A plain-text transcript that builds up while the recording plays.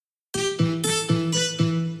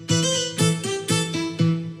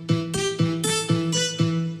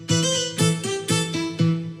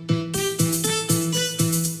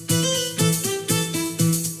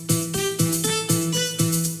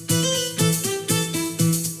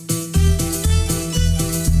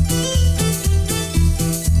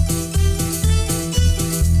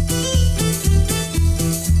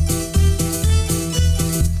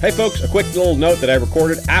Hey folks, a quick little note that I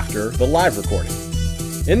recorded after the live recording.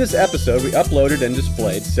 In this episode, we uploaded and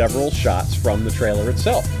displayed several shots from the trailer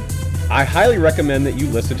itself. I highly recommend that you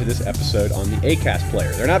listen to this episode on the Acast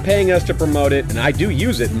player. They're not paying us to promote it, and I do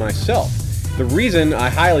use it myself. The reason I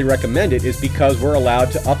highly recommend it is because we're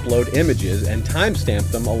allowed to upload images and timestamp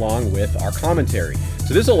them along with our commentary.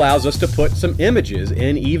 So this allows us to put some images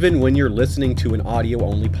in even when you're listening to an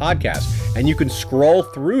audio-only podcast, and you can scroll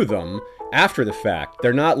through them after the fact.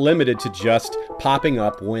 They're not limited to just popping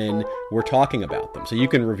up when we're talking about them. So you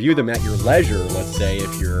can review them at your leisure, let's say,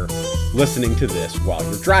 if you're listening to this while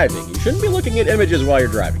you're driving. You shouldn't be looking at images while you're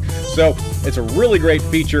driving. So it's a really great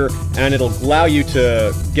feature, and it'll allow you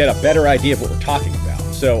to get a better idea of what we're talking about.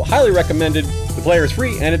 So highly recommended. The player is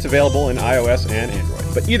free, and it's available in iOS and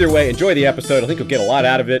Android. But either way, enjoy the episode. I think you'll get a lot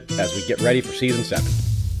out of it as we get ready for Season 7.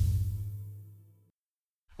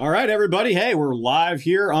 All right, everybody. Hey, we're live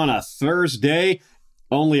here on a Thursday,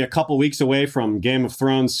 only a couple weeks away from Game of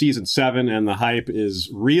Thrones Season 7, and the hype is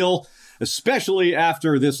real, especially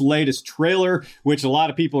after this latest trailer, which a lot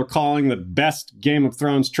of people are calling the best Game of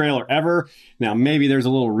Thrones trailer ever. Now, maybe there's a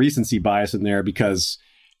little recency bias in there because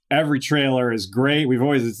every trailer is great.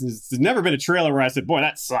 There's never been a trailer where I said, boy,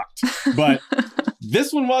 that sucked. But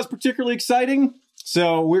this one was particularly exciting.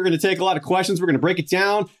 So we're going to take a lot of questions. We're going to break it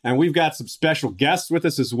down, and we've got some special guests with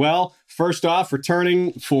us as well. First off,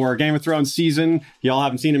 returning for Game of Thrones season. Y'all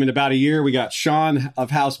haven't seen him in about a year. We got Sean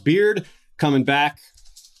of House Beard coming back.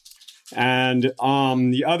 And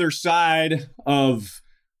on the other side of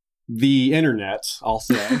the internet, I'll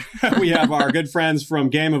say, we have our good friends from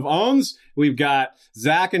Game of Owns. We've got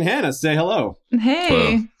Zack and Hannah. Say hello. Hey.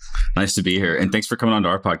 Hello. Nice to be here. And thanks for coming on to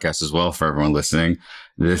our podcast as well for everyone listening.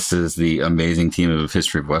 This is the amazing team of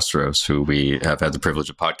History of Westeros, who we have had the privilege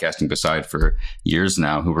of podcasting beside for years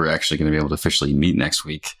now, who we're actually going to be able to officially meet next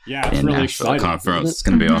week. Yeah, it's really exciting. It's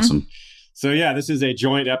going to be awesome. So yeah, this is a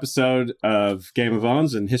joint episode of Game of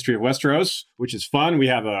Thrones and History of Westeros, which is fun. We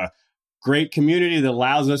have a great community that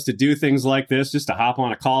allows us to do things like this, just to hop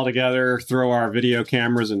on a call together, throw our video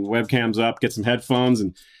cameras and webcams up, get some headphones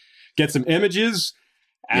and get some images,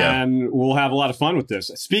 and we'll have a lot of fun with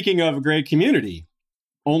this. Speaking of a great community,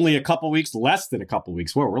 only a couple weeks, less than a couple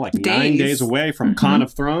weeks. We're like 9 days away from Con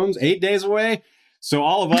of Thrones, 8 days away. So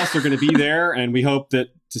all of us are going to be there, and we hope to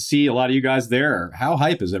see a lot of you guys there. How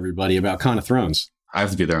hype is everybody about Con of Thrones? I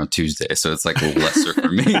have to be there on Tuesday, so it's like a little lesser for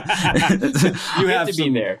me. You have to be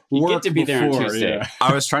there. You get to be there on Tuesday. Yeah.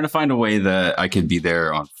 I was trying to find a way that I could be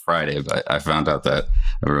there on Friday, but I found out that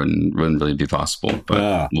it wouldn't really be possible.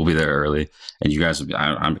 But we'll be there early, and you guys will be.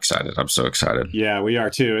 I'm excited. I'm so excited. Yeah, we are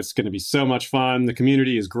too. It's going to be so much fun. The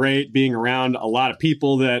community is great. Being around a lot of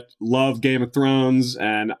people that love Game of Thrones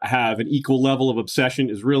and have an equal level of obsession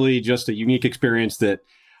is really just a unique experience that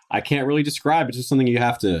I can't really describe. It's just something you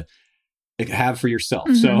have to have for yourself.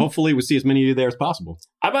 So hopefully we'll see as many of you there as possible.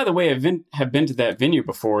 I, by the way, have been to that venue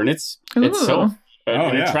before, and it's an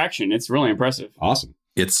attraction. It's really impressive. Awesome.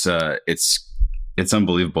 It's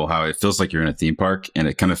unbelievable how it feels like you're in a theme park, and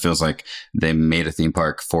it kind of feels like they made a theme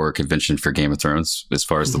park for a convention for Game of Thrones. As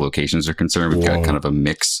far as the locations are concerned, we've got kind of a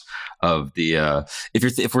mix of the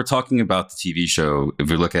if we're talking about the TV show, if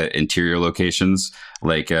we look at interior locations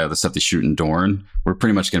like the stuff they shoot in Dorne, we're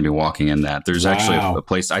pretty much going to be walking in that. There's actually a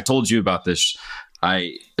place I told you about this,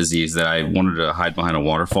 Aziz, that I wanted to hide behind a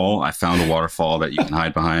waterfall. I found a waterfall that you can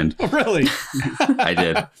hide behind. Oh, really? I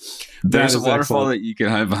did. There's a waterfall that you can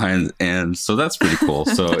hide behind, and so that's pretty cool.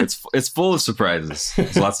 So it's full of surprises.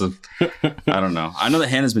 There's lots of, I don't know. I know that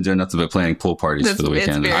Hannah's been doing nothing but planning pool parties for the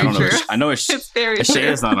weekend. I don't know. I know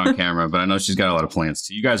Shaya's not on camera, but I know she's got a lot of plans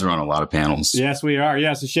too. You guys are on a lot of panels. Yes, we are.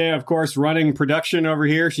 Yes, Shaya, of course, running production over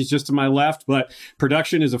here. She's just to my left, but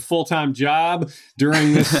production is a full-time job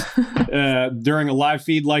during this during a live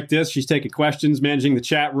feed like this. She's taking questions, managing the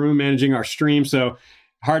chat room, managing our stream. So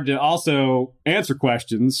hard to also answer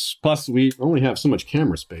questions. Plus, we only have so much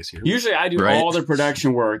camera space here. Usually I do all the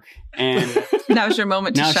production work, and that was your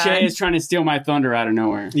moment to shine. Now Shay is trying to steal my thunder out of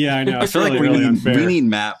nowhere. Yeah, I know. I feel like we need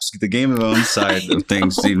maps. The Game of Thrones side of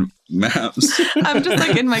things need maps. I'm just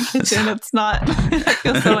like in my kitchen. It's not, I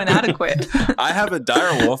feel so inadequate. I have a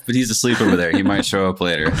dire wolf, but he's asleep over there. He might show up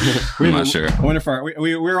later. I'm not sure. I wonder if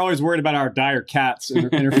we're always worried about our dire cats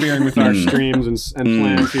interfering with our streams and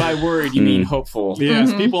plans. By worried, you mean hopeful.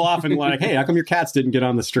 Yes, people often like, hey, how come your cats didn't get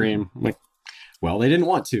on the stream? I'm like, well, they didn't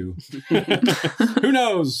want to. Who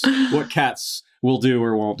knows what cats will do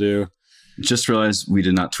or won't do. Just realized we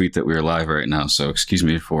did not tweet that we were live right now, so excuse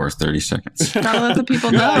me for 30 seconds. Gotta let the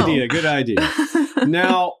people know. Good idea.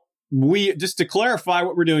 Now, just to clarify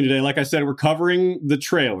what we're doing today, like I said, we're covering the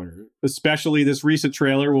trailer, especially this recent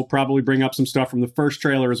trailer. We'll probably bring up some stuff from the first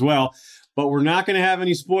trailer as well. But we're not going to have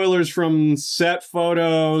any spoilers from set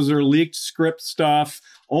photos or leaked script stuff,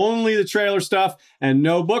 only the trailer stuff, and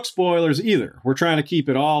no book spoilers either. We're trying to keep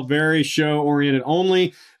it all very show-oriented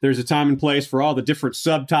only. There's a time and place for all the different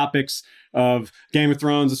subtopics of Game of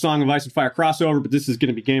Thrones, A Song of Ice and Fire crossover, but this is going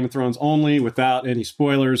to be Game of Thrones only without any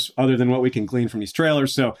spoilers other than what we can glean from these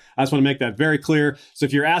trailers. So I just want to make that very clear. So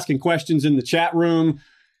if you're asking questions in the chat room,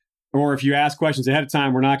 or if you ask questions ahead of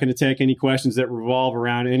time, we're not going to take any questions that revolve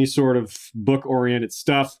around any sort of book-oriented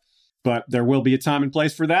stuff. But there will be a time and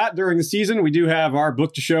place for that during the season. We do have our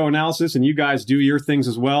book to show analysis, and you guys do your things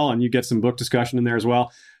as well, and you get some book discussion in there as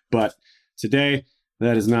well. But today,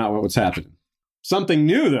 that is not what's happening. Something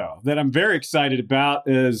new, though, that I'm very excited about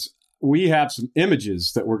is we have some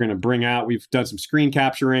images that we're going to bring out. We've done some screen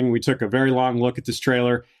capturing. We took a very long look at this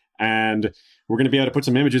trailer, and we're going to be able to put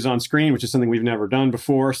some images on screen, which is something we've never done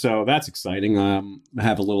before. So that's exciting. I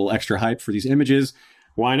have a little extra hype for these images.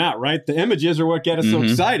 Why not, right? The images are what get us so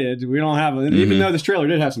excited. We don't have, even though this trailer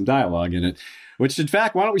did have some dialogue in it, which in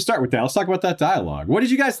fact, why don't we start with that? Let's talk about that dialogue. What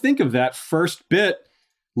did you guys think of that first bit?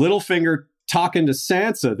 Littlefinger talking to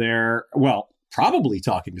Sansa there. Well, probably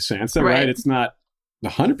talking to Sansa, right? It's not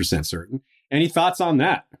 100% certain. Any thoughts on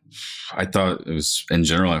that? I thought it was, in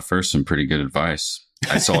general, at first, some pretty good advice.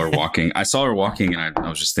 I saw her walking, and I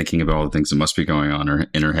was just thinking about all the things that must be going on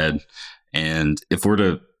in her head. And if we're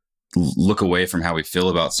to look away from how we feel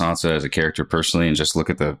about Sansa as a character personally and just look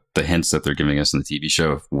at the hints that they're giving us in the TV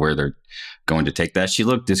show of where they're going to take that, she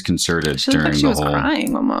looked disconcerted during the whole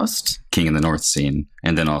crying almost King in the North scene,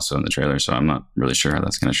 and then also in the trailer. So I'm not really sure how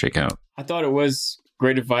that's going to shake out. I thought it was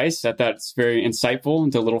great advice. I thought it's very insightful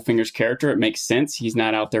into Littlefinger's character. It makes sense. He's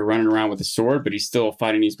not out there running around with a sword, but he's still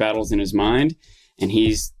fighting these battles in his mind. And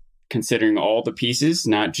he's considering all the pieces,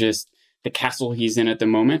 not just the castle he's in at the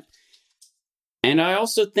moment. And I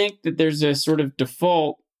also think that there's a sort of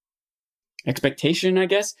default expectation, I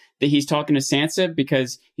guess, that he's talking to Sansa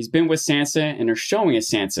because he's been with Sansa and they're showing us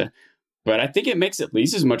Sansa. But I think it makes at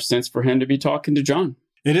least as much sense for him to be talking to Jon.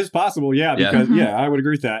 It is possible, yeah, because I would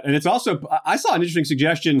agree with that. And it's also, I saw an interesting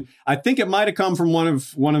suggestion. I think it might have come from one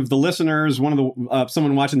of the listeners,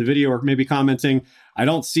 someone watching the video or maybe commenting. I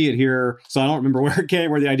don't see it here, so I don't remember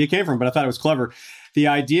where the idea came from, but I thought it was clever. The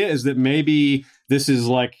idea is that maybe this is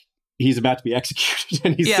like he's about to be executed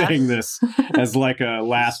and he's saying this as like a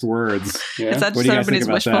last words. Yeah. Is that just everybody's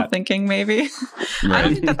wishful thinking, maybe? Right. I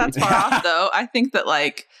don't think that's far off, though. I think that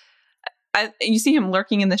you see him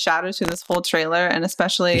lurking in the shadows through this whole trailer, and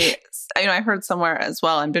especially, I heard somewhere as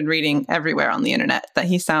well, and been reading everywhere on the internet, that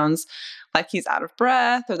he sounds like he's out of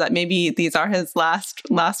breath, or that maybe these are his last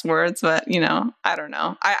words. But I don't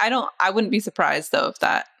know. I wouldn't be surprised though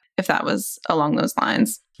if that was along those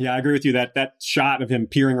lines. Yeah, I agree with you. That shot of him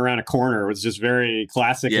peering around a corner was just very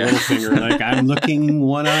classic Littlefinger. Like, I'm looking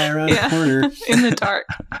one eye around a corner in the dark.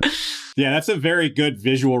 Yeah, that's a very good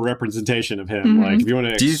visual representation of him. Mm-hmm. Like, if you want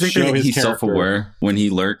to, do you think that he's self-aware when he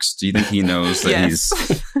lurks? Do you think he knows that he's,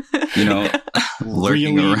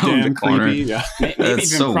 lurking really around the corner? Creepy, yeah. Maybe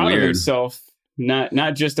that's even so proud weird. Of himself,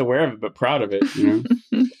 not just aware of it, but proud of it.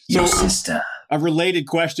 Your sister. A related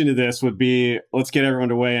question to this would be, let's get everyone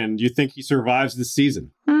to weigh in. Do you think he survives this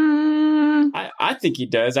season? I think he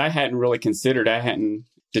does. I hadn't really considered. I hadn't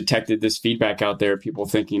detected this feedback out there. People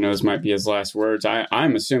think this might be his last words.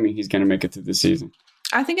 I'm assuming he's going to make it through the season.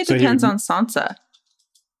 I think it depends on Sansa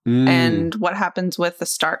and what happens with the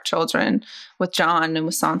Stark children, with Jon and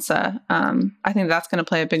with Sansa. I think that's going to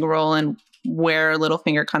play a big role in where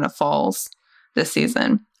Littlefinger kind of falls this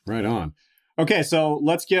season. Right on. Okay, so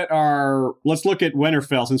let's look at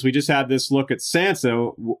Winterfell, since we just had this look at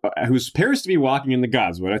Sansa, who appears to be walking in the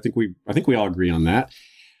Godswood. I think we all agree on that.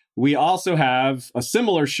 We also have a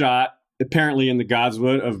similar shot, apparently in the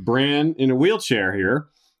Godswood, of Bran in a wheelchair here,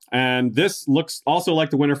 and this looks also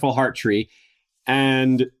like the Winterfell heart tree.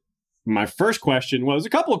 And my first question, there's a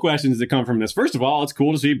couple of questions that come from this. First of all, it's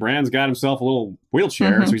cool to see Bran's got himself a little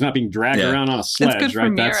wheelchair, so he's not being dragged around on a sledge,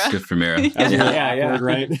 right? That's good for Mira. That's awkward,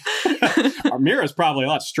 right? Mira's probably a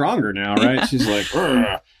lot stronger now, right? She's like,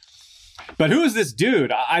 ugh. But who is this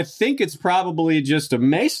dude? I think it's probably just a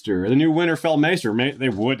maester, the new Winterfell maester. They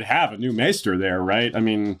would have a new maester there, right? I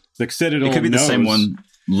mean, the Citadel It could be the same one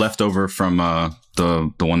left over from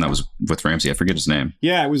the one that was with Ramsay. I forget his name.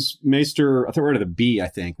 Yeah, it was Maester. I thought we were at the B, I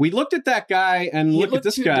think. We looked at that guy and looked at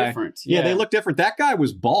this guy. Different. Yeah, they look different. That guy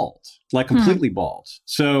was bald, like completely bald.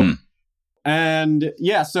 So, and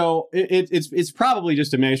yeah, so it's probably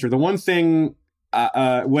just a maester. The one thing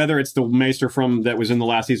whether it's the Maester from that was in the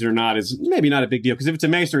last season or not is maybe not a big deal, because if it's a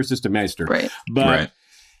Maester, it's just a Maester. Right. But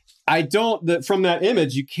I don't, from that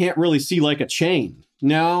image, you can't really see like a chain.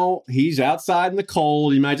 No, he's outside in the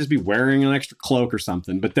cold. He might just be wearing an extra cloak or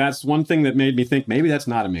something. But that's one thing that made me think maybe that's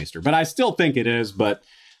not a Maester. But I still think it is. But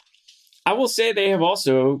I will say they have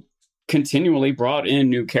also continually brought in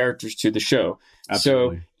new characters to the show.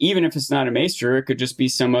 Absolutely. So even if it's not a Maester, it could just be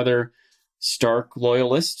some other Stark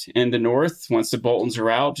loyalist in the North. Once the Boltons are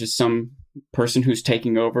out, just some person who's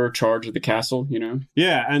taking over charge of the castle, you know?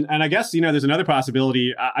 Yeah, and I guess, you know, there's another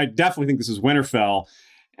possibility. I definitely think this is Winterfell.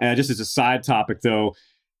 Just as a side topic, though,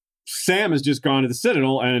 Sam has just gone to the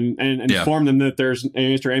Citadel and informed them that Mr.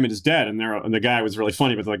 Aemon is dead. And the guy was really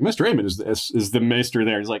funny, but they're like, Mr. Aemon is the Maester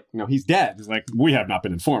there. He's like, no, he's dead. He's like, we have not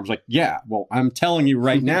been informed. He's like, yeah, well, I'm telling you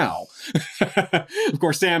right now. Of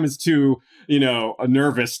course, Sam is too, you know,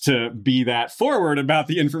 nervous to be that forward about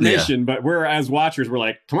the information. But we're, as watchers, we're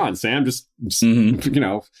like, come on, Sam, just you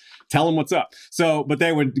know, tell him what's up. So, but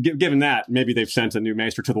they would, given that, maybe they've sent a new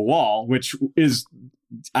Maester to the Wall, which is,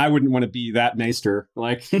 I wouldn't want to be that Maester.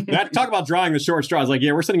 Like, that, talk about drawing the short straws. Like,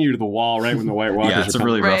 yeah, we're sending you to the Wall right when the White Walkers Yeah, it's a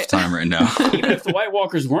really rough time right now. Even if the White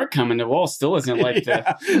Walkers weren't coming, the Wall still isn't like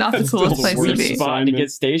not the coolest place to be. Spot to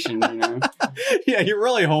get stationed, you know? Yeah, you're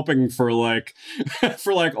really hoping for like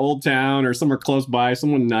Old Town or somewhere close by,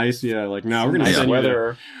 someone nice. Yeah, like, no, we're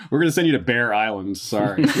gonna send you to Bear Island.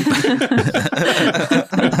 Sorry.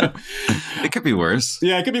 It could be worse.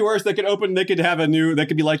 Yeah, it could be worse. They could have a new, they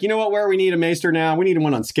could be like, you know what, where we need a Maester now? We need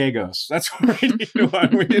one on Skagos. That's where we need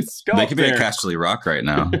one. We need Skull. They could be at Casterly Rock right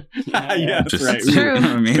now. Yeah, that's right. You know what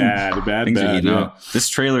I mean? Bad. Yeah. This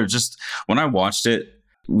trailer, just when I watched it,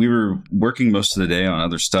 we were working most of the day on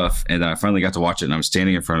other stuff, and I finally got to watch it, and I was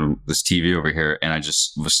standing in front of this TV over here, and I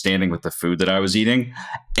just was standing with the food that I was eating,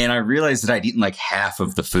 and I realized that I'd eaten like half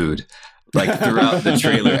of the food. Like throughout the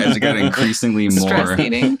trailer, as it got increasingly more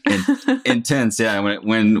intense. Yeah,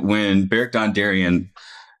 when Beric Dondarrion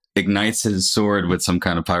ignites his sword with some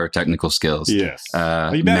kind of pyrotechnical skills. Yes,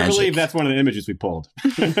 well, you better believe that's one of the images we pulled.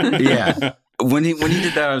 Yeah, when he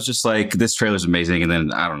did that, I was just like, this trailer's amazing. And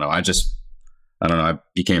then I don't know, I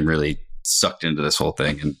became really sucked into this whole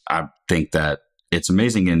thing, and I think that it's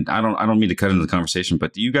amazing. And I don't mean to cut into the conversation,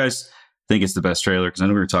 but do you guys think it's the best trailer? Because I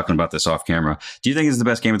know we were talking about this off camera. Do you think it's the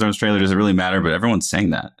best Game of Thrones trailer? Does it really matter? But everyone's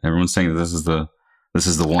saying that. Everyone's saying that this is the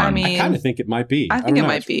one. I mean, I kind of think it might be. I think it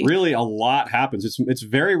might be. Really, a lot happens. It's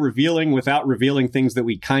very revealing without revealing things that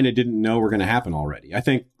we kind of didn't know were going to happen already. I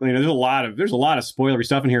think, you know, there's a lot of spoilery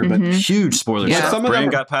stuff in here, but huge spoiler stuff.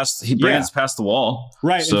 Brand's past the wall,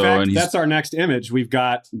 right? So, in fact, that's our next image. We've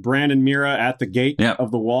got Bran and Mira at the gate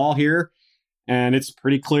of the wall here. And it's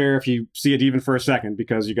pretty clear if you see it even for a second,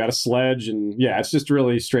 because you got a sledge, and it's just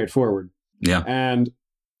really straightforward. Yeah. And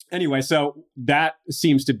anyway, so that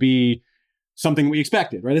seems to be something we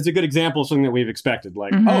expected, right? It's a good example of something that we've expected.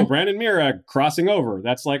 Like, oh, Bran and Mira crossing over.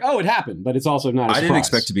 That's like, oh, it happened, but it's also not a surprise. I didn't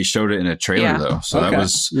expect to be showed it in a trailer, though. So that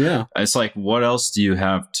was, it's like, what else do you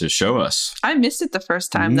have to show us? I missed it the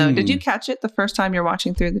first time, though. Did you catch it the first time you're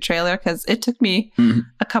watching through the trailer? Because it took me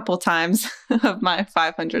a couple times of my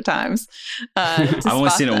 500 times. I've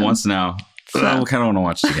only seen it once now. So. I kind of want to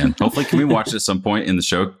watch it again. Hopefully, can we watch it at some point in the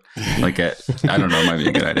show? Like, I don't know, it might be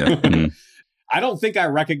a good idea. I don't think I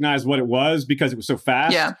recognized what it was because it was so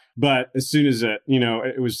fast. Yeah. But as soon as it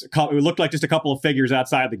looked like just a couple of figures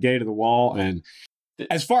outside the gate of the wall. And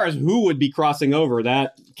as far as who would be crossing over,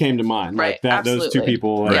 that came to mind. Right. Like those two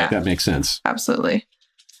people, that makes sense. Absolutely.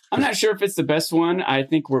 I'm not sure if it's the best one. I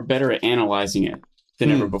think we're better at analyzing it than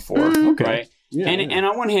ever before. Okay. Right. Yeah, and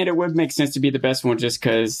on one hand, it would make sense to be the best one just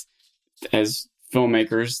because as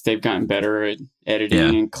filmmakers, they've gotten better at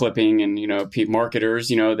editing and clipping, and marketers,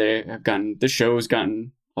 they have gotten, the show has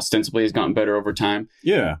gotten better over time.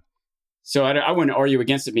 Yeah. So I wouldn't argue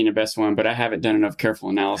against it being the best one, but I haven't done enough careful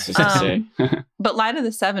analysis to say. But Light of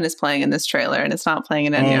the Seven is playing in this trailer, and it's not playing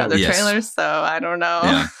in any other trailers, so I don't know.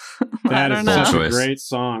 Yeah. That is such a great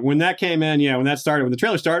song. When that came in, when the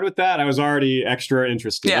trailer started with that, I was already extra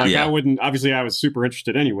interested. Yeah. I was super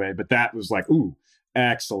interested anyway, but that was like, ooh,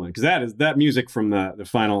 excellent, because that music from the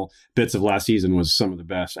final bits of last season was some of the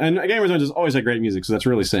best. And Game of Thrones has always had great music, so that's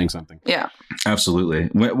really saying something. Yeah, absolutely.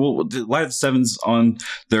 Well, the Light of the Seven's on.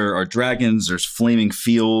 There are dragons. There's flaming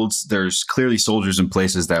fields. There's clearly soldiers in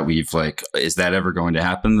places that we've like. Is that ever going to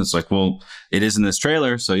happen? It's like, well, it is in this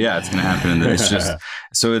trailer, so yeah, it's going to happen. And it's just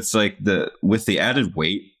so it's like with the added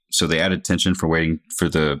weight. So the added tension for waiting for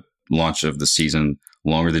the launch of the season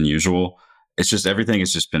longer than usual. It's just everything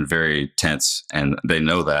has just been very tense, and they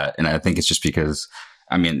know that. And I think it's just because,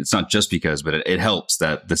 it's not just because, but it helps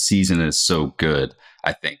that the season is so good.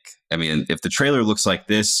 I think. I mean, if the trailer looks like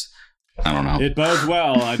this, I don't know. It bodes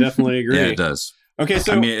well. I definitely agree. Yeah, it does. Okay,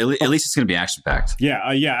 so I mean, at least it's going to be action packed. Yeah,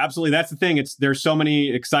 absolutely. That's the thing. There's so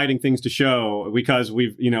many exciting things to show because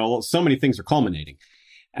we've, so many things are culminating,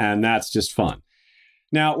 and that's just fun.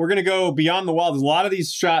 Now we're going to go beyond the wall. There's a lot of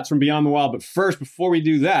these shots from beyond the wall, but first, before we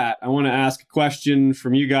do that, I want to ask a question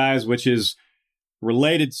from you guys, which is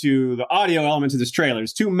related to the audio elements of this trailer.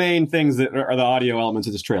 There's two main things that are the audio elements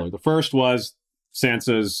of this trailer. The first was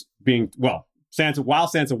Sansa's while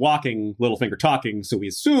Sansa walking, Littlefinger talking, so we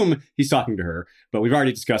assume he's talking to her, but we've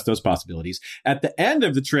already discussed those possibilities. At the end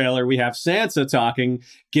of the trailer, we have Sansa talking,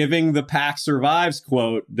 giving the Pack Survives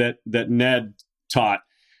quote that Ned taught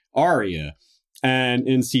Arya and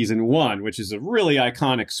in season 1, which is a really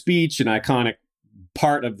iconic speech, an iconic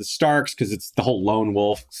part of the Starks, because it's the whole lone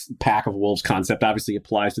wolf, pack of wolves concept obviously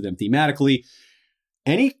applies to them thematically.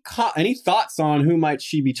 Any thoughts on who might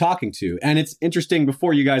she be talking to? And it's interesting,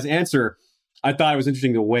 before you guys answer, I thought it was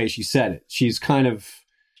interesting the way she said it. She's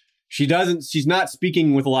not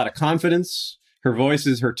speaking with a lot of confidence. Her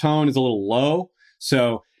tone is a little low.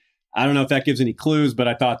 So I don't know if that gives any clues, but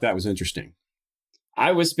I thought that was interesting.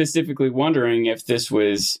 I was specifically wondering if this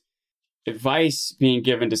was advice being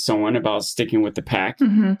given to someone about sticking with the pack,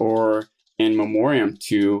 or in memoriam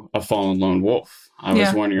to a fallen lone wolf. I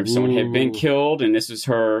was wondering if someone had been killed and this was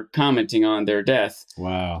her commenting on their death.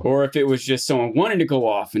 Wow. Or if it was just someone wanting to go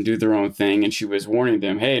off and do their own thing and she was warning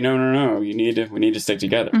them, hey, no, we need to stick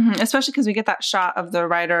together. Especially because we get that shot of the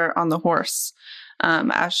rider on the horse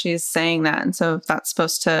as she's saying that. And so if that's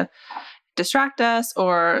supposed to distract us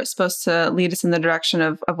or supposed to lead us in the direction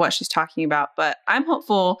of what she's talking about. But I'm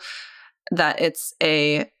hopeful that it's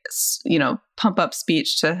a, pump up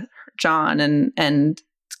speech to Jon and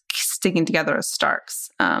sticking together as Starks,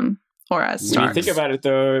 or as Starks. When you think about it,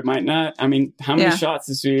 though, it might not. I mean, how many shots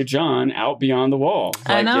is Jon out beyond the wall?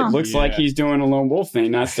 I know. It looks like he's doing a lone wolf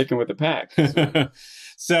thing, not sticking with the pack.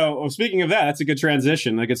 So speaking of that, that's a good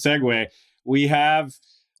transition, a good segue. We have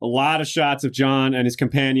a lot of shots of Jon and his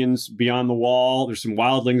companions beyond the wall. There's some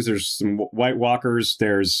wildlings, there's some White Walkers,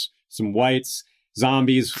 there's some whites,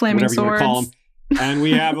 zombies, flaming whatever swords. You want to call them. And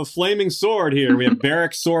we have a flaming sword here. We have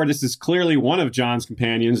Beric's sword. This is clearly one of Jon's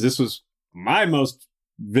companions. This was my most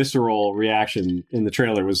visceral reaction in the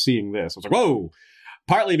trailer, was seeing this. I was like, whoa!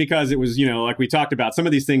 Partly because it was, like we talked about, some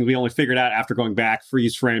of these things we only figured out after going back,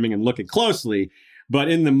 freeze framing and looking closely. But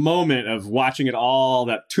in the moment of watching it all,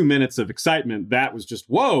 that 2 minutes of excitement, that was just,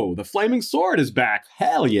 whoa, the flaming sword is back.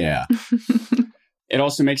 Hell yeah. It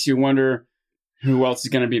also makes you wonder who else is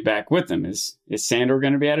going to be back with them. Is Sandor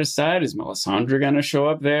going to be at his side? Is Melisandre going to show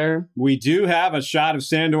up there? We do have a shot of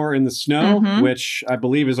Sandor in the snow, which I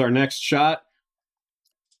believe is our next shot.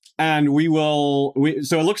 And so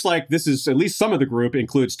it looks like this is, at least some of the group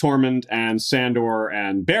includes Tormund and Sandor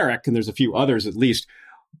and Beric, and there's a few others at least.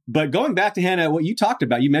 But going back to Hannah, what you talked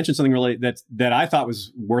about, you mentioned something really that I thought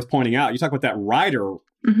was worth pointing out. You talked about that rider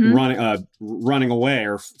running away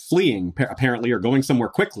or fleeing, apparently, or going somewhere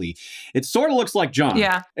quickly. It sort of looks like Jon.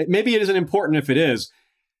 Yeah. Maybe it isn't important if it is,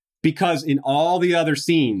 because in all the other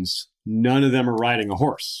scenes, none of them are riding a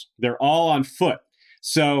horse. They're all on foot.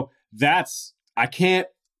 So I can't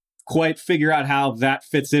quite figure out how that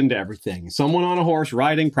fits into everything. Someone on a horse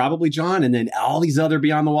riding, probably Jon, and then all these other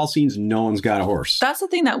beyond the wall scenes, no one's got a horse. That's the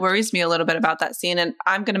thing that worries me a little bit about that scene, and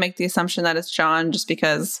I'm going to make the assumption that it's Jon just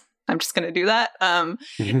because I'm just going to do that.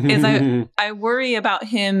 I worry about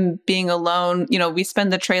him being alone. We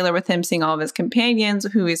spend the trailer with him seeing all of his companions,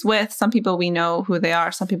 who he's with. Some people we know who they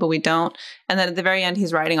are, some people we don't. And then at the very end,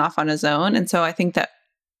 he's riding off on his own. And so I think that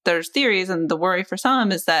there's theories, and the worry for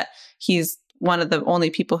some is that he's one of the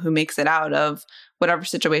only people who makes it out of whatever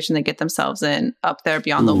situation they get themselves in up there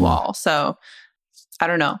beyond the wall. So I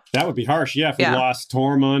don't know. That would be harsh. Yeah. If we lost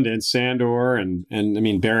Tormund and Sandor and I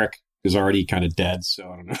mean, Beric is already kind of dead. So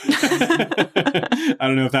I don't know. I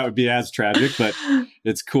don't know if that would be as tragic, but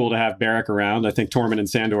it's cool to have Beric around. I think Tormund and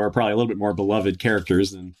Sandor are probably a little bit more beloved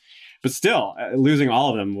characters but still losing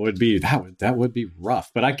all of them would be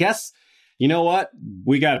rough. But I guess, you know what?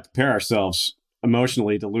 We got to prepare ourselves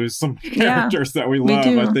emotionally to lose some characters that we love.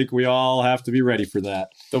 I think we all have to be ready for that.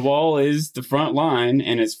 The wall is the front line,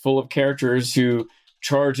 and it's full of characters who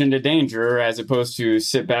charge into danger as opposed to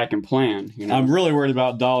sit back and plan. I'm really worried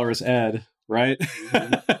about Dolorous Ed, right?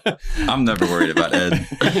 I'm never worried about Ed.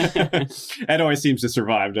 Ed always seems to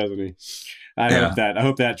survive, doesn't he? I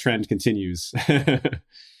hope that trend continues.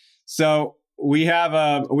 So we have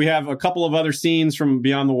a couple of other scenes from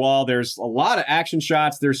beyond the wall. There's a lot of action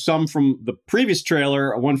shots. There's some from the previous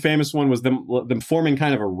trailer. One famous one was them forming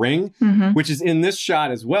kind of a ring, which is in this shot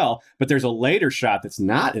as well. But there's a later shot that's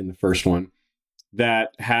not in the first one,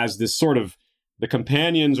 that has this sort of, the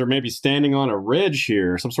companions are maybe standing on a ridge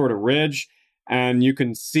here, some sort of ridge, and you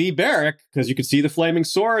can see Beric because you can see the flaming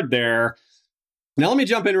sword there. Now, let me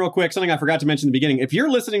jump in real quick. Something I forgot to mention in the beginning. If you're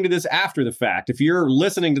listening to this after the fact, if you're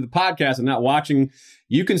listening to the podcast and not watching,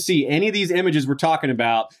 you can see any of these images we're talking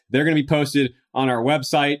about. They're going to be posted on our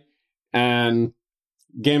website. And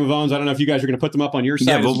Game of Owns, I don't know if you guys are going to put them up on your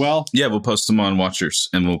site as well. Yeah, we'll post them on Watchers,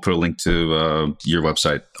 and we'll put a link to your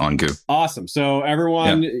website on Goo. Awesome. So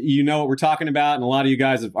everyone, you know what we're talking about, and a lot of you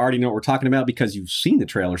guys have already know what we're talking about because you've seen the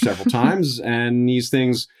trailer several times, and these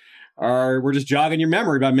things we're just jogging your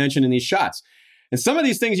memory by mentioning these shots. And some of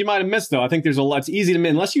these things you might have missed, though. I think there's a lot. It's easy to miss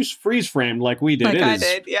unless you freeze framed like we did. Like I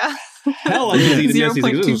did, yeah. Hell, easy to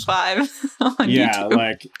miss. 0.25 on YouTube.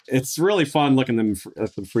 Like it's really fun looking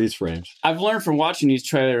at the freeze frames. I've learned from watching these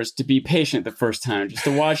trailers to be patient the first time, just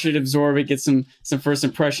to watch it, absorb it, get some first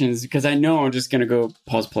impressions, because I know I'm just gonna go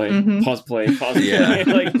pause play, pause play.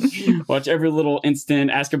 Like watch every little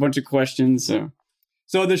instant, ask a bunch of questions.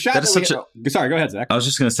 So the shot sorry, go ahead, Zach. I was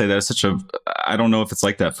just going to say that is such a, I don't know if it's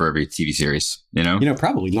like that for every TV series, you know?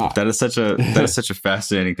 Probably not. That is such a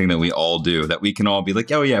fascinating thing that we all do, that we can all be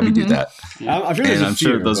like, oh yeah, we do that. Yeah. I'm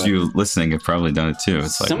sure those of you listening have probably done it too.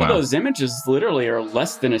 It's like, some of those images literally are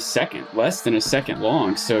less than a second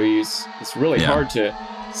long. So it's really hard to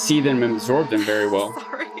see them and absorb them very well.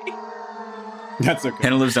 Sorry. That's okay.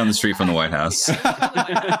 Hannah lives down the street from the White House.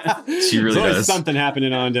 She really There's does. Something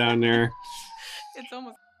happening on down there. It's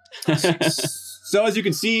almost. So as you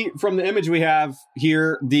can see from the image we have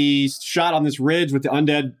here, the shot on this ridge with the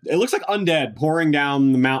undead, it looks like undead pouring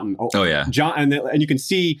down the mountain. Oh yeah. John, and you can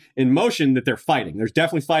see in motion that they're fighting. There's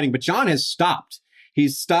definitely fighting, but John has stopped.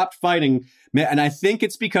 He's stopped fighting, and I think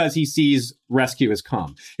it's because he sees rescue has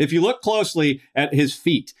come. If you look closely at his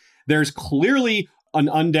feet, there's clearly an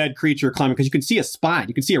undead creature climbing, because you can see a spine,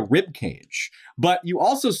 you can see a rib cage, but you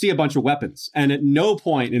also see a bunch of weapons. And at no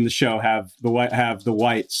point in the show have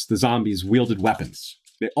the zombies wielded weapons.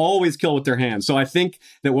 They always kill with their hands. So I think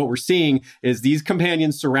that what we're seeing is these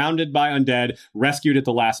companions surrounded by undead, rescued at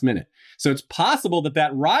the last minute. So it's possible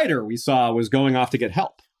that rider we saw was going off to get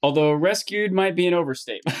help. Although rescued might be an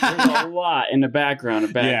overstatement. There's a lot in the background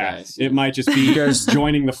of bad guys. It might just be you guys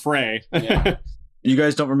joining the fray. Yeah. You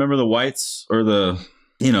guys don't remember the Whites or the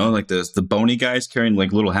bony guys carrying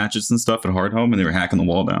like little hatchets and stuff at Hardhome, and they were hacking the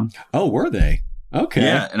wall down? Oh, were they? Okay.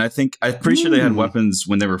 Yeah, and I'm pretty sure they had weapons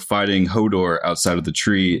when they were fighting Hodor outside of the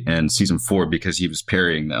tree in season 4 because he was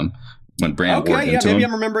parrying them when Bran walked into him. Maybe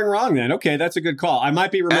I'm remembering wrong then. Okay, that's a good call. I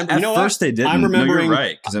might be remembering. At first they didn't. I'm remembering. No, you're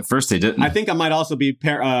right, because at first they didn't. I think I might also be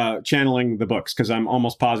channeling the books, because I'm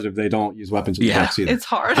almost positive they don't use weapons in the books either. It's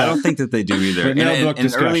hard. I don't think that they do either.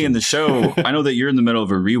 And early in the show, I know that you're in the middle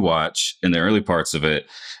of a rewatch in the early parts of it.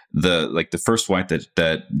 The first White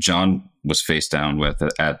that John was face down with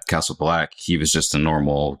at Castle Black, he was just a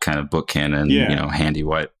normal kind of book canon, handy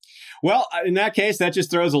White. Well, in that case, that just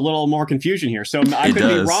throws a little more confusion here. So I could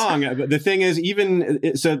be wrong. But the thing is,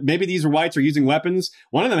 so maybe these Whites are using weapons.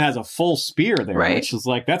 One of them has a full spear there, which is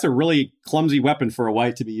like, that's a really clumsy weapon for a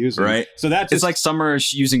White to be using. Right. So it's like Summer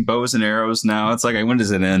using bows and arrows now. It's like, when does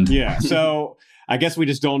it end? Yeah. So I guess we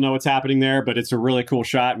just don't know what's happening there, but it's a really cool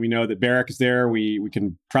shot. We know that Beric is there. We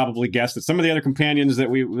can probably guess that some of the other companions that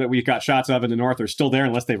we got shots of in the north are still there,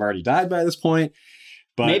 unless they've already died by this point.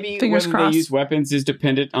 But maybe whether they use weapons is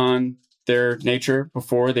dependent on their nature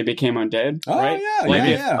before they became undead. Oh, right?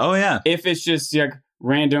 Yeah. If it's just like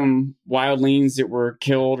random wildlings that were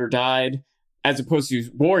killed or died, as opposed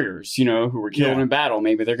to warriors, who were killed in battle,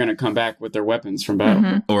 maybe they're going to come back with their weapons from battle.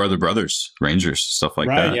 Mm-hmm. Or other brothers, rangers, stuff like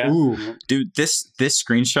that. Yeah. Ooh. Dude, this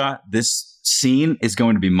screenshot, this scene is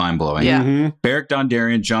going to be mind-blowing. Yeah. Mm-hmm. Beric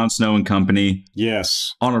Dondarrion, Jon Snow and company.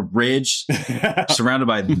 Yes. On a ridge, surrounded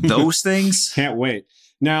by those things. Can't wait.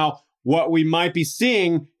 Now, what we might be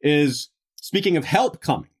seeing is, speaking of help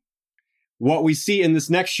coming, what we see in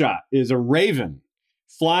this next shot is a raven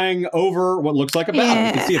flying over what looks like a battle.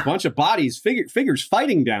 You can see a bunch of bodies, figures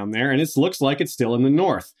fighting down there, and it looks like it's still in the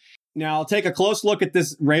north. Now, I'll take a close look at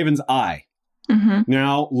this raven's eye. Mm-hmm.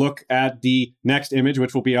 Now, look at the next image,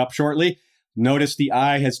 which will be up shortly. Notice the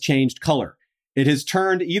eye has changed color. It has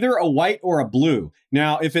turned either a white or a blue.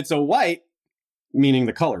 Now, if it's a white, meaning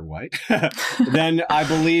the color white, then I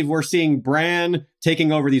believe we're seeing Bran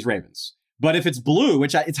taking over these ravens. But if it's blue,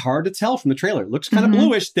 which it's hard to tell from the trailer, it looks kind of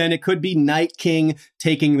bluish, then it could be Night King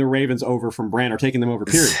taking the ravens over from Bran, or taking them over,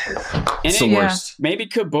 period. It's the worst. Maybe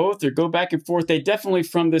could both, or go back and forth. They definitely,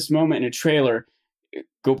 from this moment in a trailer,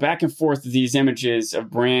 go back and forth with these images of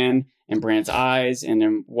Bran and Bran's eyes, and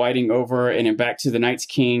then whiting over, and then back to the Night's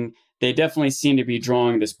King. They definitely seem to be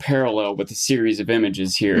drawing this parallel with a series of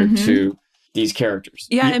images here to these characters.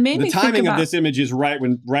 Yeah, it made me think the timing of this image is right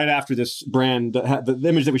after this Bran, the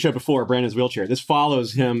image that we showed before, Brandon's wheelchair. This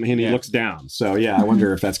follows him and he looks down. So yeah, I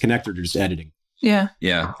wonder if that's connected or just editing. Yeah.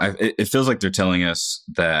 Yeah. It feels like they're telling us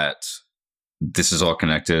that this is all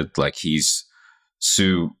connected. Like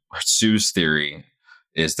Sue's theory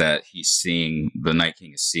is that the Night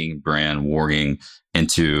King is seeing Bran warging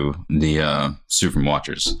into the Sue from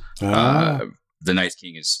Watchers. The Night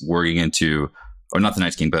King is warging into, or not the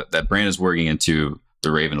Night King, but that Bran is warging into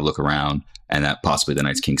the Raven to look around, and that possibly the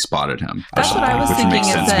Night King spotted him. That's what I was thinking. Which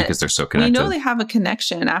makes sense because they're so connected. We know they have a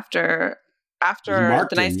connection after the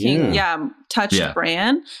Night King, touched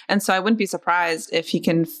Bran, and so I wouldn't be surprised if he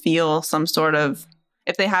can feel some sort of,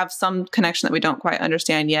 if they have some connection that we don't quite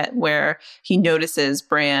understand yet, where he notices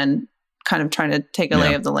Bran kind of trying to take a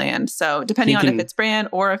lay of the land. So depending on if it's Bran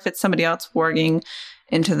or if it's somebody else warging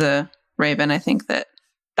into the Raven, I think that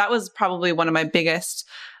was probably one of my biggest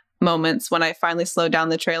moments when I finally slowed down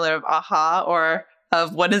the trailer of aha, or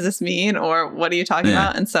of what does this mean, or what are you talking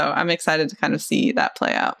about? And so I'm excited to kind of see that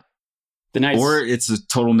play out. Or it's a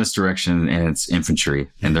total misdirection and it's infantry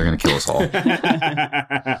and they're going to kill us all.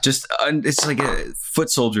 Just it's like foot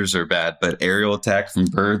soldiers are bad, but aerial attack from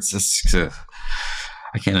birds,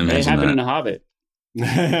 I can't imagine. It happened in The Hobbit.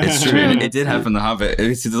 It's true. It did happen in The Hobbit.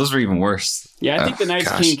 Those were even worse. Yeah, I think the Night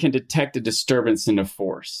King can detect a disturbance in the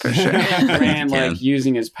Force. For sure. Bran,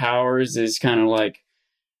 using his powers is kind of like,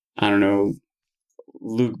 I don't know,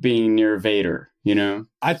 Luke being near Vader.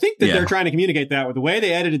 I think that they're trying to communicate that with the way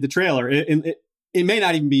they edited the trailer. It may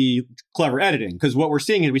not even be clever editing, because what we're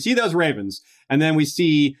seeing is we see those ravens and then we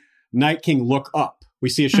see Night King look up. We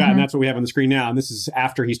see a shot and that's what we have on the screen now. And this is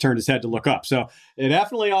after he's turned his head to look up. So it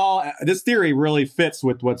definitely this theory really fits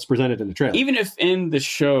with what's presented in the trailer. Even if in the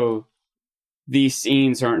show, these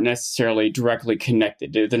scenes aren't necessarily directly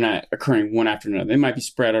connected. They're not occurring one after another. They might be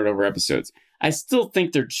spread out over episodes. I still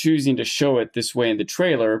think they're choosing to show it this way in the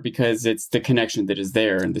trailer because it's the connection that is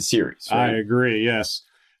there in the series. Right? I agree, yes.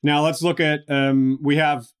 Now let's look at, we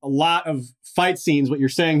have a lot of fight scenes. What you're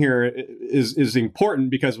saying here is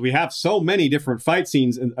important because we have so many different fight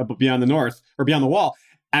scenes beyond the north or beyond the wall.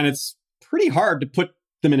 And it's pretty hard to put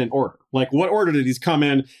them in an order. Like, what order did these come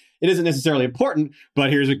in? It isn't necessarily important,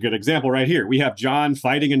 but here's a good example right here. We have Jon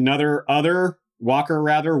fighting other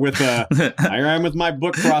walker with a, I am with my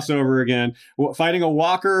book crossover again, fighting a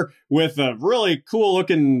walker with a really cool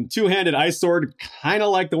looking two-handed ice sword, kind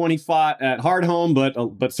of like the one he fought at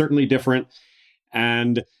Hardhome, but certainly different.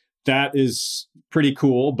 And that is pretty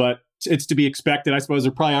cool, but it's to be expected. I suppose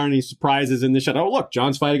there probably aren't any surprises in this shot. Oh, look,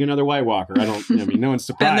 Jon's fighting another White Walker. No one's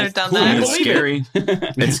surprised. Been there, done that. It's scary.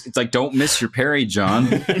 It's like, don't miss your parry,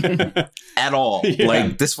 Jon, at all. Yeah.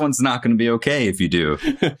 Like, this one's not going to be okay if you do.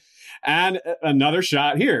 And another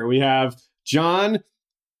shot here. We have Jon.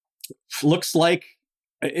 Looks like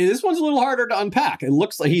this one's a little harder to unpack. It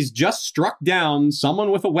looks like he's just struck down someone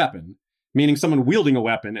with a weapon, meaning someone wielding a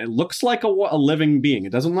weapon. It looks like a living being.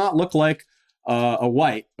 It does not look like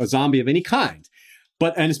a zombie of any kind.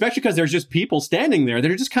 And especially because there's just people standing there that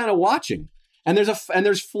are just kind of watching. And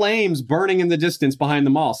there's flames burning in the distance behind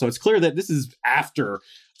them all. So it's clear that this is after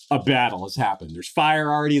a battle has happened. There's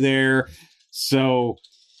fire already there. So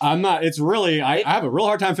I have a real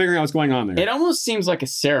hard time figuring out what's going on there. It almost seems like a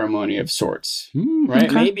ceremony of sorts, right?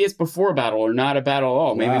 Okay. Maybe it's before a battle or not a battle at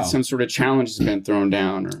all. Maybe it's some sort of challenge has been thrown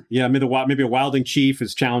down. Or maybe a wildling chief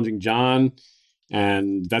is challenging Jon,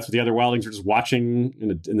 and that's what the other wildlings are just watching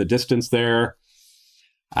in the distance there.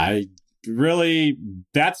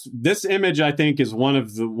 This image, I think, is one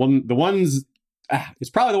of the ones. It's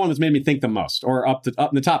probably the one that's made me think the most, or up in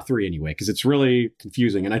the top three anyway, because it's really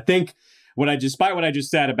confusing. And I think despite what I just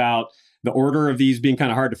said about the order of these being kind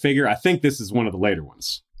of hard to figure, I think this is one of the later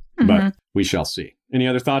ones, but we shall see. Any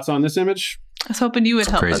other thoughts on this image? I was hoping you would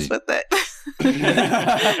help us with it.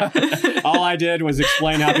 All I did was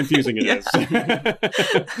explain how confusing it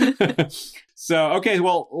is. So, okay,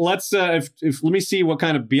 well, let's let me see what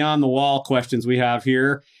kind of beyond the wall questions we have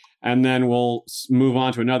here, and then we'll move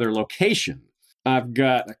on to another location. I've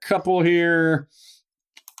got a couple here.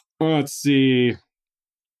 Let's see.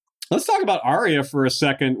 Let's talk about Arya for a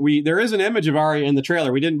second. There is an image of Arya in the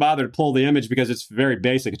trailer. We didn't bother to pull the image because it's very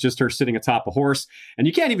basic. It's just her sitting atop a horse. And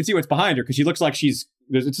you can't even see what's behind her because she looks like it's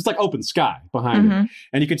just like open sky behind her.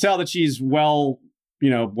 And you can tell that she's well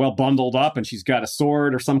bundled up and she's got a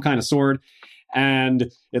sword or some kind of sword. And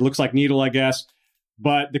it looks like Needle, I guess.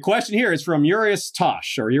 But the question here is from Urias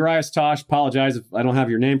Tosh. Apologize if I don't have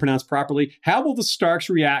your name pronounced properly. How will the Starks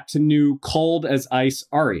react to new cold as ice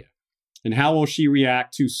Arya? And how will she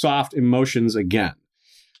react to soft emotions again?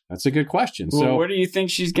 That's a good question. Well, so where do you think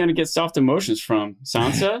she's going to get soft emotions from?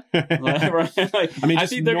 Sansa? I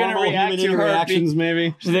think they're going to react to her. Reactions,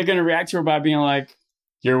 maybe. So they're going to react to her by being like,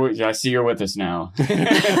 I see you're with us now.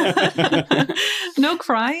 No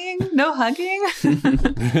crying, no hugging.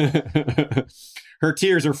 Her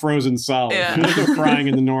tears are frozen solid. Yeah. There's no crying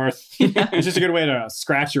in the north. Yeah. It's just a good way to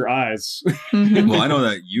scratch your eyes. Well, I know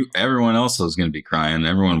that everyone else is going to be crying.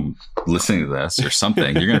 Everyone listening to this or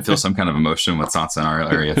something, you're going to feel some kind of emotion when Sansa and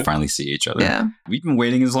Arya finally see each other. Yeah. We've been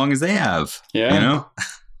waiting as long as they have. Yeah. You know?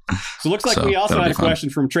 So it looks like we also had a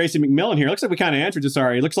question from Tracy McMillan here. It looks like we kind of answered this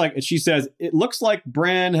already. It looks like, she says, it looks like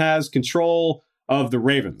Bran has control of the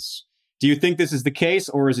Ravens. Do you think this is the case,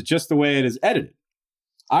 or is it just the way it is edited?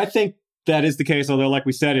 I think that is the case, although, like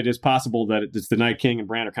we said, it is possible that it's the Night King and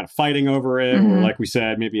Bran are kind of fighting over it, or like we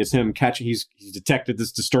said, maybe it's him catching, he's detected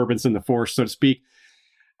this disturbance in the Force, so to speak.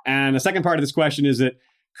 And the second part of this question is that,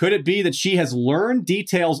 could it be that she has learned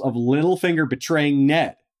details of Littlefinger betraying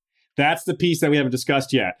Ned? That's the piece that we haven't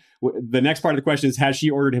discussed yet. The next part of the question is, has she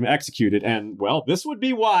ordered him executed? And, well, this would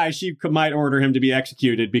be why she might order him to be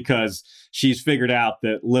executed, because she's figured out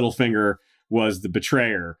that Littlefinger was the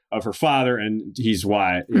betrayer of her father, and he's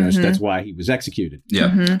why, that's why he was executed.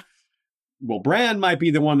 Yeah. Well, Bran might be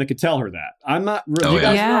the one that could tell her that. I'm not really. You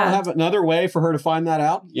guys have another way for her to find that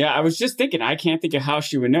out? Yeah, I was just thinking, I can't think of how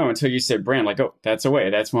she would know until you said Bran. Like, oh, that's a way.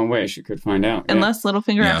 That's one way she could find out. Unless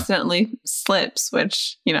Littlefinger accidentally slips,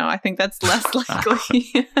 which, I think that's less likely.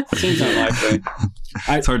 Seems unlikely.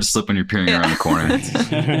 It's hard to slip when you're peering around the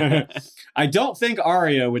corner. I don't think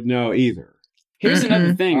Arya would know either. Here's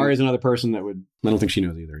another thing. Arya's another person that would. I don't think she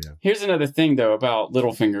knows either. Yeah. Here's another thing, though, about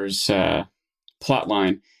Littlefinger's plot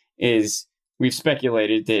line is we've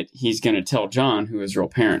speculated that he's going to tell Jon who his real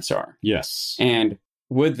parents are. Yes. And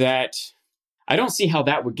would that... I don't see how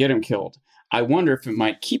that would get him killed. I wonder if it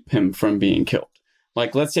might keep him from being killed.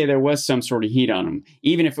 Like, let's say there was some sort of heat on him.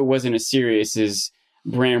 Even if it wasn't as serious as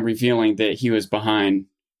Bran revealing that he was behind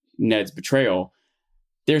Ned's betrayal,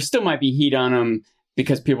 there still might be heat on him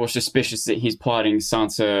because people are suspicious that he's plotting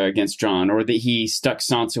Sansa against Jon, or that he stuck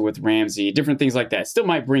Sansa with Ramsay, different things like that. Still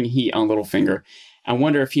might bring heat on Littlefinger. I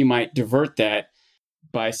wonder if he might divert that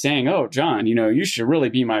by saying, oh, Jon, you should really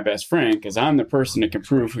be my best friend because I'm the person that can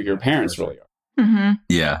prove who your parents really are.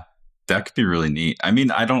 Yeah, that could be really neat. I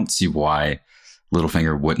mean, I don't see why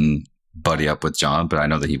Littlefinger wouldn't buddy up with Jon, but I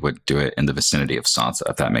know that he would do it in the vicinity of Sansa,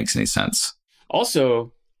 if that makes any sense.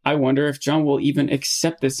 Also, I wonder if Jon will even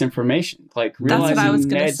accept this information. Like, realizing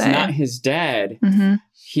Ned's not his dad,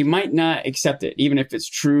 he might not accept it, even if it's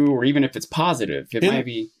true or even if it's positive. It might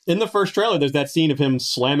be. In the first trailer, there's that scene of him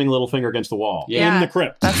slamming Littlefinger against the wall in the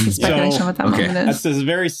crypt. That's the speculation what that moment is. That's a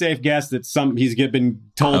very safe guess that he's been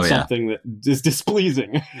told something that is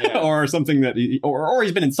displeasing, or something that, or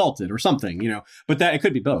he's been insulted or something, But that it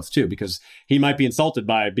could be both too, because he might be insulted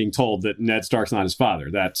by being told that Ned Stark's not his father.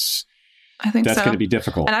 I think that's going to be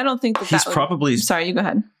difficult. And I don't think he's probably. Sorry, you go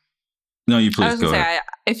ahead. No, you please I was go gonna ahead.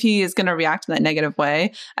 say, if he is going to react in that negative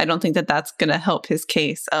way, I don't think that that's going to help his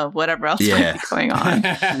case of whatever else might be going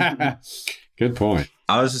on. Good point.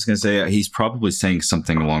 I was just going to say, he's probably saying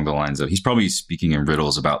something along the lines of, he's probably speaking in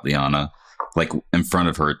riddles about Lyanna, like in front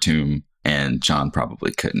of her tomb, and Jon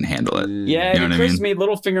probably couldn't handle it. Yeah, it occurs to me,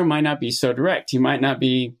 Littlefinger might not be so direct. He might not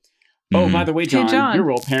be... Oh, by the way, Jon, your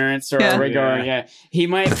real parents are Rhaegar. Yeah. He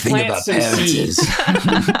might plant some seeds.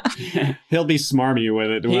 He'll be smarmy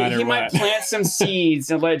with it, no matter he might plant some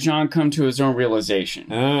seeds and let Jon come to his own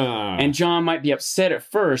realization. And Jon might be upset at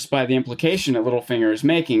first by the implication that Littlefinger is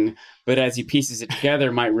making, but as he pieces it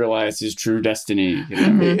together, might realize his true destiny.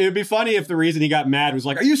 It would be funny if the reason he got mad was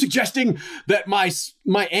like, "Are you suggesting that my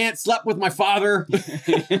aunt slept with my father?"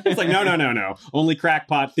 It's like, no. Only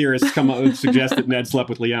crackpot theorists come up and suggest that Ned slept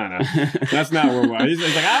with Lyanna. That's not where we're. He's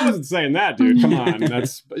like, I wasn't saying that, dude. Come on.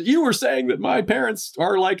 You were saying that my parents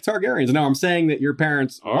are like Targaryens. No, I'm saying that your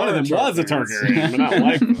parents, one of them was a Targaryen, but not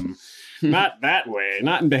like them. Not that way.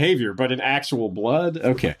 Not in behavior, but in actual blood.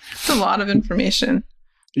 Okay. It's a lot of information.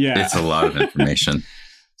 Yeah. It's a lot of information.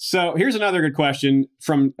 So here's another good question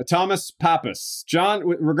from Thomas Pappas.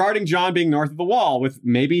 Regarding Jon being north of the wall with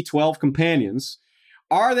maybe 12 companions,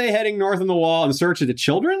 are they heading north of the wall in search of the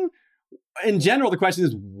children? In general, the question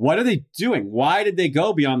is, what are they doing? Why did they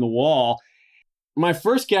go beyond the wall? My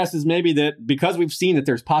first guess is maybe that because we've seen that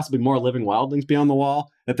there's possibly more living wildlings beyond the wall,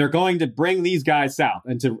 that they're going to bring these guys south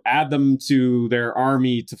and to add them to their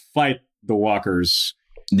army to fight the walkers.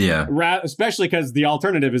 Yeah. Especially because the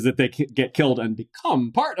alternative is that they get killed and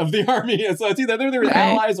become part of the army. So it's either they're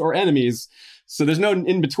allies or enemies. So there's no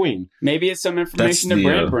in between. Maybe it's some information that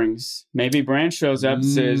Bran brings. Maybe Bran shows up and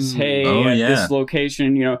says, hey, at this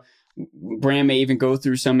location, Bran may even go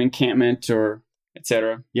through some encampment or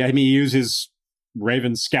etc. Yeah, he may use his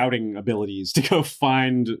Raven scouting abilities to go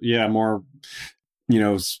find, more,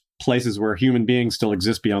 places where human beings still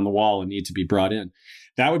exist beyond the wall and need to be brought in.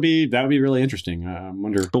 That would be really interesting. I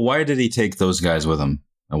wonder. But why did he take those guys with him?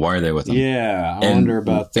 And why are they with him? Yeah, I wonder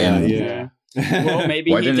about that. Yeah. Well,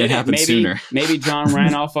 maybe why didn't it happen sooner? Maybe Jon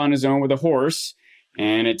ran off on his own with a horse,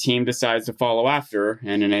 and a team decides to follow after,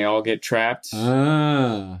 and then they all get trapped.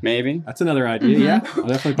 Maybe. That's another idea. Mm-hmm. Yeah,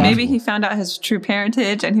 definitely possible. Maybe he found out his true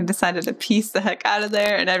parentage, and he decided to piece the heck out of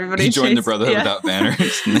there, and everybody joined the Brotherhood without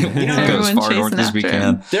banners. And they go as far north as we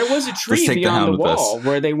can. There was a tree beyond the wall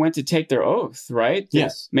where they went to take their oath, right?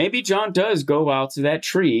 Yes. Maybe Jon does go out to that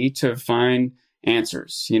tree to find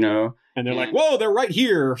answers, And they're like, whoa, they're right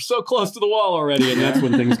here, so close to the wall already. And that's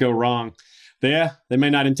when things go wrong. They may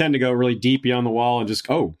not intend to go really deep beyond the wall and just,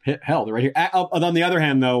 hell, they're right here. On the other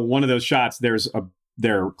hand, though, one of those shots,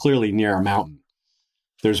 they're clearly near a mountain.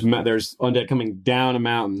 There's undead coming down a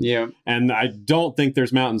mountain. Yeah. And I don't think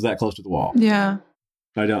there's mountains that close to the wall. Yeah.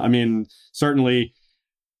 I mean, certainly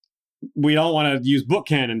we don't want to use book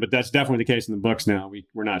canon, but that's definitely the case in the books now.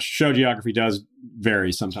 We're not. Show geography does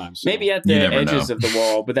vary sometimes. So. Maybe at the edges of the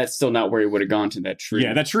wall, but that's still not where he would have gone to that tree.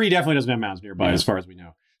 Yeah, that tree definitely doesn't have mountains nearby as far as we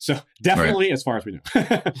know. So definitely as far as we know.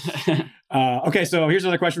 Okay, so here's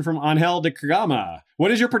another question from Angel de Kagama. What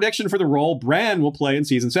is your prediction for the role Bran will play in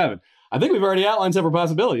Season 7? I think we've already outlined several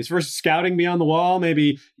possibilities. First, scouting beyond the wall,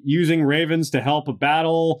 maybe using ravens to help a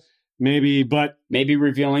battle, maybe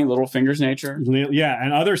revealing Littlefinger's nature. Yeah,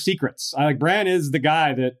 and other secrets. Bran is the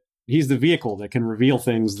guy he's the vehicle that can reveal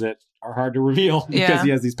things that are hard to reveal because he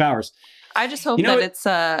has these powers. I just hope that it's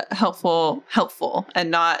helpful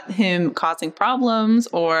and not him causing problems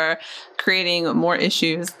or creating more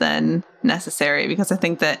issues than necessary, because I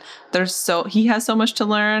think that he has so much to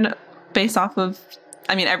learn based off of,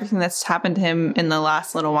 everything that's happened to him in the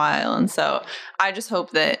last little while. And so I just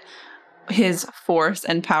hope that his force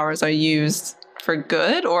and powers are used for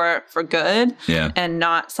good and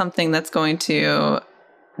not something that's going to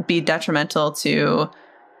be detrimental to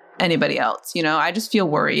anybody else. I just feel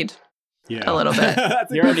worried. Yeah. A little bit.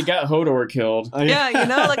 You already got Hodor killed. I'm Don't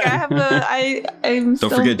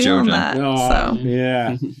forget Jojen. That.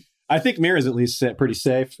 Yeah. I think Mira's at least pretty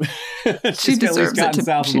safe. She deserves it.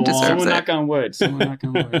 Someone knock on wood.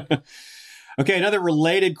 Okay, another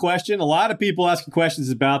related question. A lot of people asking questions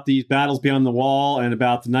about these battles beyond the wall and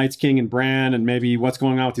about the Night's King and Bran and maybe what's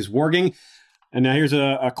going on with his warging. And now here's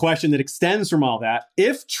a question that extends from all that.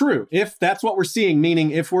 If true, if that's what we're seeing,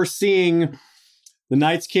 meaning if we're seeing the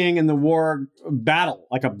Night's King and the war battle,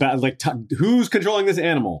 who's controlling this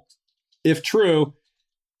animal? If true,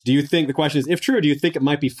 do you think it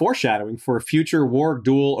might be foreshadowing for a future war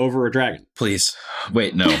duel over a dragon? Please.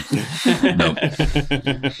 Wait, no.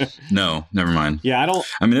 No, never mind. Yeah,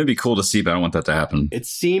 it'd be cool to see, but I don't want that to happen. It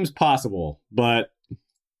seems possible, but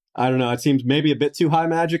I don't know. It seems maybe a bit too high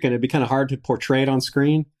magic, and it'd be kind of hard to portray it on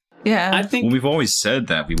screen. Yeah. I think we've always said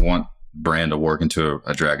that we want Bran to work into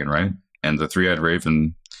a dragon, right? And the three-eyed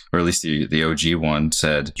raven, or at least the OG one,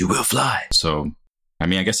 said, "You will fly." So, I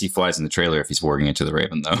guess he flies in the trailer if he's warging into the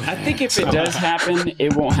raven, though. I think if it does happen,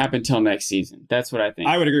 it won't happen till next season. That's what I think.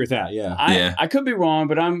 I would agree with that, yeah. I could be wrong,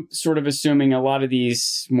 but I'm sort of assuming a lot of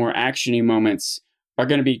these more action-y moments are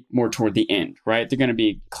going to be more toward the end, right? They're going to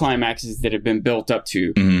be climaxes that have been built up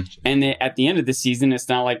to. Mm-hmm. And at the end of the season, it's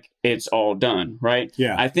not like it's all done, right?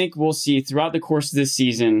 Yeah. I think we'll see throughout the course of this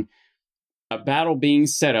season a battle being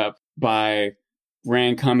set up by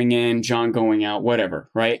Bran coming in, Jon going out, whatever,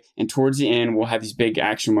 right? And towards the end, we'll have these big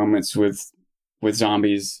action moments with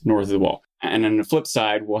zombies north of the wall. And on the flip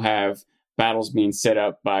side, we'll have battles being set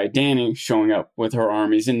up by Dany showing up with her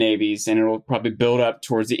armies and navies, and it'll probably build up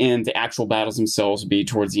towards the end. The actual battles themselves will be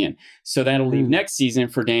towards the end. So that'll leave next season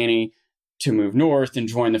for Dany to move north and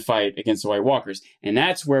join the fight against the White Walkers. And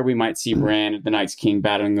that's where we might see Bran and the Night's King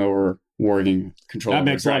battling over warging control. That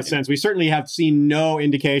makes a lot of sense. We certainly have seen no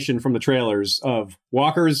indication from the trailers of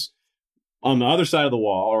walkers on the other side of the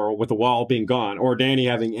wall, or with the wall being gone, or Dany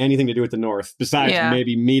having anything to do with the north, besides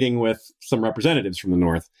maybe meeting with some representatives from the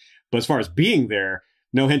north. But as far as being there,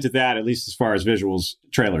 no hint of that, at least as far as visuals,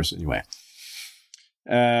 trailers anyway.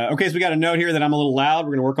 Okay, so we got a note here that I'm a little loud.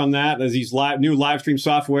 We're going to work on that. As these new live stream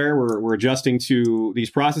software, we're adjusting to these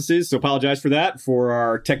processes. So apologize for that, for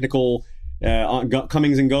our technical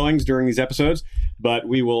comings and goings during these episodes. But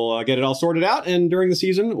we will get it all sorted out, and during the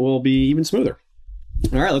season, we'll be even smoother.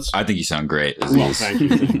 All right, I think you sound great. Well, thank you.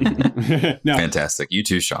 No, fantastic. You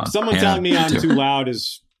too, Sean. Someone telling me I'm too loud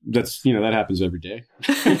that happens every day.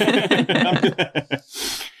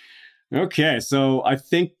 Okay, so I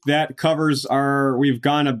think that covers we've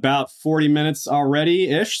gone about 40 minutes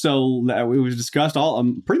already-ish, so we've discussed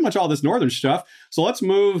pretty much all this northern stuff. So let's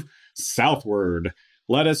move southward.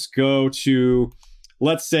 Let us go to,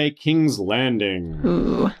 let's say, King's Landing.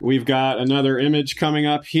 Ooh. We've got another image coming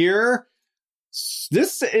up here.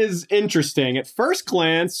 This is interesting. At first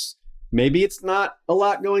glance, maybe it's not a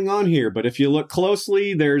lot going on here, but if you look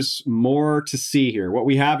closely, there's more to see here. What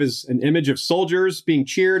we have is an image of soldiers being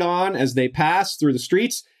cheered on as they pass through the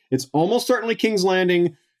streets. It's almost certainly King's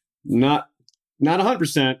Landing, not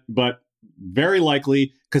 100%, but very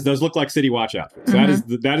likely, because those look like City Watch outfits.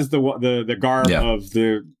 Mm-hmm. That is the garb of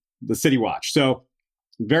the City Watch. So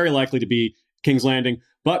very likely to be King's Landing.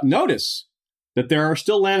 But notice that there are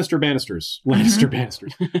still Lannister banisters. Lannister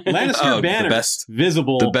banners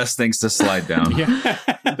visible. The best things to slide down. Yeah.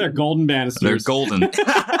 They're golden banisters. They're golden.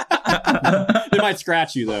 They might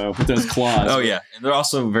scratch you, though, with those claws. Oh, yeah. And they're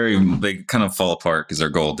also they kind of fall apart because they're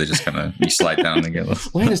gold. They just kind of, you slide down and get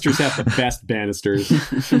Lannisters have the best banisters.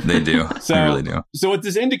 They do. They really do. So what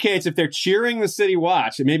this indicates, if they're cheering the City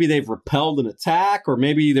Watch, maybe they've repelled an attack, or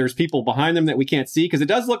maybe there's people behind them that we can't see, because it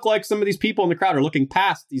does look like some of these people in the crowd are looking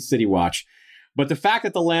past these City Watch. But the fact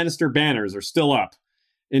that the Lannister banners are still up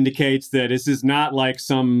indicates that this is not like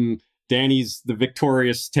some Dany's the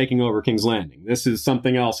victorious taking over King's Landing. This is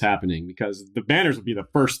something else happening, because the banners would be the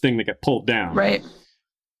first thing that get pulled down. Right.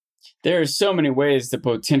 There are so many ways to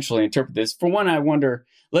potentially interpret this. For one, I wonder,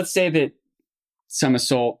 let's say that some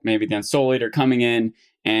assault, maybe the Unsullied are coming in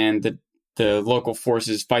and the local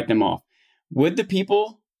forces fight them off. Would the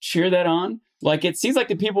people cheer that on? Like, it seems like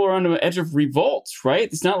the people are on the edge of revolt, right?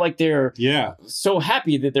 It's not like they're so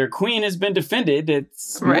happy that their queen has been defended.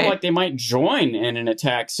 It's more like they might join in an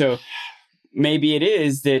attack. So maybe it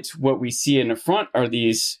is that what we see in the front are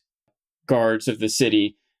these guards of the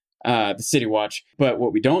City Watch. But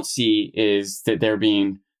what we don't see is that they're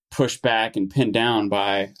being pushed back and pinned down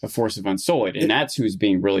by a force of Unsullied. And that's who's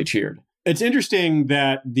being really cheered. It's interesting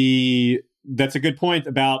that that's a good point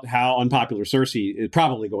about how unpopular Cersei is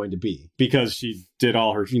probably going to be, because she did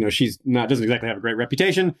all her, she's doesn't exactly have a great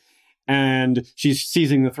reputation, and she's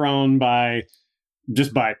seizing the throne by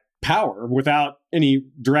power without any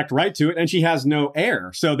direct right to it. And she has no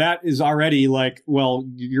heir. So that is already like, well,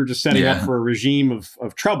 you're just setting up for a regime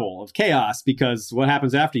of trouble, of chaos, because what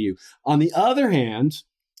happens after you? On the other hand,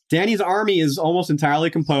 Dany's army is almost entirely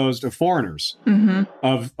composed of foreigners. Mm-hmm.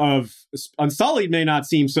 Of Unsullied may not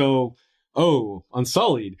seem so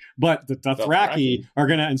Unsullied, but the Dothraki are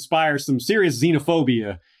going to inspire some serious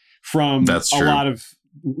xenophobia from a lot of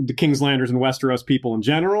the King's Landers and Westeros people in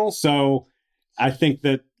general. So I think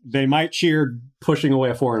that they might cheer pushing away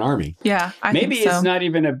a foreign army. Yeah, maybe think so. It's not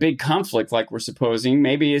even a big conflict like we're supposing.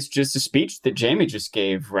 Maybe it's just a speech that Jaime just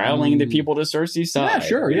gave, rallying the people to Cersei's side. Yeah,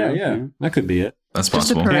 sure. Yeah. That could be it. That's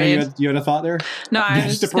possible. Yeah, you had a thought there? No, I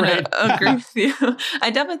was just going to agree with you.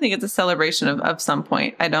 I definitely think it's a celebration of some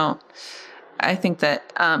point. I think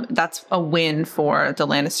that that's a win for the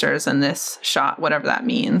Lannisters in this shot, whatever that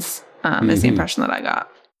means, is the impression that I got.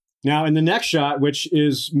 Now, in the next shot, which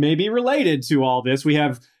is maybe related to all this, we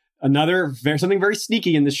have something very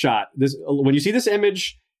sneaky in this shot. When you see this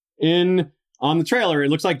image on the trailer,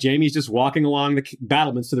 it looks like Jaime's just walking along the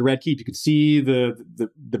battlements to the Red Keep. You can see the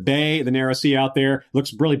bay, the narrow sea out there. It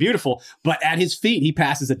looks really beautiful. But at his feet, he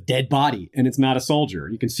passes a dead body, and it's not a soldier.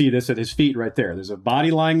 You can see this at his feet right there. There's a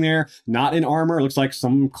body lying there, not in armor. It looks like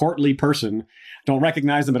some courtly person. Don't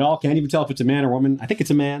recognize them at all. Can't even tell if it's a man or woman. I think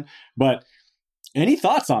it's a man. But any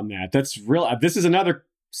thoughts on that? That's real. This is another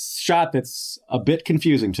shot that's a bit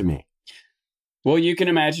confusing to me. Well, you can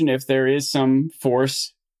imagine if there is some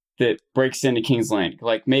force that breaks into King's Landing,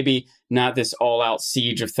 like maybe not this all-out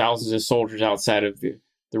siege of thousands of soldiers outside of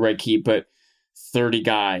the Red Keep, but 30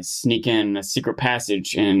 guys sneak in a secret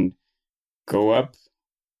passage and go up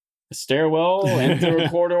a stairwell and through a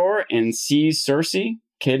corridor and seize Cersei,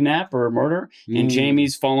 kidnap or murder. And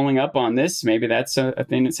Jaime's following up on this. Maybe that's a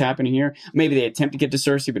thing that's happening here. Maybe they attempt to get to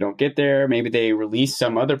Cersei but don't get there. Maybe they release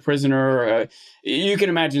some other prisoner. You can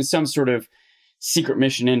imagine some sort of secret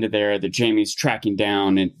mission into there that Jaime's tracking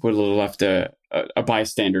down and would have left a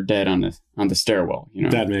bystander dead on the stairwell.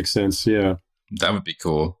 That makes sense. Yeah, that would be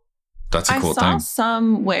cool. That's a cool thing. I saw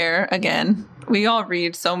somewhere, again, we all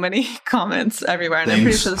read so many comments everywhere, and I'm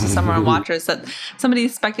pretty sure this is somewhere on Watchers, that somebody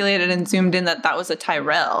speculated and zoomed in that was a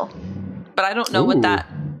Tyrell. But I don't know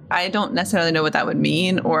I don't necessarily know what that would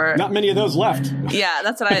mean, or not many of those left. Yeah,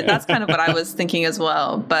 that's kind of what I was thinking as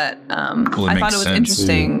well. But I thought it was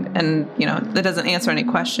interesting, and that doesn't answer any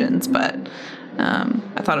questions, but I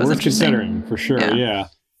thought it was worth interesting. Considering for sure. Yeah.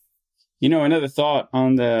 Another thought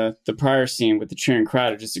on the prior scene with the cheering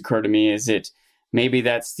crowd, it just occurred to me, is it maybe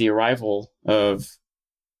that's the arrival of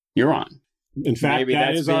Euron. In fact, maybe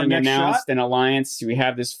that's being announced, an alliance. We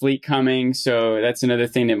have this fleet coming, so that's another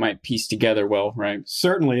thing that might piece together well, right?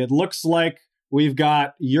 Certainly. It looks like we've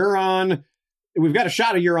got Euron. We've got a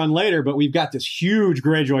shot of Euron later, but we've got this huge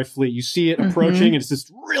Greyjoy fleet. You see it approaching, and it's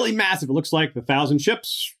just really massive. It looks like the 1,000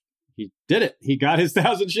 ships. He did it. He got his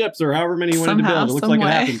 1,000 ships, or however many he wanted to build. It looks like it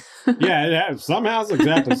happened. Yeah, somehow,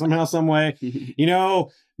 exactly. Somehow, some way.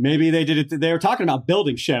 Maybe they did it. They were talking about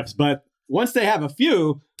building ships, but once they have a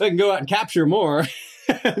few, they can go out and capture more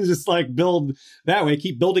and just like build that way,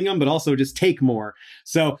 keep building them, but also just take more.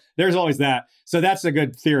 So there's always that. So that's a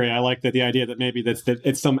good theory. I like that, the idea that maybe that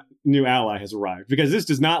it's some new ally has arrived, because this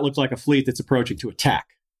does not look like a fleet that's approaching to attack,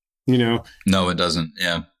 No, it doesn't.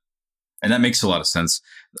 Yeah. And that makes a lot of sense.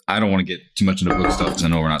 I don't want to get too much into book stuff because I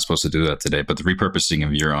know we're not supposed to do that today, but the repurposing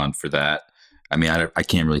of Euron for that, I mean, I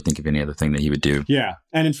can't really think of any other thing that he would do. Yeah.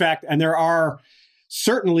 And in fact, there are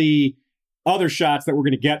certainly other shots that we're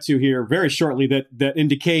going to get to here very shortly that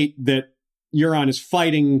indicate that Euron is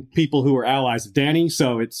fighting people who are allies of Dany.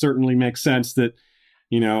 So it certainly makes sense that,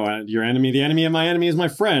 your enemy, the enemy of my enemy is my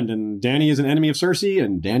friend. And Dany is an enemy of Cersei,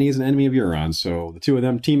 and Dany is an enemy of Euron. So the two of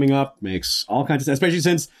them teaming up makes all kinds of sense, especially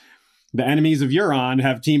since the enemies of Euron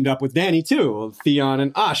have teamed up with Dany too, Theon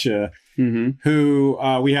and Asha, who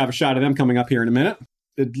we have a shot of them coming up here in a minute.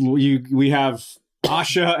 We have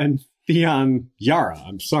Asha and Theon Yara.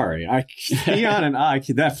 I'm sorry. Theon and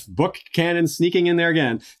that book canon sneaking in there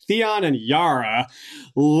again. Theon and Yara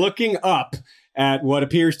looking up at what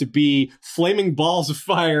appears to be flaming balls of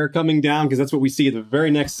fire coming down, because that's what we see the very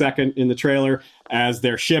next second in the trailer, as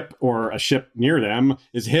their ship, or a ship near them,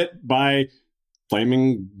 is hit by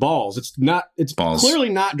flaming balls. It's balls. Clearly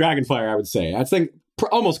not Dragonfire, I would say. I think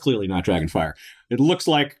almost clearly not Dragonfire. It looks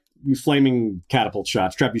like flaming catapult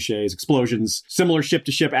shots, trebuchets, explosions, similar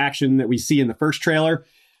ship-to-ship action that we see in the first trailer.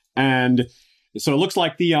 And so it looks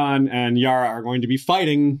like Theon and Yara are going to be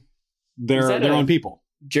fighting their own people.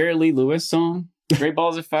 Jerry Lee Lewis song? Great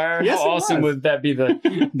Balls of Fire? Yes, how awesome would that be,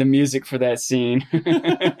 the music for that scene?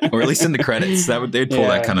 Or at least in the credits. They'd pull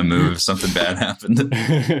that kind of move if something bad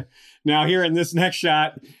happened. Now here in this next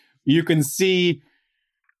shot, you can see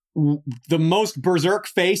the most berserk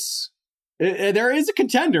face. There is a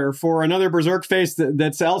contender for another berserk face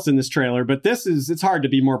that's else in this trailer, but it's hard to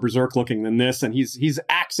be more berserk looking than this. And he's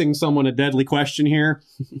axing someone a deadly question here.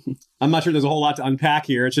 I'm not sure there's a whole lot to unpack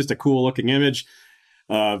here. It's just a cool looking image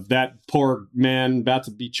of that poor man about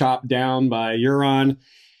to be chopped down by Euron.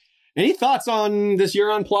 Any thoughts on this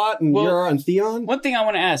Euron plot and Euron and Theon? One thing I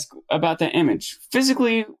want to ask about that image.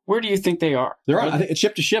 Physically, where do you think they are? They're on, I think it's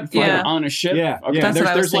ship to ship. Yeah. On a ship? Yeah. Okay. Yeah. That's what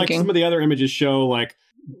I was like thinking. Some of the other images show like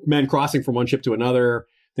men crossing from one ship to another,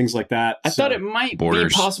 things like that. I thought it might be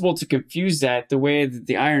possible to confuse that the way that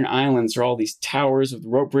the Iron Islands are all these towers with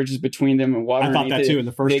rope bridges between them and water. I thought that too in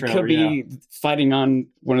the first trailer. They could be fighting on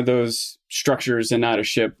one of those structures and not a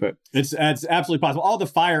ship, but it's absolutely possible. All the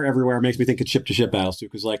fire everywhere makes me think it's ship to ship battles too,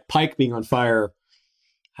 because like Pike being on fire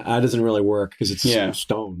doesn't really work because it's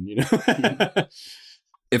stone,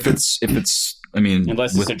 If it's, I mean,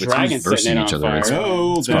 unless it's a dragon sitting on fire. It's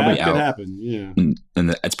probably that could happen. Yeah,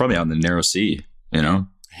 and it's probably out in the narrow sea. Yeah.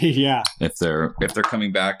 If they're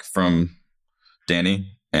coming back from Dany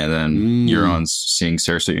and then Euron's seeing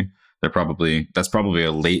Cersei, that's probably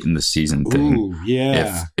a late in the season thing. Ooh,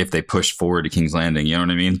 yeah. If they push forward to King's Landing, you know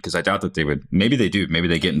what I mean? Because I doubt that they would. Maybe they do. Maybe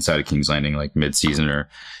they get inside of King's Landing like mid-season, or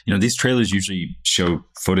these trailers usually show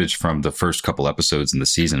footage from the first couple episodes in the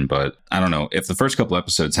season. But I don't know if the first couple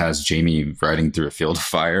episodes has Jaime riding through a field of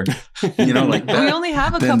fire. Like that, we only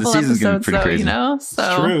have a couple episodes, though. Crazy.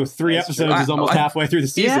 So true. 3 episodes is almost halfway through the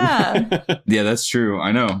season. Yeah, that's true.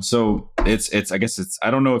 I know. So it's. I guess it's. I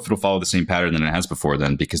don't know if it'll follow the same pattern than it has before.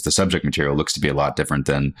 Then because the subject material looks to be a lot different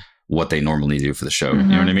than what they normally do for the show. You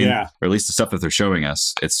know what I mean? Yeah. Or at least the stuff that they're showing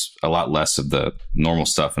us, it's a lot less of the normal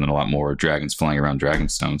stuff and then a lot more dragons flying around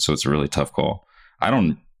Dragonstone. So it's a really tough call. I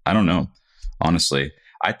don't know. Honestly,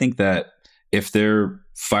 I think that if they're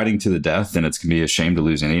fighting to the death, then it's going to be a shame to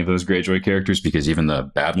lose any of those Greyjoy characters, because even the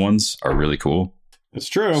bad ones are really cool. That's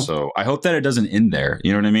true. So I hope that it doesn't end there.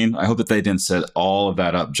 You know what I mean? I hope that they didn't set all of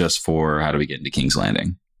that up just for how do we get into King's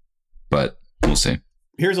Landing, but we'll see.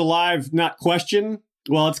 Here's a live, not question.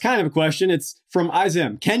 Well, it's kind of a question. It's from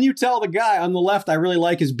Izem. Can you tell the guy on the left I really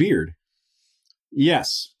like his beard?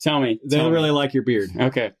 Yes. Tell me. They really like your beard.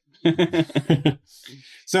 Okay.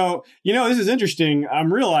 So, this is interesting.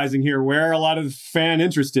 I'm realizing here where a lot of fan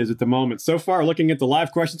interest is at the moment. So far, looking at the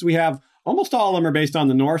live questions we have, almost all of them are based on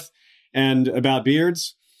the North and about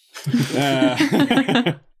beards.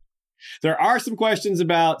 There are some questions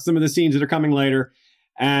about some of the scenes that are coming later.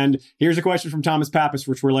 And here's a question from Thomas Pappas,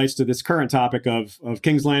 which relates to this current topic of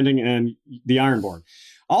King's Landing and the Ironborn.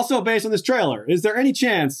 Also based on this trailer, is there any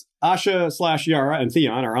chance Asha/Yara and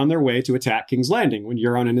Theon are on their way to attack King's Landing when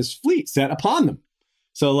Euron and his fleet set upon them?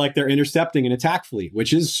 So like they're intercepting an attack fleet,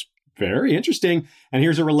 which is very interesting. And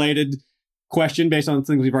here's a related question based on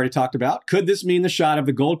things we've already talked about. Could this mean the shot of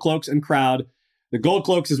the Gold Cloaks and crowd? The Gold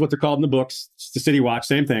Cloaks is what they're called in the books. It's the City Watch,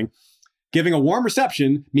 same thing. Giving a warm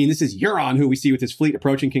reception, mean this is Euron who we see with his fleet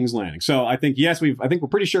approaching King's Landing. So I think, yes, we're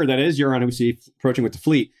pretty sure that is Euron who we see approaching with the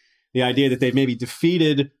fleet. The idea that they've maybe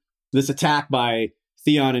defeated this attack by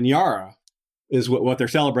Theon and Yara is what they're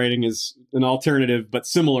celebrating is an alternative but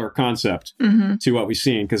similar concept to what we've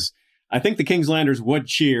seen. Because I think the King's Landers would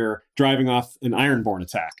cheer driving off an Ironborn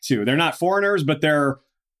attack too. They're not foreigners, but they're,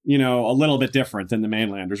 a little bit different than the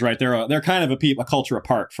mainlanders, right? They're kind of a culture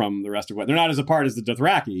apart from the rest of what they're not as apart as the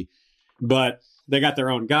Dothraki. But they got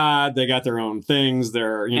their own god, they got their own things.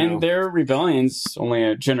 And their rebellion's only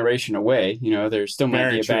a generation away. There still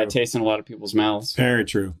might be a bad taste in a lot of people's mouths. Very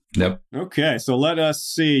true. Yep. Okay, so let us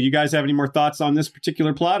see. You guys have any more thoughts on this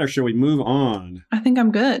particular plot, or shall we move on? I think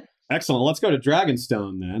I'm good. Excellent. Let's go to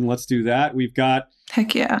Dragonstone then. Let's do that. We've got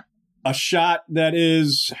heck yeah, a shot that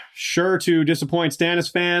is sure to disappoint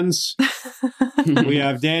Stannis fans. We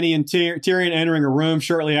have Dany and Tyrion entering a room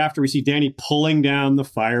shortly after we see Dany pulling down the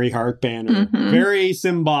Fiery Heart banner. Very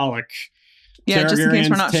symbolic. Yeah, just in case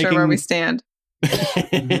we're not sure where we stand.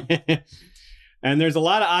 And there's a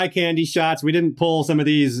lot of eye candy shots. We didn't pull some of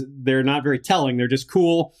these. They're not very telling. They're just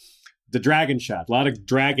cool. The dragon shot. A lot of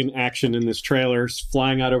dragon action in this trailer,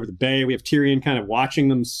 flying out over the bay. We have Tyrion kind of watching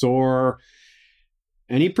them soar.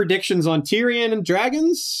 Any predictions on Tyrion and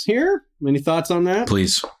dragons here? Any thoughts on that?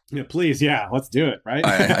 Please. Yeah, please. Yeah, let's do it, right?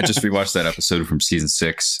 I just rewatched that episode from season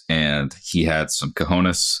 6, and he had some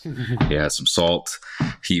cojones. He had some salt.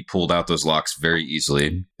 He pulled out those locks very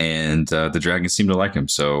easily, and the dragons seemed to like him.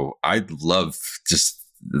 So I love just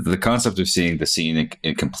the concept of seeing the scene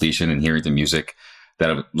in completion and hearing the music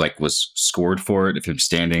that was scored for it. If I'm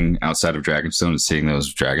standing outside of Dragonstone and seeing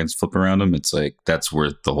those dragons flip around him, it's like that's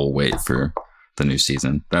worth the whole wait for the new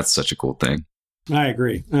season. That's such a cool thing. I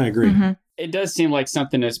agree. It does seem like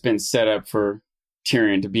something that's been set up for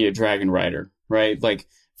Tyrion to be a dragon rider, right? Like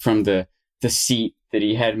from the seat that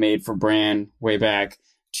he had made for Bran way back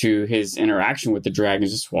to his interaction with the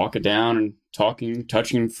dragons, just walking down and talking,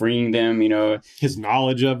 touching, freeing them, his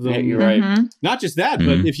knowledge of them. Yeah, you're right. Not just that,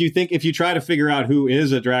 but if you try to figure out who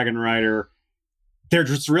is a dragon rider, there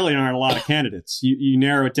just really aren't a lot of candidates. You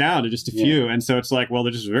narrow it down to just a few. And so it's like, well,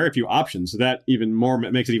 there's just very few options. So that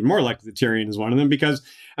makes it even more likely that Tyrion is one of them because,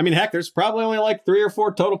 heck, there's probably only like 3 or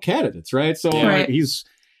 4 total candidates, right? So he's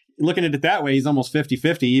looking at it that way. He's almost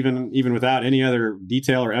 50-50, even without any other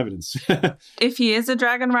detail or evidence. If he is a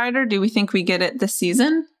dragon rider, do we think we get it this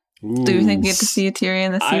season? Ooh. Do we think we get to see a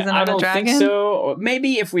Tyrion this season on a dragon? I don't think so.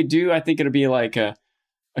 Maybe if we do, I think it'll be like a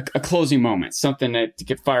closing moment, something to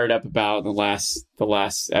get fired up about the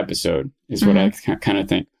last episode is what I kind of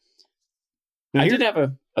think. Now, I did have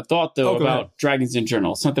a thought, though, about dragons in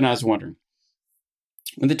general, something I was wondering.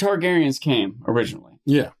 When the Targaryens came originally,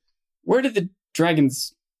 where did the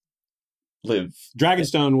dragons live?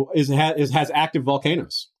 Dragonstone has active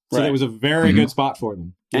volcanoes. So it was a very good spot for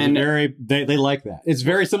them. And they like that. It's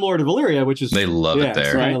very similar to Valyria, which is... They love it there.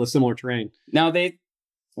 It's kind of the similar terrain. Now,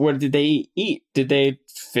 what did they eat? Did they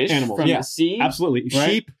fish from the sea? Absolutely. Right?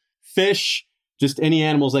 Sheep, fish, just any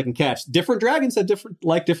animals they can catch. Different dragons have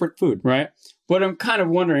different food. Right. What I'm kind of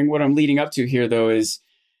wondering, what I'm leading up to here, though, is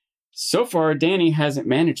so far, Dany hasn't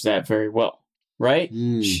managed that very well. Right?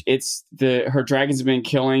 It's her dragons have been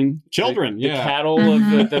killing children, the cattle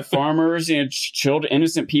of the farmers, children,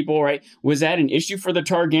 innocent people, right? Was that an issue for the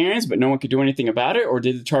Targaryens, but no one could do anything about it? Or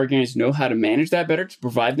did the Targaryens know how to manage that better to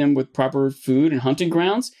provide them with proper food and hunting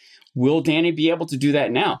grounds? Will Dany be able to do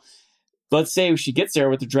that now? Let's say she gets there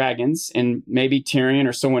with the dragons and maybe Tyrion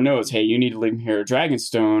or someone knows, hey, you need to leave here at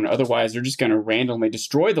Dragonstone. Otherwise, they're just going to randomly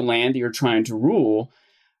destroy the land that you're trying to rule.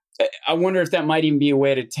 I wonder if that might even be a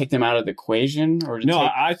way to take them out of the equation.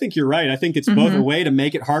 I think you're right. I think it's both a way to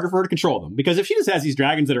make it harder for her to control them. Because if she just has these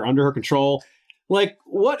dragons that are under her control, like,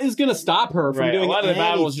 what is going to stop her from doing a lot of the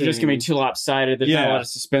battles are just going to be too lopsided. There's not a lot of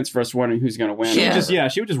suspense for us wondering who's going to win.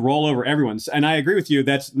 She would just roll over everyone. And I agree with you.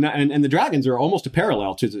 That's not, and the dragons are almost a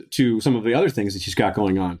parallel to some of the other things that she's got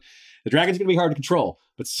going on. The dragon's going to be hard to control,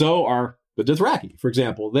 but so are the Dothraki, for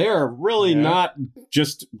example. They are really not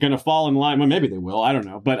just going to fall in line. Well, maybe they will. I don't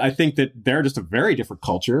know. But I think that they're just a very different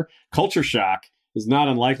culture. Culture shock is not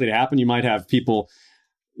unlikely to happen. You might have people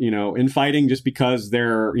infighting just because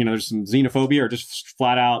there's some xenophobia or just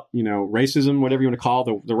flat out, racism, whatever you want to call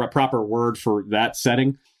the proper word for that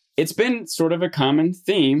setting? It's been sort of a common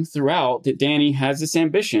theme throughout that Dany has this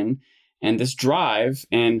ambition and this drive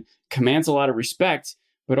and commands a lot of respect,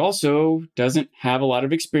 but also doesn't have a lot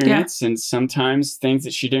of experience. Yeah. And sometimes things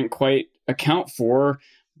that she didn't quite account for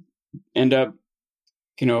end up,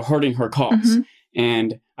 hurting her cause. Mm-hmm.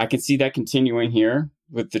 And I can see that continuing here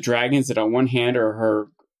with the dragons that on one hand are her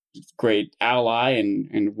great ally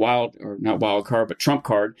and not wild card, but trump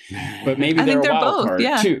card. But maybe they're a wild card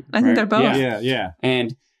too. I think they're both. Yeah.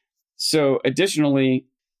 And so additionally,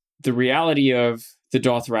 the reality of the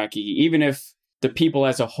Dothraki, even if the people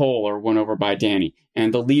as a whole are won over by Dany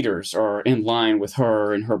and the leaders are in line with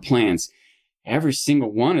her and her plans, every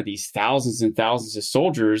single one of these thousands and thousands of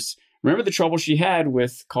soldiers, remember the trouble she had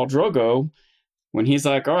with Khal Drogo when he's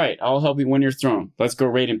like, all right, I'll help you win your throne. Let's go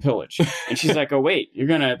raid and pillage. And she's like, oh, wait, you're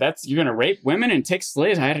going to rape women and take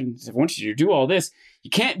slaves? I want you to do all this. You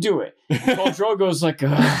can't do it. And Khal Drogo's like,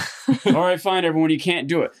 all right, fine, everyone, you can't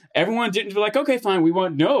do it. Everyone didn't be like, okay, fine, we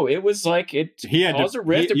won't. No, it was like it caused a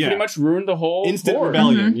rift. It pretty much ruined the whole instant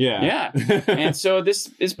rebellion. Mm-hmm. Yeah. And so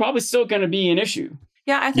this is probably still going to be an issue.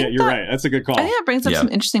 Yeah, I think you're right. That's a good call. I think that brings up some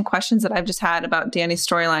interesting questions that I've just had about Dany's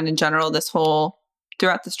storyline in general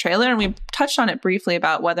throughout this trailer. And we touched on it briefly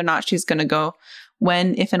about whether or not she's going to go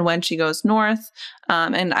if and when she goes north.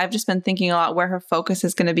 And I've just been thinking a lot where her focus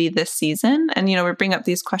is going to be this season. And, we bring up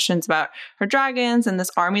these questions about her dragons and this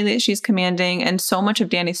army that she's commanding. And so much of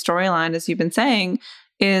Dany's storyline, as you've been saying,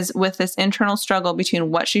 is with this internal struggle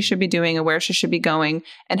between what she should be doing and where she should be going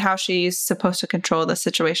and how she's supposed to control the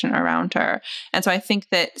situation around her. And so I think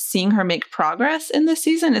that seeing her make progress in this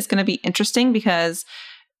season is going to be interesting because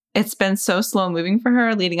it's been so slow moving for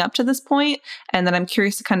her leading up to this point. And then I'm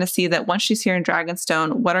curious to kind of see that once she's here in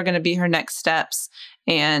Dragonstone, what are going to be her next steps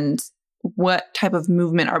and what type of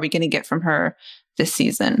movement are we going to get from her this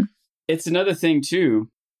season? It's another thing too.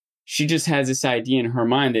 She just has this idea in her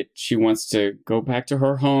mind that she wants to go back to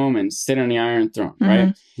her home and sit on the Iron Throne,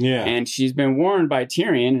 right? Yeah. And she's been warned by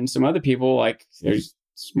Tyrion and some other people, like, there's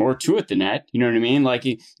more to it than that. You know what I mean? Like,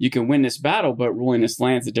 you can win this battle, but ruling this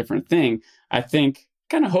land's a different thing. I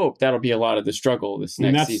kind of hope that'll be a lot of the struggle this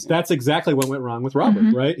next season. That's exactly what went wrong with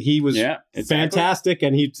Robert, right? He was fantastic,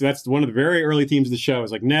 and that's one of the very early themes of the show.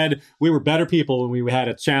 Is like, Ned, we were better people when we had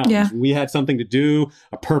a challenge. Yeah. We had something to do,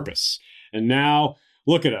 a purpose. And now,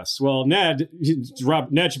 look at us. Well, Ned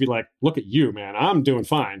should be like, look at you, man. I'm doing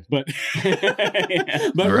fine. But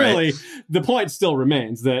really, the point still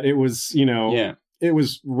remains that it was, it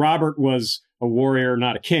was Robert was a warrior,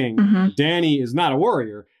 not a king. Mm-hmm. Dany is not a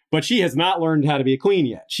warrior. But she has not learned how to be a queen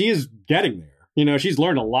yet. She is getting there. She's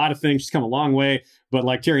learned a lot of things. She's come a long way. But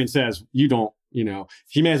like Tyrion says, you don't,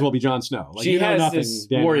 she may as well be Jon Snow. Like, she has this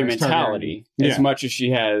warrior mentality as much as she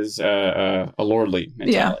has a lordly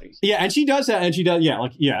mentality. Yeah, and she does that. And she does,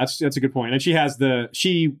 that's a good point. And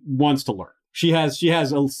she wants to learn. She has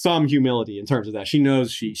some humility in terms of that. She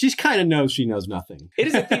knows she kind of knows she knows nothing. It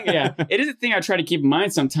is a thing, It is a thing I try to keep in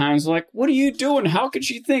mind sometimes. Like, what are you doing? How could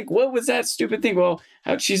she think? What was that stupid thing? Well,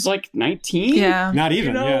 she's like 19? Yeah. Not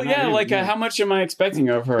even. How much am I expecting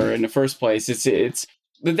of her in the first place?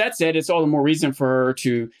 But that said, it's all the more reason for her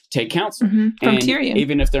to take counsel. Mm-hmm. From Tyrion.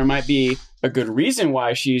 Even if there might be a good reason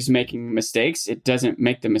why she's making mistakes, it doesn't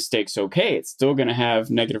make the mistakes okay. It's still going to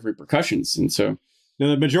have negative repercussions. And so... Now,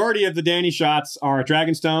 the majority of the Dany shots are at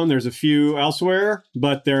Dragonstone. There's a few elsewhere,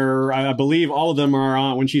 but I believe all of them are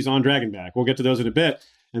on when she's on Dragonback. We'll get to those in a bit.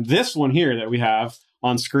 And this one here that we have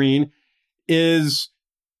on screen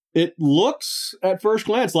it looks at first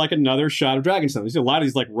glance like another shot of Dragonstone. You see a lot of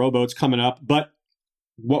these like rowboats coming up, but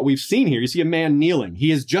what we've seen here, you see a man kneeling. He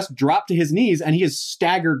has just dropped to his knees and he is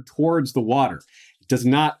staggered towards the water.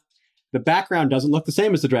 The background doesn't look the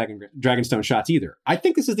same as the Dragonstone shots either. I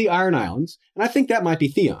think this is the Iron Islands, and I think that might be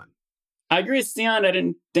Theon. I agree with Theon. I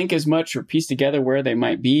didn't think as much or piece together where they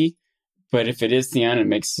might be, but if it is Theon, it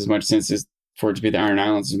makes as much sense for it to be the Iron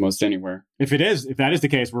Islands as most anywhere. If that is the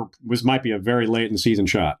case, this might be a very late in the season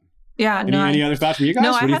shot. Yeah, any other thoughts from you guys?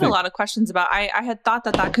 No, I had a lot of questions about. I had thought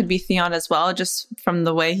that could be Theon as well, just from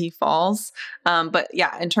the way he falls. But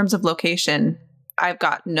yeah, in terms of location, I've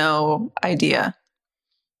got no idea.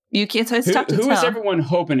 You can't. So it's tough to tell. Who is everyone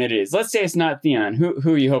hoping it is? Let's say it's not Theon.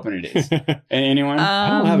 Who are you hoping it is? Anyone? I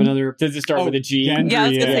don't have another. Does it start with a G? Gendry, yeah, I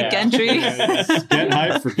was going to say Gendry. Get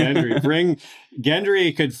hype for Gendry. Bring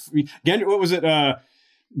Gendry. What was it?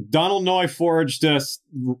 Donald Noy forged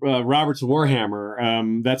Robert's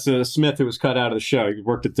Warhammer. That's a smith who was cut out of the show. He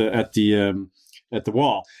worked at the at the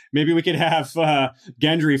wall. Maybe we could have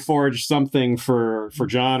Gendry forge something for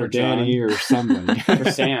John or Danny or somebody.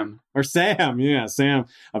 Or Sam. Or Sam, yeah, Sam.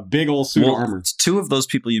 A big old suit of armor. Two of those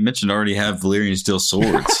people you mentioned already have Valyrian steel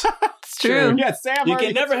swords. It's true. Yeah, Sam. You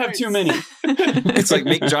can never have too many. It's like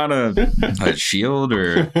make John a shield,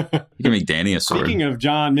 or you can make Danny a sword. Speaking of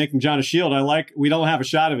making John a shield, we don't have a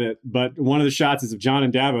shot of it, but one of the shots is of John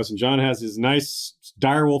and Davos, and John has his nice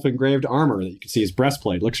direwolf engraved armor that you can see his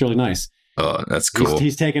breastplate. Looks really nice. Oh, that's cool.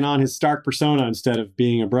 He's taken on his Stark persona instead of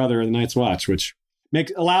being a brother of the Night's Watch, which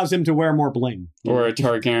allows him to wear more bling. Or a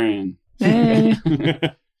Targaryen. Hey.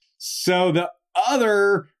 So the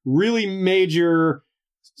other really major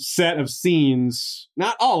set of scenes,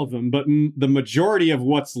 not all of them, but the majority of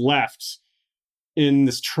what's left in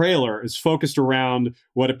this trailer is focused around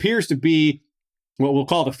what appears to be what we'll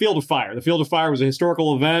call the Field of Fire. The Field of Fire was a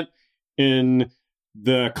historical event in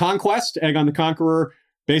the Conquest. Aegon the Conqueror,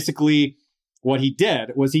 basically what he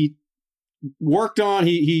did was he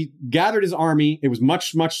gathered his army. It was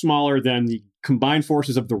much, much smaller than the combined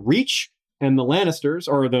forces of the Reach and the Lannisters,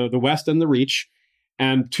 or the West and the Reach.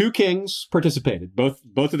 And 2 kings participated, both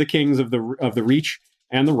of the kings of the Reach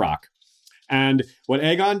and the Rock. And what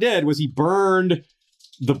Aegon did was he burned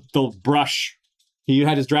the brush. He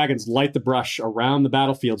had his dragons light the brush around the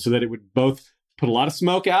battlefield so that it would both put a lot of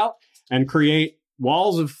smoke out and create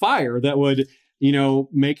walls of fire that would,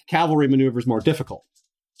 make cavalry maneuvers more difficult.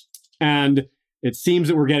 And it seems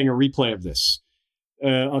that we're getting a replay of this.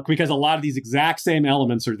 Because a lot of these exact same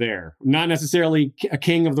elements are there. Not necessarily a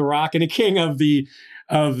king of the Rock and a king of the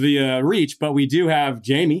Reach, but we do have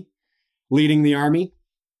Jaime leading the army.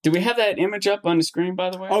 Do we have that image up on the screen, by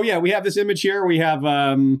the way? Oh, yeah, we have this image here. We have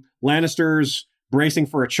Lannisters bracing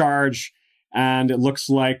for a charge, and it looks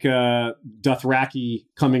like Dothraki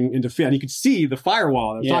coming into field. And you can see the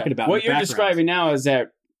firewall that I'm talking about. What you're describing now is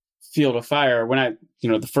that Field of Fire. When I,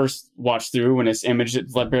 the first watch through, when this image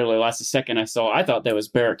barely lasts a second, I thought that was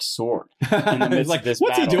Barrick's sword. In the midst of this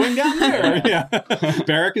what's battle. he doing down there? Yeah,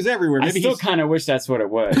 Barrick is everywhere. Maybe I still kind of wish that's what it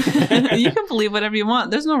was. You can believe whatever you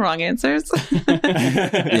want. There's no wrong answers.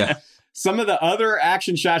 Yeah. Some of the other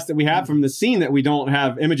action shots that we have from the scene that we don't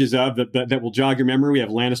have images of that will jog your memory. We have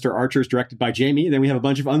Lannister archers directed by Jaime. Then we have a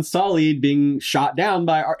bunch of Unsullied being shot down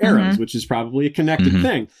by our arrows, which is probably a connected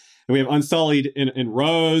thing. And we have Unsullied in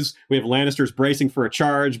rows. We have Lannisters bracing for a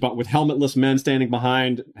charge, but with helmetless men standing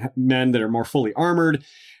behind men that are more fully armored.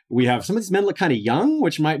 We have some of these men look kind of young,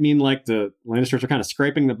 which might mean like the Lannisters are kind of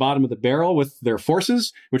scraping the bottom of the barrel with their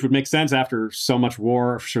forces, which would make sense after so much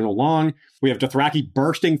war for so long. We have Dothraki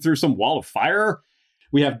bursting through some wall of fire.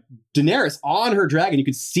 We have Daenerys on her dragon. You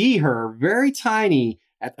can see her very tiny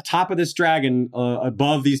at the top of this dragon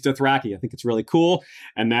above these Dothraki. I think it's really cool.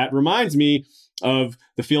 And that reminds me of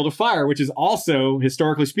the Field of Fire, which is also,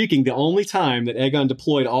 historically speaking, the only time that Aegon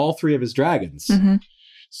deployed all 3 of his dragons. Mm-hmm.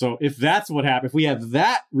 So if that's what happened, if we have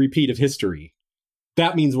that repeat of history,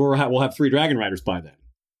 that means we'll have 3 dragon riders by then.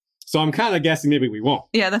 So I'm kind of guessing maybe we won't.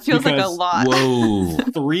 Yeah, that feels like a lot. Whoa.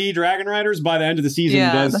 3 dragon riders by the end of the season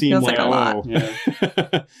does seem like a lot.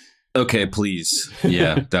 Yeah. Okay, please.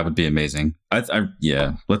 Yeah, that would be amazing.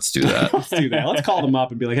 Yeah, let's do that. Let's do that. Let's call them up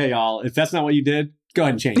and be like, hey, y'all, if that's not what you did, go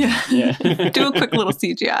ahead and change it. Yeah. Do a quick little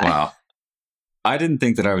CGI. Wow. I didn't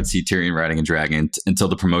think that I would see Tyrion riding a dragon until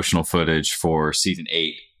the promotional footage for season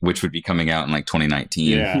 8, which would be coming out in like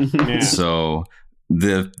 2019. Yeah. So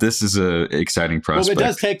this is a exciting prospect. Well, it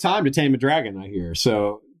does take time to tame a dragon, I hear.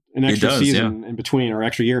 So an extra season in between, or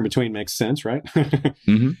extra year in between, makes sense, right?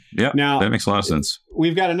 Yeah. Now that makes a lot of sense.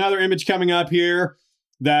 We've got another image coming up here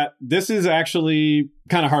that this is actually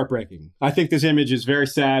kind of heartbreaking. I think this image is very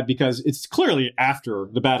sad because it's clearly after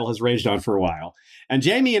the battle has raged on for a while. And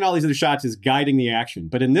Jaime in all these other shots is guiding the action.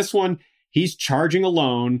 But in this one, he's charging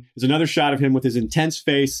alone. There's another shot of him with his intense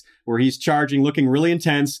face where he's charging, looking really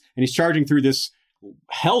intense. And he's charging through this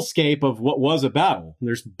hellscape of what was a battle.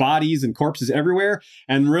 There's bodies and corpses everywhere.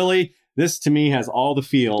 And really, this to me has all the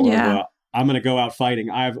feel of I'm going to go out fighting.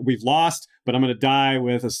 We've lost, but I'm going to die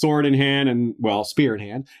with a sword in hand and, spear in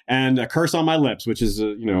hand and a curse on my lips, which is,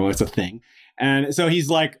 it's a thing. And so he's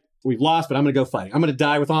like, we've lost, but I'm going to go fighting. I'm going to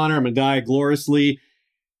die with honor. I'm going to die gloriously.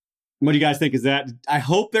 What do you guys think? Is that? I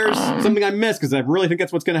hope there's something I missed because I really think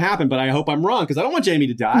that's what's going to happen, but I hope I'm wrong because I don't want Jaime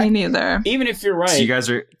to die. Me neither. Even if you're right. So you guys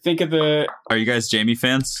are you guys Jaime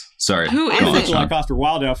fans? Sorry. Who isn't? I'm a Lancaster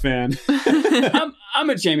Wildow fan. I'm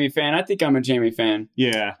a Jaime fan. I think I'm a Jaime fan.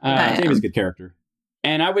 Yeah. Jaime's a good character.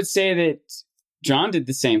 And I would say that Jon did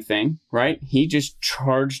the same thing, right? He just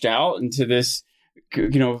charged out into this,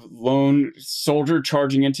 lone soldier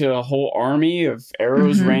charging into a whole army of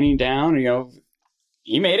arrows raining down,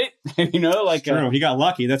 he made it. Like true. He got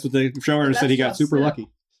lucky. That's what the showrunner said. He got super lucky.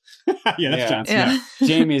 That's Jon Snow. Yeah.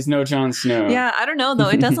 Jamie is no Jon Snow. Yeah, I don't know though.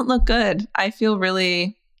 It doesn't look good. I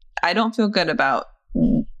don't feel good about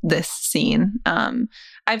this scene.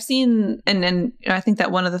 I've seen, and I think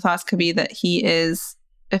that one of the thoughts could be that he is,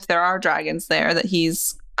 if there are dragons there, that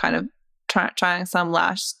he's kind of trying some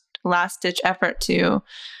last ditch effort to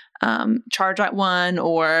charge at one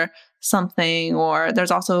or something. Or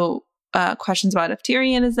there's also questions about if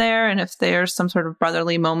Tyrion is there and if there's some sort of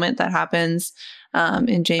brotherly moment that happens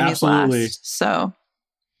in Jamie's last. So.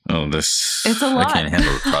 It's a lot. I can't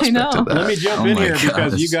handle the prospect of that. Let me jump in here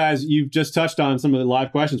because you've just touched on some of the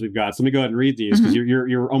live questions we've got. So let me go ahead and read these because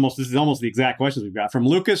this is almost the exact questions we've got. From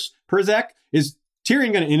Lucas Perzek: is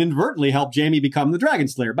Tyrion going to inadvertently help Jamie become the Dragon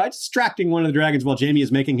Slayer by distracting one of the dragons while Jamie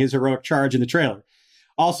is making his heroic charge in the trailer?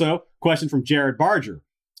 Also, question from Jared Barger: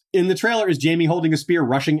 in the trailer, is Jamie holding a spear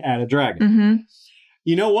rushing at a dragon? Mm-hmm.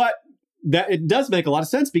 You know what? That it does make a lot of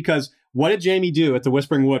sense because what did Jamie do at the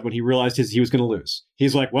Whispering Wood when he realized he was going to lose?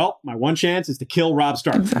 He's like, well, my one chance is to kill Robb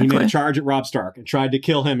Stark. Exactly. He made a charge at Robb Stark and tried to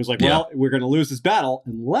kill him. He's like, well, we're going to lose this battle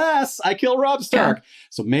unless I kill Robb Stark. Yeah.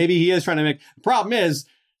 So maybe he is trying to make... The problem is,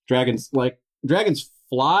 dragons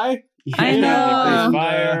fly. I know. They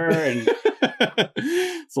fire and...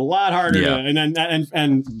 It's a lot harder to,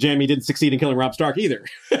 and Jamie didn't succeed in killing Robb Stark either.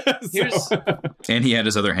 And he had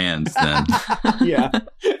his other hand then. Yeah.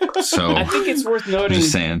 So I think it's worth noting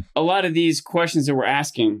a lot of these questions that we're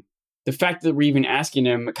asking, the fact that we're even asking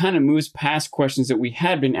them kind of moves past questions that we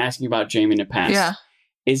had been asking about Jamie in the past. Yeah.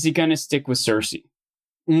 Is he going to stick with Cersei?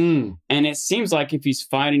 And it seems like if he's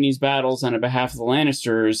fighting these battles on behalf of the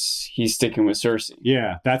Lannisters, he's sticking with Cersei.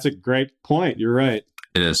 Yeah, that's a great point. You're right.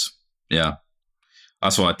 It is. Yeah.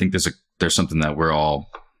 Also, I think there's something that we're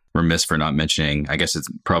all remiss for not mentioning. I guess it's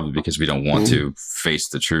probably because we don't want to face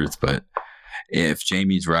the truth, but if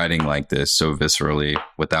Jamie's riding like this so viscerally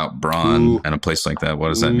without Bronn in a place like that, what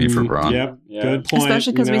does that mean for Bronn? Yep, good point.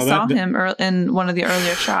 Especially because we saw him in one of the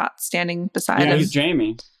earlier shots standing beside him. Yeah, he's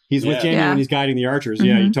Jamie. He's with Jamie when he's guiding the archers. Mm-hmm.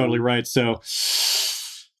 Yeah, you're totally right. So,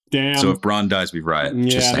 damn. So if Bronn dies, we riot.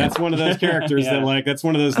 Yeah, that's one of those characters that's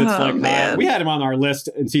one of those that's we had him on our list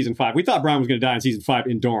in season 5. We thought Bronn was going to die in season 5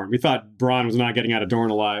 in Dorne. We thought Bronn was not getting out of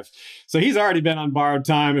Dorne alive. So he's already been on borrowed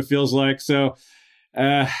time, it feels like. So,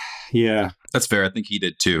 yeah. That's fair. I think he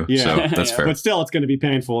did too. Yeah. So that's fair. But still, it's going to be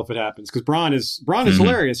painful if it happens because Bronn is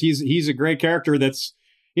hilarious. He's a great character that's,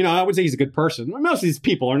 I would say he's a good person. Most of these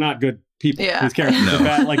people are not good people. Yeah. These characters are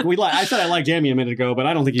bad. Like I said I like Jamie a minute ago, but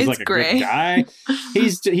I don't think he's like a good guy.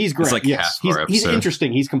 He's great. It's like he's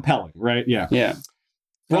interesting. He's compelling, right? Yeah. Yeah.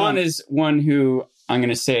 Bronn is one who I'm going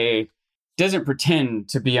to say doesn't pretend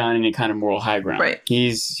to be on any kind of moral high ground. Right.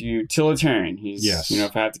 He's utilitarian. He's,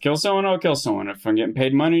 if I have to kill someone, I'll kill someone. If I'm getting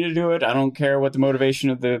paid money to do it, I don't care what the motivation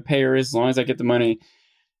of the payer is, as long as I get the money.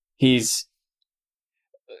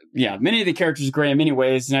 Many of the characters are great in many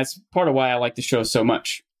ways, and that's part of why I like the show so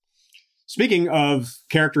much. Speaking of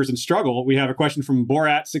characters in struggle, we have a question from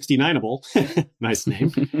Borat69able. Nice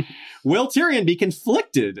name. Will Tyrion be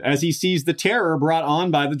conflicted as he sees the terror brought on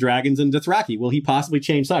by the dragons and Dothraki? Will he possibly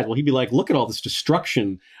change sides? Will he be like, look at all this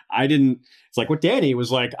destruction? It's like what Dany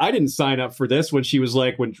was like, I didn't sign up for this when she was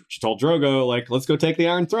like, when she told Drogo, like, let's go take the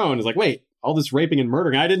Iron Throne. It's like, wait, all this raping and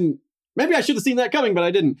murdering. Maybe I should have seen that coming, but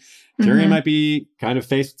I didn't. Tyrion might be kind of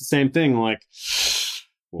faced with the same thing. Like,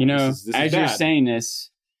 as you're saying this,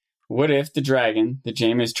 what if the dragon that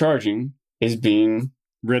Jaime is charging is being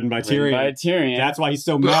ridden by Tyrion? That's why he's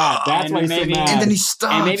so mad. And then he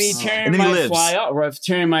stops. And maybe Tyrion might fly off. Or if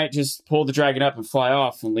Tyrion might just pull the dragon up and fly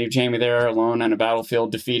off and leave Jaime there alone on a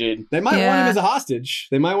battlefield defeated. They might want him as a hostage.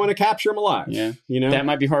 They might want to capture him alive. Yeah. That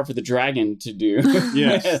might be hard for the dragon to do.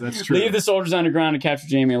 Yes, that's true. Leave the soldiers on the ground and capture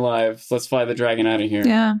Jaime alive. Let's fly the dragon out of here.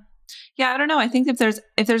 Yeah. Yeah, I don't know. I think if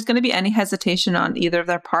there's going to be any hesitation on either of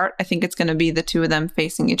their part, I think it's going to be the two of them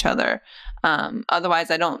facing each other.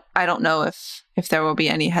 Otherwise, I don't know if there will be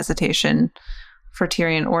any hesitation for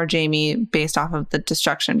Tyrion or Jaime based off of the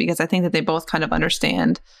destruction, because I think that they both kind of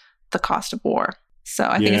understand the cost of war. So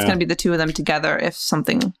I think it's going to be the two of them together if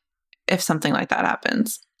something like that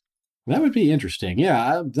happens. That would be interesting.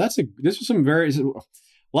 Yeah, this was some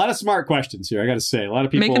a lot of smart questions here, I got to say. A lot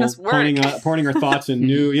of people pointing our thoughts and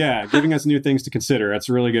giving us new things to consider. That's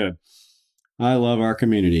really good. I love our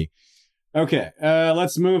community. Okay,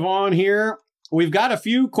 let's move on here. We've got a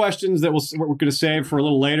few questions that we're going to save for a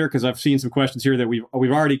little later because I've seen some questions here that we've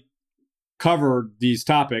already covered these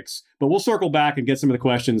topics, but we'll circle back and get some of the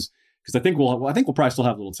questions because I think we'll probably still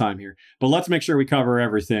have a little time here. But let's make sure we cover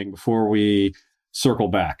everything before we circle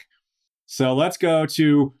back. So let's go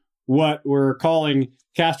to what we're calling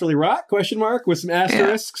Casterly Rock, ? With some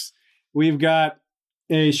asterisks. Yeah. We've got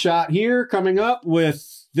a shot here coming up with,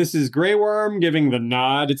 this is Grey Worm giving the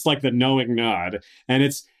nod. It's like the knowing nod. And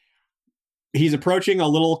he's approaching a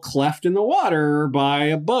little cleft in the water by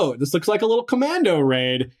a boat. This looks like a little commando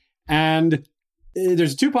raid. And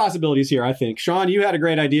there's two possibilities here, I think. Sean, you had a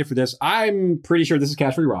great idea for this. I'm pretty sure this is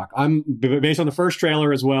Casterly Rock. I'm based on the first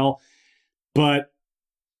trailer as well. But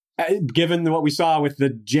given what we saw with the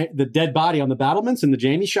dead body on the battlements and the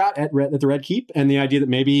Jamie shot at the Red Keep, and the idea that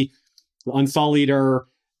maybe the Unsullied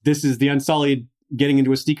this is the Unsullied getting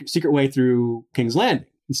into a secret way through King's Landing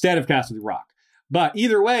instead of Casterly Rock. But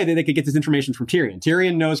either way, they could get this information from Tyrion.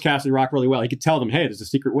 Tyrion knows Casterly Rock really well. He could tell them, hey, there's a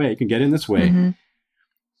secret way. You can get in this way.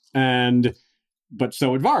 Mm-hmm. But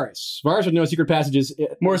so would Varys. Varys would know secret passages.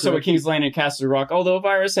 More so at King's Landing and Casterly Rock. Although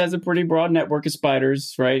Varys has a pretty broad network of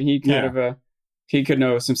spiders, right? He he could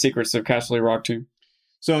know some secrets of Casterly Rock too.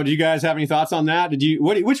 So, do you guys have any thoughts on that?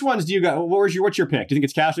 Which ones do you got? What's your pick? Do you think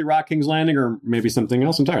it's Casterly Rock, King's Landing, or maybe something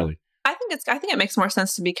else entirely? I think it makes more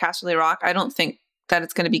sense to be Casterly Rock. I don't think that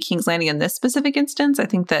it's going to be King's Landing in this specific instance. I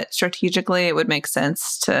think that strategically it would make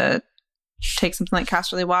sense to take something like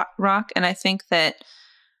Casterly Rock, and I think that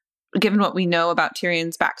given what we know about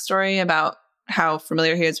Tyrion's backstory, about how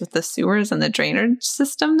familiar he is with the sewers and the drainage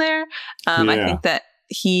system there, I think that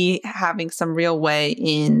he having some real way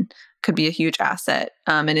in could be a huge asset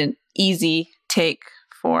and an easy take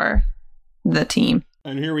for the team.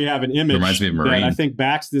 And here we have an image reminds me of Marine. that I think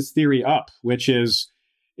backs this theory up, which is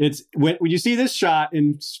when you see this shot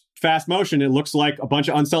in fast motion, it looks like a bunch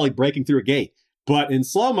of Unsullied breaking through a gate. But in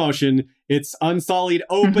slow motion, it's Unsullied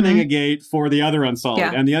opening a gate for the other Unsullied.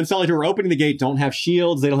 Yeah. And the Unsullied who are opening the gate don't have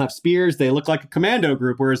shields. They don't have spears. They look like a commando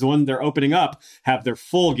group, whereas the ones they're opening up have their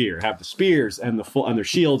full gear, have the spears and their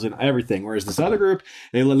shields and everything. Whereas this other group,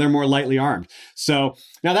 they're more lightly armed. So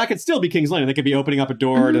now that could still be King's Landing. They could be opening up a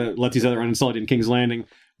door to let these other Unsullied in King's Landing.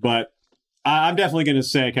 But I'm definitely going to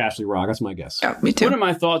say Casterly Rock. That's my guess. Yeah, me too. One of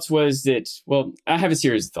my thoughts was that, I have a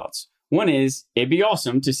series of thoughts. One is, it'd be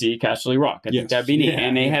awesome to see Casterly Rock. I think that'd be neat.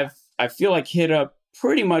 And they have, I feel like, hit up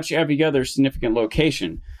pretty much every other significant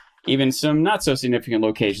location, even some not so significant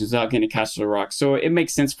locations without getting Casterly Rock. So it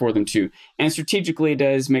makes sense for them too. And strategically, it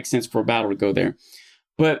does make sense for a battle to go there.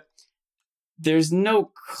 But there's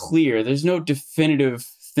no definitive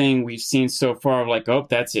thing we've seen so far of like, oh,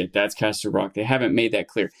 that's it. That's Casterly Rock. They haven't made that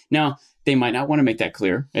clear. Now, they might not want to make that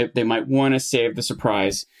clear. They might want to save the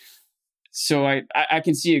surprise. So I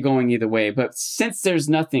can see it going either way. But since there's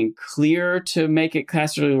nothing clear to make it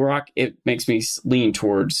Casterly Rock, it makes me lean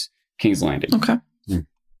towards King's Landing. Okay.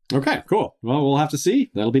 Okay, cool. Well, we'll have to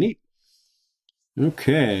see. That'll be neat.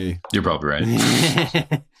 Okay. You're probably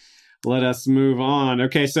right. Let us move on.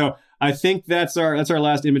 Okay, so I think that's our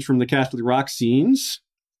last image from the Casterly Rock scenes.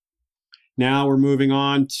 Now we're moving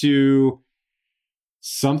on to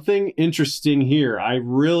something interesting here.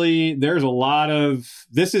 There's a lot of,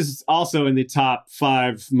 this is also in the top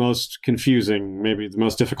 5 most confusing, maybe the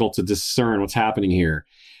most difficult to discern what's happening here.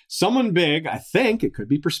 Someone big, I think it could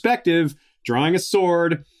be perspective, drawing a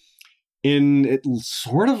sword it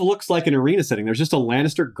sort of looks like an arena setting. There's just a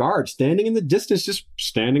Lannister guard standing in the distance, just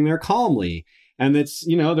standing there calmly. And it's,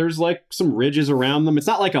 there's like some ridges around them. It's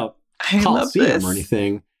not like a Coliseum or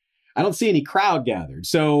anything. I don't see any crowd gathered.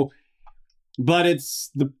 So, but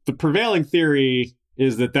it's the prevailing theory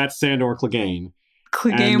is that that's Sandor Clegane.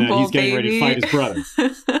 And he's getting ready to fight his brother.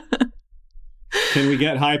 Can we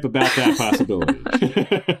get hype about that possibility?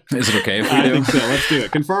 Is it okay if we do? I think so. Let's do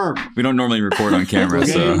it. Confirm. We don't normally record on camera,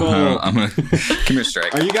 so I'm going to... Come here,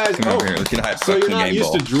 Strike. Are you guys... Come over here. Let's get hype. So you're not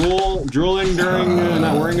used to drooling during...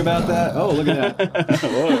 not worrying about that? Oh, look at that.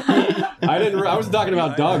 Whoa. I was talking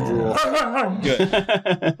about dog drool. Good.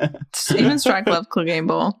 Even Strike loved Clegane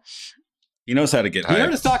Bowl. He knows how to get hype. You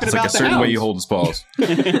heard us talking it's about like a certain way you hold his balls.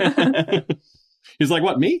 He's like,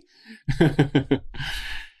 what, me?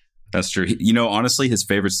 That's true. Honestly, his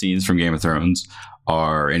favorite scenes from Game of Thrones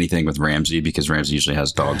are anything with Ramsay, because Ramsay usually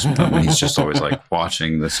has dogs with him, and he's just always like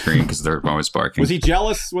watching the screen because they're always barking. Was he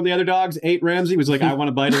jealous when the other dogs ate Ramsay? Was he like, I want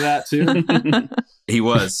a bite of that too? He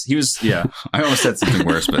was, yeah. I almost said something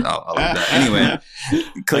worse, but I'll leave that. Anyway,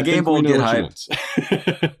 Clegane Bowl get hyped.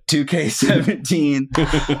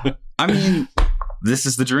 2K17. I mean, this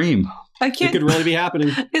is the dream. It could really be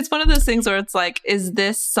happening. It's one of those things where it's like, is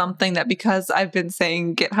this something that, because I've been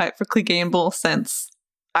saying get hype for Clegane Bowl since,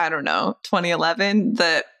 I don't know, 2011,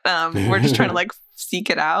 that we're just trying to like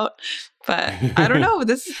seek it out. But I don't know.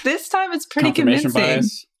 This time it's pretty convincing.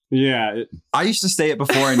 Bias. Yeah. I used to say it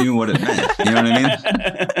before I knew what it meant. You know what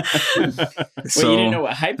I mean? So, you didn't know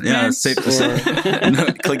what hype meant? Yeah, safe to say. No,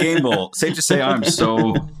 Clegane Bowl. Safe to say I'm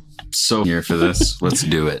so so here for this. Let's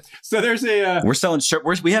do it. So there's a... we're selling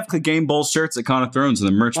shirts. We have Clegane Bowl shirts at Con of Thrones in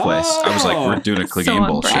the merch place. I was like, we're doing a Clegane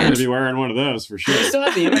Bowl shirt. I'm going to be wearing one of those for sure. You still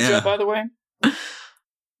have the image up, by the way?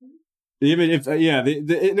 Even if,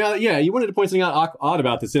 you wanted to point something out odd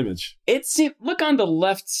about this image. Look on the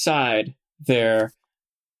left side there.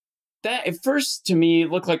 That at first to me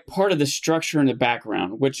looked like part of the structure in the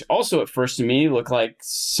background, which also at first to me looked like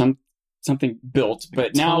something built,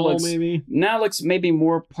 but now looks maybe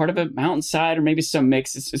more part of a mountainside or maybe some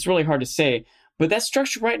mix. It's really hard to say. But that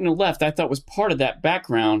structure right in the left, I thought was part of that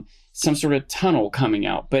background, some sort of tunnel coming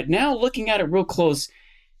out. But now looking at it real close,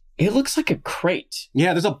 it looks like a crate.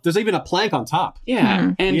 Yeah, there's even a plank on top.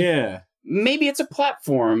 Yeah, and maybe it's a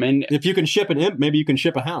platform, and if you can ship an imp, maybe you can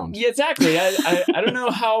ship a hound. Yeah, exactly. I don't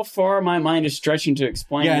know how far my mind is stretching to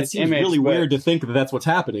explain this image. It's really weird to think that that's what's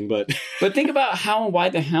happening, but think about how and why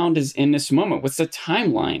the hound is in this moment. What's the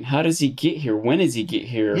timeline? How does he get here? When does he get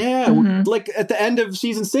here? Yeah, like at the end of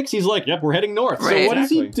season 6, he's like, "Yep, we're heading north." Right, so what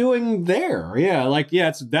is he doing there? Yeah,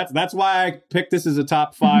 that's why I picked this as a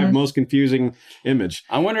top 5 most confusing image.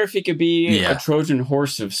 I wonder if he could be a Trojan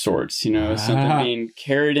horse of sorts. Something being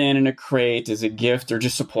carried in a crate as a gift or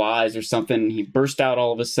just supplies or something. He burst out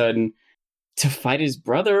all of a sudden to fight his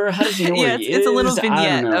brother. How does he know where he is? It's a little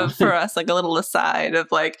vignette for us, like a little aside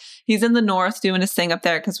of like he's in the north doing his thing up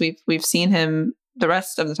there because we've seen him the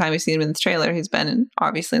rest of the time we've seen him in the trailer. He's been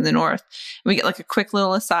obviously in the north. We get like a quick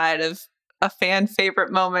little aside of a fan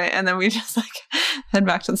favorite moment, and then we just like head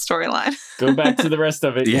back to the storyline. Go back to the rest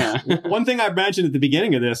of it. Yeah. One thing I mentioned at the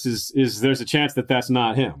beginning of this is there's a chance that that's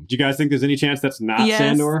not him. Do you guys think there's any chance that's not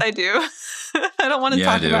Sandor? Yes, I do. I don't want to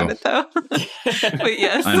talk about it though. But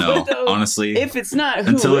yes, I know. Honestly, if it's not,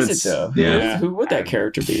 who is it though? Yeah. Who would that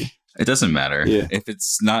character be? It doesn't matter. Yeah. If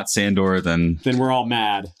it's not Sandor, then we're all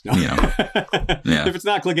mad. If it's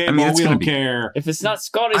not Clegane Bowl, we don't care. If it's not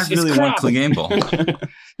Scottish, I really want Clegane Bowl.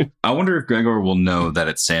 I wonder if Gregor will know that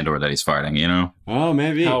it's Sandor that he's fighting. Oh,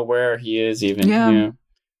 maybe how aware he is even. Yeah.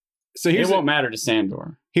 So it won't matter to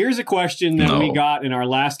Sandor. Here's a question that we got in our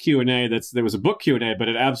last Q&A. There was a book Q&A, but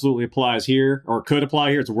it absolutely applies here, or could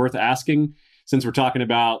apply here. It's worth asking since we're talking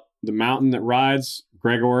about the mountain that rides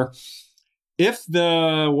Gregor. If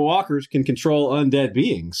the walkers can control undead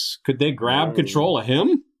beings, could they grab control of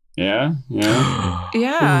him? Yeah.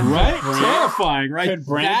 Right? Terrifying, right?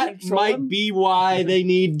 That might be why they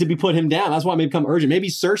need to be put him down. That's why it may become urgent. Maybe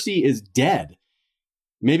Cersei is dead.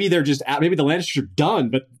 Maybe they're just out. Maybe the Lannisters are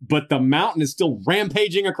done, but the mountain is still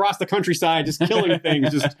rampaging across the countryside, just killing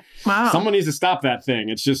things. Just someone needs to stop that thing.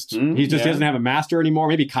 It's just he doesn't have a master anymore.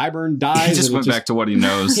 Maybe Qyburn dies. He just went back to what he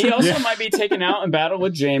knows. He also might be taken out in battle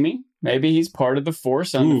with Jaime. Maybe he's part of the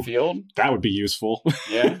force on the field. That would be useful.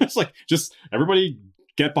 Yeah, it's like just everybody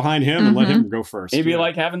get behind him and let him go first. Maybe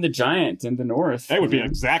like having the giant in the north. It would be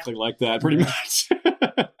exactly like that, pretty much.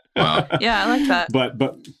 Wow. Yeah, I like that.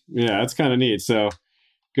 But yeah, it's kind of neat. So.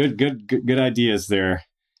 Good ideas there.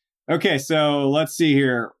 Okay, so let's see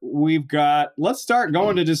here. Let's start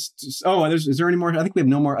going to just. Is there any more? I think we have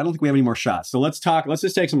no more. I don't think we have any more shots. So let's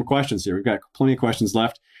just take some more questions here. We've got plenty of questions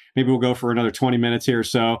left. Maybe we'll go for another 20 minutes here or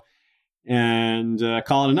so and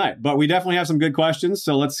call it a night. But we definitely have some good questions.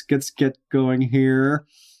 So let's get going here.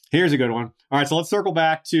 Here's a good one. All right, so let's circle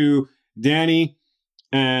back to Dany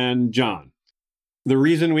and Jon. The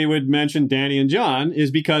reason we would mention Dany and Jon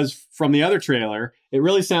is because from the other trailer, it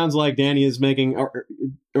really sounds like Dany is making,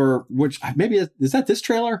 or which maybe is that this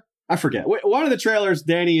trailer? I forget. One of the trailers,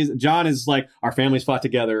 Jon is like, our families fought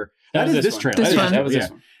together. That is this trailer. That was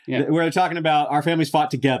this one. Yeah. Where they're talking about our families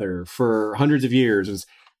fought together for hundreds of years. He's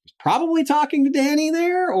probably talking to Dany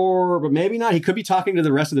there, but maybe not. He could be talking to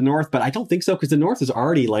the rest of the North, but I don't think so because the North is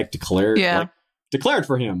already declared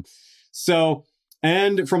for him. So.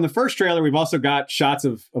 And from the first trailer, we've also got shots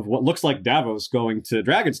of what looks like Davos going to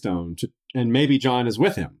Dragonstone, and maybe Jon is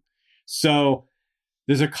with him. So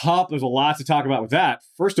there's a lot to talk about with that.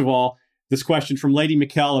 First of all, this question from Lady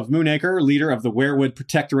Mikkel of Moonacre, leader of the Werewood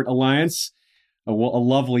Protectorate Alliance, a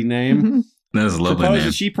lovely name. That is a lovely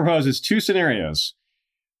name. She proposes 2 scenarios.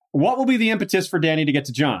 What will be the impetus for Dany to get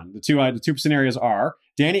to Jon? The two scenarios are: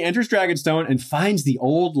 Dany enters Dragonstone and finds the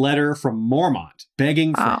old letter from Mormont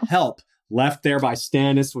begging for help, left there by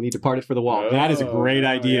Stannis when he departed for the Wall. That is a great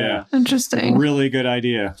idea. Yeah. Interesting. Really good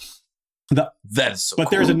idea. That is so cool.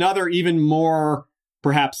 There's another even more,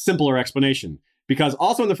 perhaps simpler explanation. Because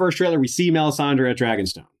also in the first trailer, we see Melisandre at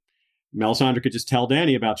Dragonstone. Melisandre could just tell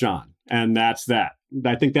Dany about Jon. And that's that.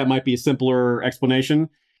 I think that might be a simpler explanation.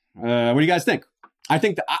 What do you guys think? I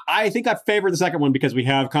think I favor the second one because we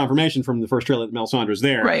have confirmation from the first trailer that Melisandre is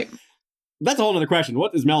there. Right. that's a whole other question.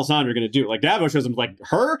 What is Melisandre going to do? Like, Davos shows him, like,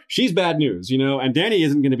 she's bad news, and Dany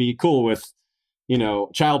isn't going to be cool with,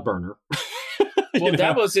 child burner. Well,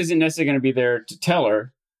 Davos isn't necessarily going to be there to tell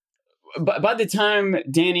her. But by the time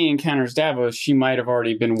Dany encounters Davos, she might have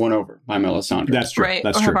already been won over by Melisandre. That's true. Right.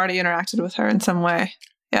 That's or true. have already interacted with her in some way.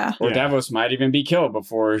 Yeah. Or Davos might even be killed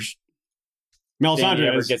before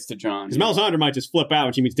Melisandre ever gets to Jon. Because Melisandre might just flip out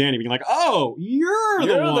when she meets Dany, being like, "Oh, you're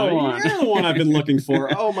the one. You're the one I've been looking for.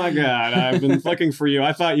 Oh my God, I've been looking for you.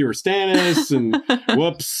 I thought you were Stannis, and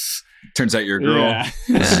whoops. Turns out you're a girl. Yeah.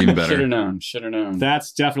 This is even better. Should have known.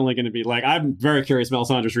 That's definitely going to be like, I'm very curious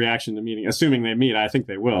Melisandre's reaction to meeting, assuming they meet. I think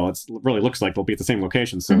they will. It really looks like they'll be at the same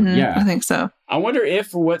location. So yeah, I think so. I wonder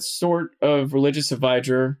what sort of religious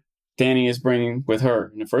advisor Dany is bringing with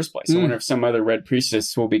her in the first place. I wonder if some other Red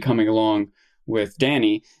Priestess will be coming along with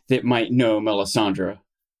Dany that might know Melisandre.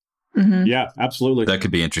 Mm-hmm. Yeah, absolutely. That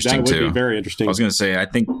could be interesting too. That would be very interesting. I was going to say, I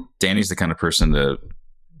think Dany's the kind of person to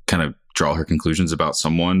kind of draw her conclusions about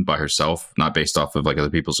someone by herself, not based off of like other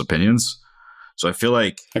people's opinions. So I feel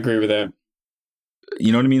like I agree with that.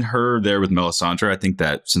 You know what I mean? Her there with Melisandre, I think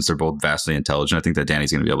that since they're both vastly intelligent, I think that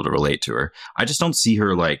Dany's going to be able to relate to her. I just don't see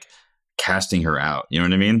her like casting her out. You know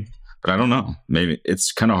what I mean? But I don't know. Maybe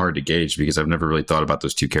it's kind of hard to gauge because I've never really thought about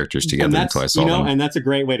those two characters together until I saw them. And that's a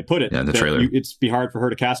great way to put it. Yeah, in the trailer. It's be hard for her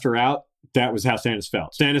to cast her out. That was how Stannis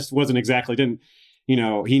felt. Stannis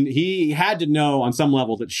he had to know on some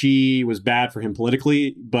level that she was bad for him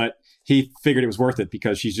politically, but he figured it was worth it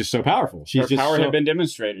because she's just so powerful. Her power had been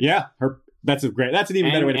demonstrated. Yeah, that's an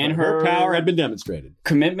even better way to put it. Her power had been demonstrated.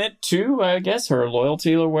 Commitment to, I guess, her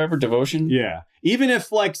loyalty or whatever, devotion. Yeah. Even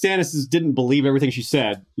if like Stannis didn't believe everything she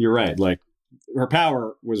said, you're right. Like her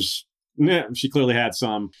power was, she clearly had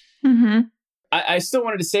some. Mm-hmm. I still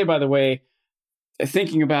wanted to say, by the way,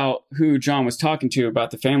 thinking about who Jon was talking to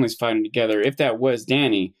about the families fighting together, if that was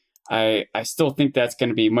Dany, I still think that's going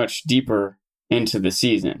to be much deeper into the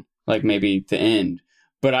season, like maybe the end.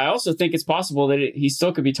 But I also think it's possible that he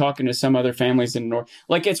still could be talking to some other families in the north.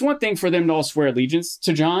 Like, it's one thing for them to all swear allegiance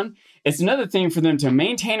to Jon. It's another thing for them to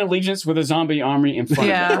maintain allegiance with a zombie army in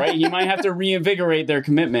front of them, right? He might have to reinvigorate their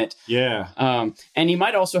commitment. Yeah. And he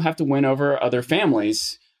might also have to win over other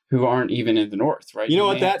families who aren't even in the north, right? You know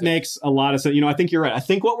what? That makes a lot of sense. I think you're right. I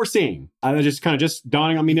think what we're seeing, just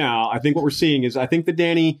dawning on me now, I think what we're seeing is I think the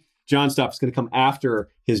Dany Jon stuff is going to come after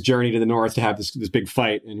his journey to the north to have this big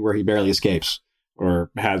fight and where he barely escapes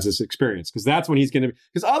or has this experience. Because that's when he's going to,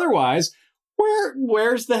 because otherwise,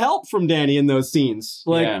 where's the help from Dany in those scenes?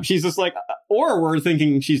 Like, she's just like, or we're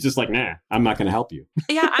thinking she's just like, nah, I'm not going to help you.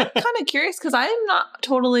 Yeah, I'm kind of curious because I'm not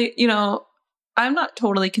totally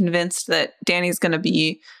convinced that Dany's going to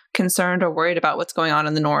be concerned or worried about what's going on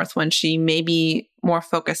in the north when she may be more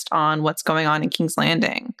focused on what's going on in King's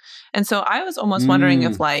Landing. And so I was almost wondering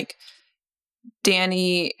if like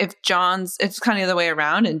Dany, if it's kind of the other way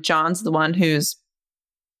around and Jon's the one who's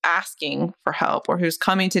asking for help or who's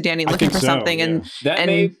coming to Dany looking for something. Yeah.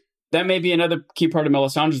 And that may be another key part of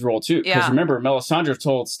Melisandre's role too. Because remember, Melisandre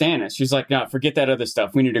told Stannis, she's like, "No, forget that other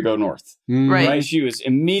stuff. We need to go north." Right? She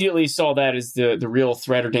immediately saw that as the real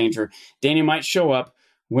threat or danger. Dany might show up,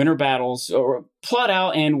 win her battles, or plot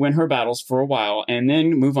out and win her battles for a while, and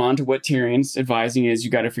then move on to what Tyrion's advising is you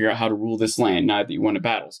got to figure out how to rule this land now that you won the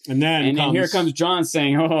battles. And then here comes Jon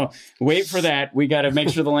saying, "Oh, wait for that. We got to make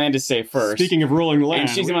sure the land is safe first." Speaking of ruling the land. And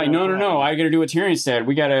she's like, no, I got to do what Tyrion said.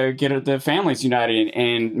 We got to get the families united.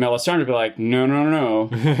 And Melisandre would be like, no.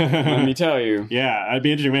 Let me tell you. Yeah, it'd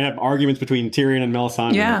be interesting. We'd have arguments between Tyrion and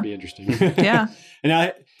Melisandre. Yeah. That'd be interesting. Yeah.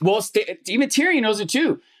 And even Tyrion knows it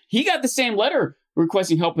too. He got the same letter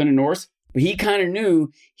requesting help in the north, but he kind of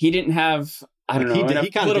knew he didn't have,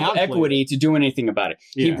 enough political equity to do anything about it.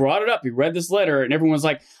 Yeah. He brought it up. He read this letter, and everyone was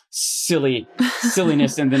like,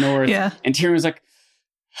 silliness in the north. Yeah. And Tyrion was like,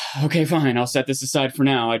 okay, fine, I'll set this aside for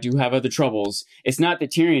now. I do have other troubles. It's not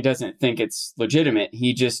that Tyrion doesn't think it's legitimate.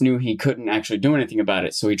 He just knew he couldn't actually do anything about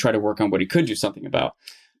it, so he tried to work on what he could do something about.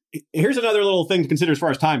 Here's another little thing to consider as far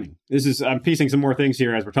as timing. I'm piecing some more things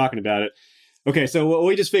here as we're talking about it. Okay, so what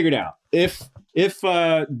we just figured out, if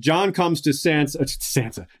Jon comes to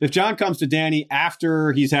Sansa, if Jon comes to Dany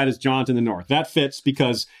after he's had his jaunt in the north, that fits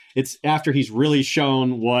because it's after he's really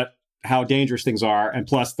shown how dangerous things are, and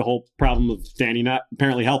plus the whole problem of Dany not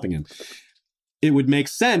apparently helping him. It would make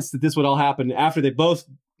sense that this would all happen after they both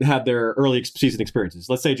had their early season experiences.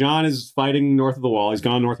 Let's say Jon is fighting north of the wall. He's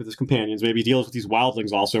gone north with his companions. Maybe he deals with these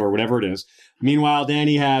wildlings also, or whatever it is. Meanwhile,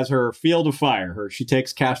 Dany has her field of fire. She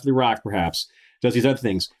takes Casterly Rock, perhaps, does these other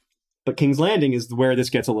things. But King's Landing is where this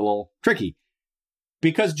gets a little tricky.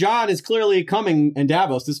 Because Jon is clearly coming, and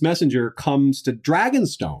Davos, this messenger, comes to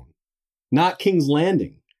Dragonstone, not King's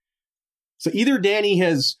Landing. So either Dany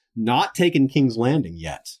has not taken King's Landing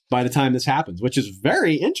yet by the time this happens, which is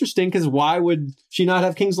very interesting because why would she not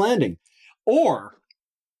have King's Landing? Or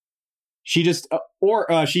she just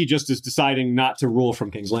is deciding not to rule from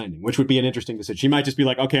King's Landing, which would be an interesting decision. She might just be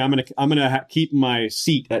like, okay, I'm gonna keep my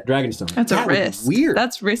seat at Dragonstone. That's a risk. Weird.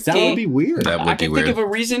 That's risky. That would be weird. I can think of a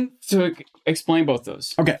reason to explain both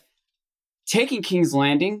those. Okay. Taking King's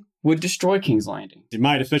Landing would destroy King's Landing. It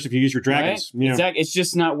might, especially if you use your dragons. Right? Exactly. It's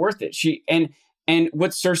just not worth it. And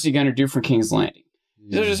what's Cersei going to do for King's Landing?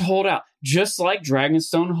 They'll just hold out. Just like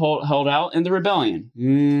Dragonstone held out in the rebellion.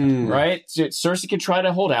 Right? Cersei can try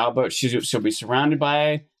to hold out, but she'll be surrounded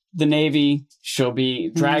by the Navy. She'll be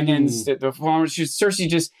dragons. The farmers.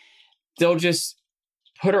 They'll just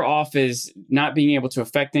put her off as not being able to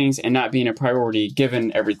affect things and not being a priority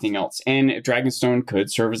given everything else. And Dragonstone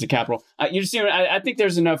could serve as a capital. I think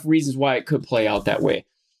there's enough reasons why it could play out that way.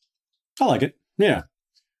 I like it. Yeah.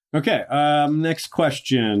 Okay. Next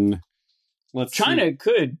question. China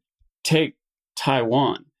could take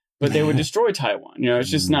Taiwan, but they would destroy Taiwan. It's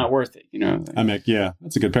just not worth it. Yeah,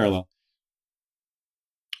 that's a good parallel.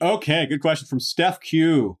 Okay, good question from Steph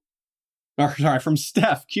Q. From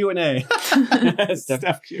Steph Q&A.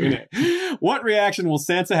 Steph Q&A. What reaction will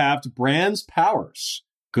Sansa have to Bran's powers?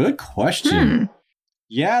 Good question.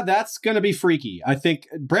 Yeah, that's going to be freaky. I think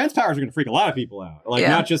Bran's powers are going to freak a lot of people out.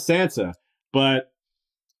 Not just Sansa, but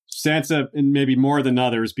Sansa, and maybe more than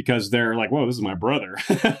others, because they're like, whoa, this is my brother.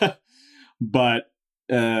 But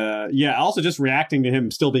also just reacting to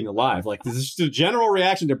him still being alive. This is just a general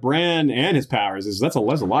reaction to Bran and his powers. That's a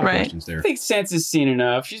lot of questions there. I think Sansa's seen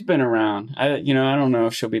enough. She's been around. I don't know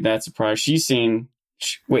if she'll be that surprised. She's seen.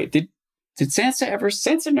 Wait, did Sansa ever?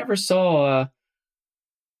 Sansa never saw.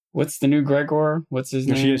 What's the new Gregor? What's his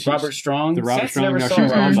name? Robert Strong. The Robert Strong. Never saw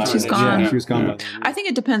she's gone. Yeah, she was gone. I think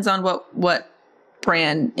it depends on what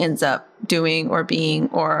Bran ends up doing or being,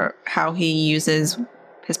 or how he uses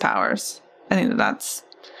his powers. I think that's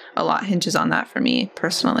a lot hinges on that for me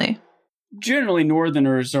personally. Generally,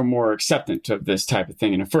 Northerners are more acceptant of this type of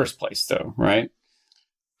thing in the first place, though, right?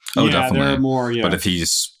 Oh, yeah, definitely. They're more. Yeah. But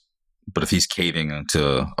if he's caving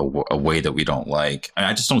to a way that we don't like,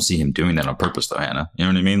 I just don't see him doing that on purpose, though, Hannah. You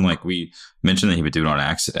know what I mean? We mentioned that he would do it on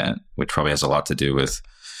accident, which probably has a lot to do with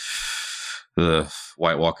the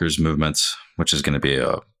White Walkers movements, which is going to be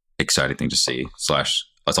a exciting thing to see. /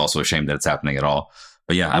 it's also a shame that it's happening at all.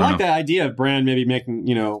 But yeah, I like the idea of Bran maybe making,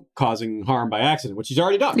 causing harm by accident, which he's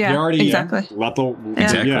already done. Yeah, exactly.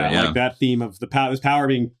 Exactly. Like that theme of his power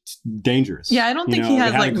being dangerous. Yeah, I don't think he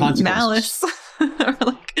has malice.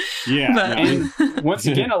 And once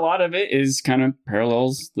again, a lot of it is kind of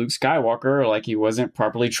parallels Luke Skywalker. He wasn't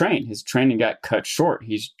properly trained. His training got cut short.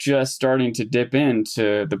 He's just starting to dip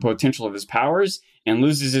into the potential of his powers and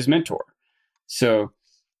loses his mentor. So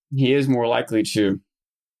he is more likely to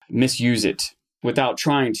misuse it without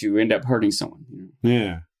trying to end up hurting someone.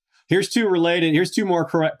 Yeah. Here's two more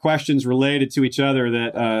questions related to each other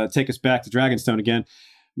that take us back to Dragonstone again.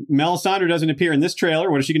 Melisandre doesn't appear in this trailer.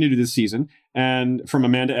 What is she going to do this season? And from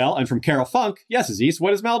Amanda L. and from Carol Funk, yes, Aziz,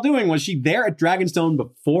 what is Mel doing? Was she there at Dragonstone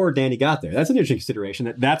before Dany got there? That's an interesting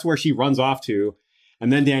consideration. That's where she runs off to,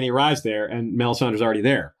 and then Dany arrives there, and Melisandre's already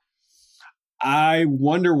there. I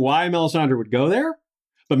wonder why Melisandre would go there.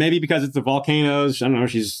 But maybe because it's the volcanoes, I don't know,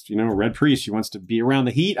 she's, Red Priest. She wants to be around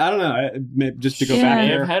the heat. I don't know. Just to go back there. She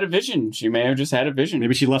may have had a vision. She may have just had a vision.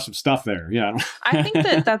 Maybe she left some stuff there. Yeah. I think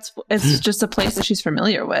it's just a place that she's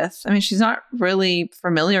familiar with. I mean, she's not really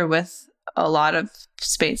familiar with a lot of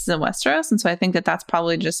spaces in Westeros. And so I think that's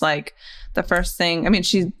probably just the first thing. I mean,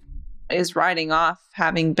 she is riding off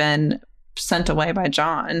having been sent away by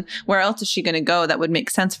Jon. Where else is she going to go that would make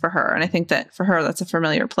sense for her? And I think that for her, that's a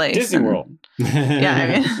familiar place. Disney World.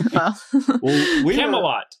 Yeah,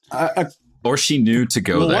 Camelot. Or she knew to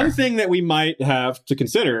go there. One thing that we might have to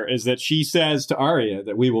consider is that she says to Arya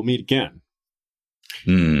that we will meet again.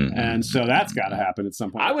 And so that's got to happen at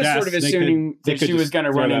some point. I was sort of assuming that she was going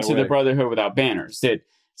to run into the Brotherhood without banners. That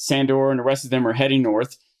Sandor and the rest of them are heading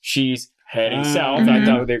north. She's heading south. I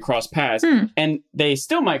thought they'd cross paths. And they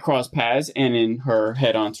still might cross paths and in her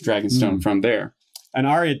head on to Dragonstone from there. And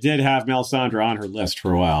Arya did have Melisandre on her list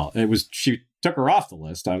for a while. She took her off the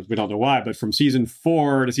list. We don't know why, but from season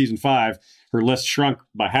 4 to season 5, her list shrunk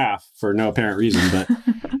by half for no apparent reason. But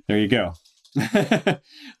there you go. But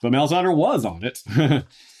Melisandre was on it.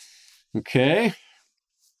 Okay.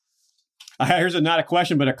 Here's not a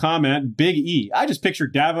question, but a comment. Big E. I just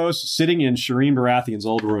pictured Davos sitting in Shireen Baratheon's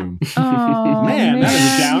old room. Oh, man, that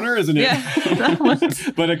is a downer, isn't it?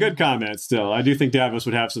 Yeah, but a good comment still. I do think Davos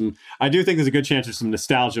would have some... I do think there's a good chance of some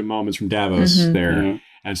nostalgia moments from Davos there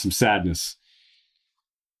and some sadness.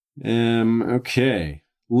 Okay.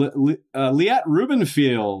 Liat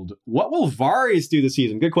Rubenfield, what will Varys do this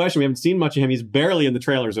season? Good question. We haven't seen much of him. He's barely in the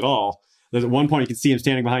trailers at all. There's at one point you can see him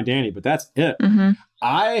standing behind Dany, but that's it. Mm-hmm.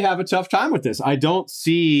 I have a tough time with this. I don't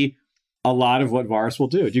see a lot of what Varys will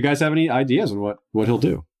do. Do you guys have any ideas on what he'll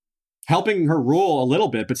do? Helping her rule a little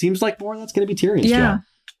bit, but seems like more that's going to be Tyrion's job.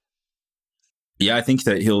 Yeah, I think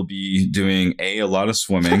that he'll be doing a lot of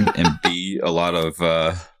swimming and B, a lot of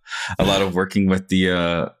working with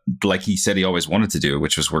the like he said he always wanted to do,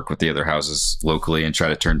 which was work with the other houses locally and try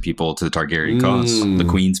to turn people to the Targaryen cause. The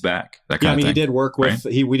Queen's back. That kind of thing. He did work with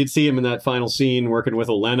we did see him in that final scene working with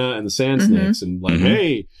Olenna and the Sand Snakes and like,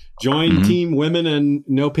 hey, join Team Women and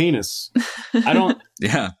no penis. I don't.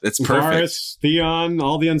 Yeah, it's perfect. Varys, Theon,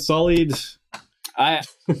 all the Unsullied.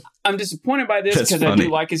 I'm disappointed by this because I do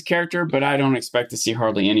like his character, but I don't expect to see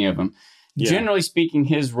hardly any of them. Yeah. Generally speaking,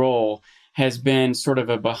 his role has been sort of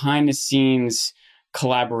a behind-the-scenes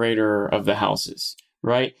collaborator of the houses,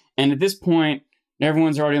 right? And at this point,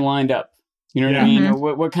 everyone's already lined up. You know what I mean?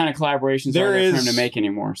 What kind of collaborations are there for him to make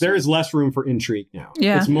anymore? So. There is less room for intrigue now.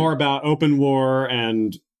 Yeah. It's more about open war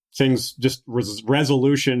and things, just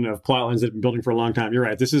resolution of plot lines that have been building for a long time. You're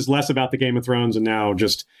right. This is less about the Game of Thrones and now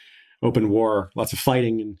just open war, lots of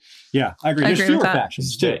fighting, and I agree. There's fewer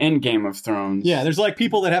factions too. The end Game of Thrones. Yeah, there's like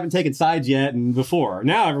people that haven't taken sides yet, and before.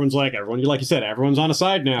 Now everyone's like you said, everyone's on a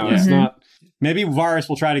side now. Yeah. It's not. Maybe Varys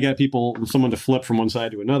will try to get someone to flip from one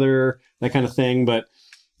side to another, that kind of thing. But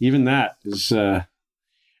even that is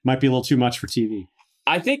might be a little too much for TV.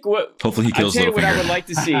 I think hopefully he kills Littlefinger. What I would like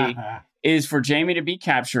to see is for Jaime to be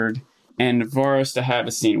captured and Varys to have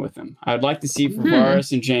a scene with him. I'd like to see for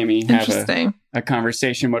Varys and Jaime have a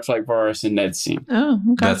conversation, much like Varys and Ned's scene. Oh,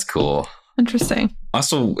 okay. That's cool. Interesting.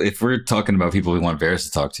 Also, if we're talking about people we want Varys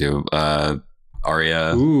to talk to,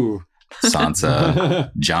 Arya,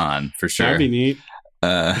 Sansa, Jon, for sure. That'd be neat.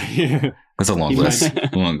 That's a long list.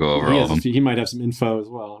 We won't go over all of them. He might have some info as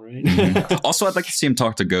well, right? Also, I'd like to see him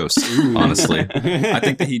talk to ghosts, honestly. I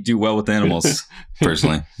think that he'd do well with animals,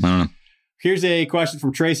 personally. I don't know. Here's a question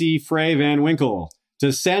from Tracy Frey Van Winkle.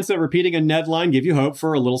 Does Sansa repeating a Ned line give you hope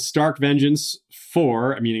for a little Stark vengeance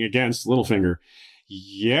meaning against Littlefinger?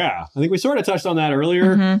 Yeah, I think we sort of touched on that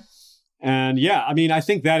earlier. And I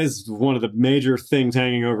think that is one of the major things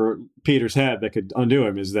hanging over Peter's head that could undo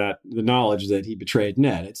him is that the knowledge that he betrayed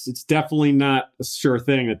Ned. It's definitely not a sure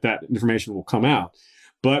thing that information will come out.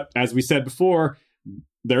 But as we said before,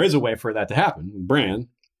 there is a way for that to happen, Bran,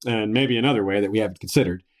 and maybe another way that we haven't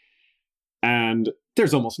considered. And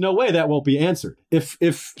there's almost no way that won't be answered. If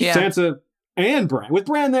Sansa and Bran, with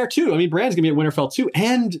Bran there too. I mean, Bran's going to be at Winterfell too,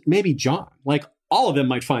 and maybe Jon. Like, all of them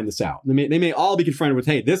might find this out. They may all be confronted with,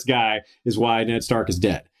 hey, this guy is why Ned Stark is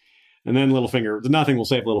dead. And then Littlefinger, nothing will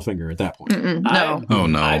save Littlefinger at that point. No. Oh,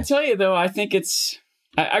 no. I tell you, though, I think it's...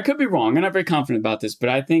 I could be wrong. I'm not very confident about this, but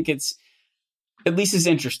I think it's at least as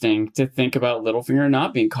interesting to think about Littlefinger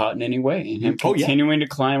not being caught in any way and him continuing to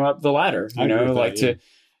climb up the ladder.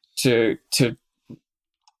 To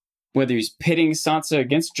whether he's pitting Sansa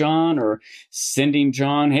against Jon or sending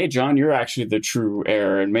Jon, hey, Jon, you're actually the true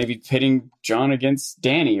heir, and maybe pitting Jon against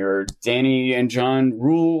Dany, or Dany and Jon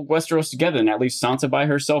rule Westeros together, and that leaves Sansa by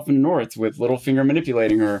herself in the north with Littlefinger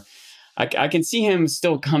manipulating her. I can see him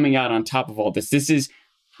still coming out on top of all this. This is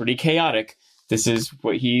pretty chaotic. This is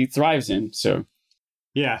what he thrives in. So,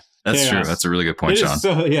 yeah. That's true. That's a really good point, Sean.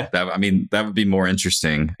 That would be more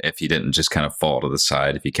interesting if he didn't just kind of fall to the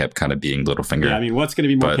side, if he kept kind of being Littlefinger. Yeah, what's going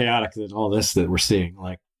to be more chaotic than all this that we're seeing?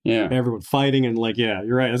 Like, everyone fighting and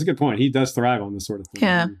you're right. That's a good point. He does thrive on this sort of thing.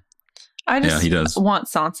 Yeah. I just he does. want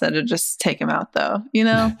Sansa to just take him out, though.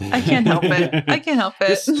 I can't help it.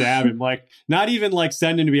 Just stab him. Not even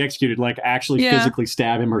send him to be executed. Actually physically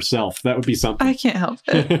stab him herself. That would be something. I can't help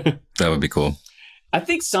it. That would be cool. I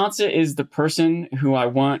think Sansa is the person who I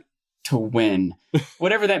want to win.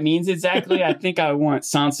 Whatever that means exactly, I think I want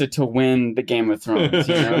Sansa to win the Game of Thrones.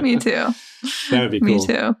 Me too. That would be cool. Me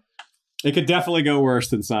too. It could definitely go worse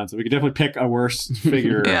than Sansa. We could definitely pick a worse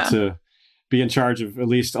figure to be in charge of at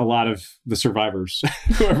least a lot of the survivors,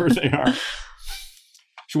 whoever they are.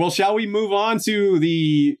 Well, shall we move on to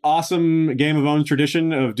the awesome Game of Owns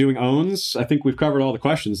tradition of doing owns? I think we've covered all the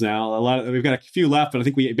questions now. We've got a few left, but I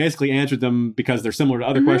think we basically answered them because they're similar to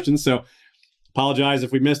other questions. So apologize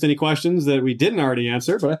if we missed any questions that we didn't already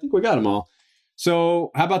answer, but I think we got them all.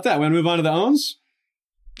 So how about that? Want to move on to the owns?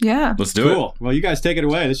 Yeah. Let's do it. Well, you guys take it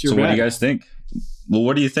away. This is your What do you guys think? Well,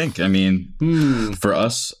 what do you think? For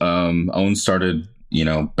us, owns started,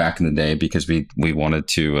 back in the day because we wanted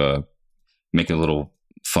to make a little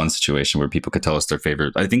fun situation where people could tell us their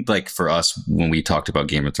favorite. I think like for us, when we talked about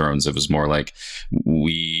Game of Thrones, it was more like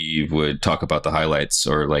we would talk about the highlights,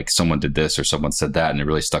 or like someone did this or someone said that, and it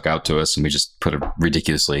really stuck out to us, and we just put a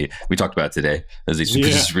ridiculously, we talked about it today, as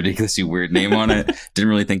this ridiculously weird name on it. Didn't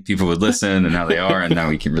really think people would listen, and now they are, and now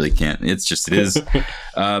we really can't. It's just, it is.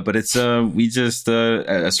 But it's we just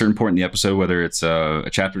at a certain point in the episode, whether it's a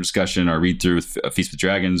chapter discussion or read through Feast with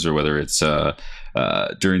Dragons, or whether it's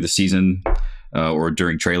during the season, or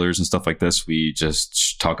during trailers and stuff like this, we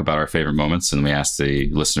just talk about our favorite moments, and we ask the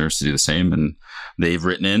listeners to do the same, and they've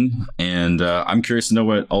written in, and I'm curious to know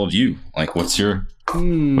what all of you like. What's your what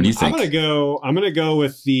do you think? I'm gonna go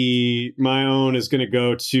with my own is gonna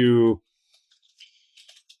go to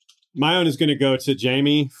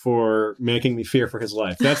Jamie for making me fear for his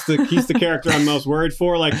life. He's the character I'm most worried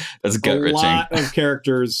for. Like, that's a lot of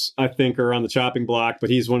characters I think are on the chopping block, but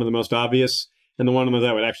he's one of the most obvious, and the one that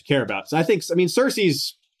I would actually care about. So I mean,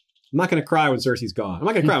 Cersei's, I'm not going to cry when Cersei's gone. I'm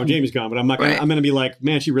not going to cry when Jamie's gone, but I'm going to be like,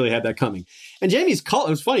 man, she really had that coming. And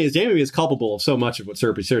what's funny is Jamie is culpable of so much of what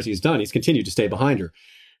Cersei's done. He's continued to stay behind her.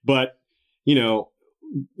 But, you know,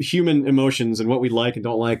 human emotions and what we like and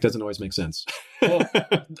don't like doesn't always make sense. Well,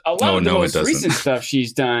 a lot of the most recent stuff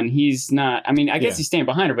she's done, he's not, I mean, I guess he's staying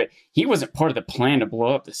behind her, but he wasn't part of the plan to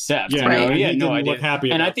blow up the Sept. Yeah, right? He had no idea.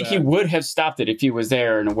 And I think he would have stopped it if he was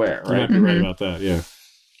there and aware, right? You might be right about that, yeah.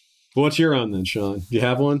 Well, what's your own then, Sean? Do you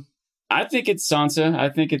have one? I think it's Sansa. I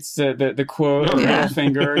think it's the quote, middle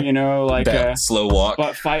finger, you know, like slow walk.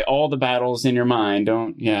 But fight all the battles in your mind.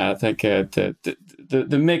 I think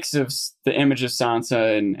the mix of the image of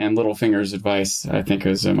Sansa and Littlefinger's advice, I think,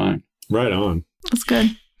 is mine. Right on. That's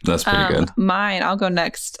good. That's pretty good. Mine, I'll go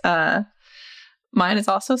next. Mine is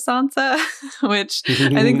also Sansa, which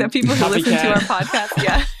I think that people who listen to our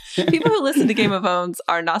podcast, people who listen to Game of Thrones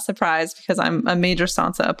are not surprised because I'm a major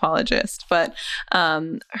Sansa apologist. But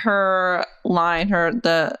her line,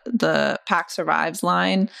 the pack survives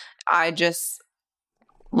line, I just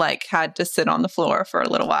had to sit on the floor for a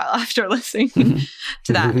little while after listening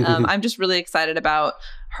to that. I'm just really excited about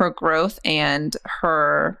her growth and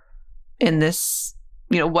her in this,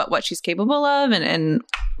 you know, what she's capable of. And,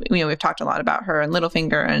 you know, we've talked a lot about her and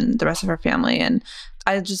Littlefinger and the rest of her family. And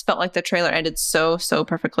I just felt like the trailer ended so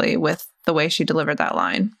perfectly with the way she delivered that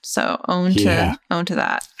line. So own to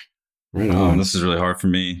that. Right on. This is really hard for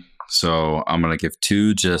me. So I'm going to give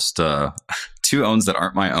two owns that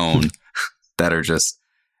aren't my own that are just,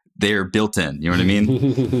 they're built in. You know what I mean?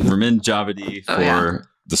 Ramin Djawadi for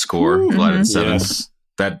the score, Blood 7. Yes.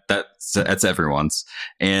 That's everyone's.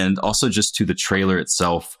 And also just to the trailer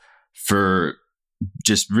itself for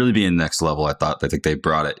just really being next level. I think they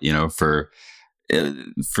brought it, you know, for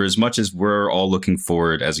as much as we're all looking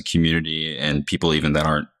forward as a community and people even that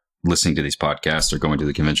aren't listening to these podcasts or going to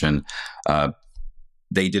the convention,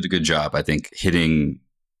 they did a good job, I think, hitting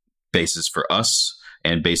bases for us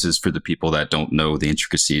and bases for the people that don't know the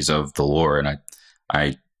intricacies of the lore. And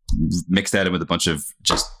I mixed that in with a bunch of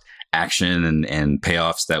just action and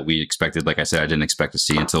payoffs that we expected. Like I said, I didn't expect to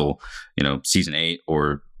see until, you know, season 8,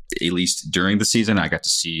 or at least during the season. I got to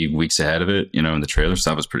see weeks ahead of it, you know, in the trailer. So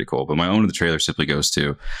that was pretty cool. But my own of the trailer simply goes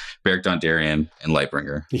to Beric Dondarrion and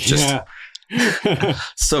Lightbringer.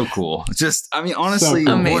 So cool. Just, I mean, honestly,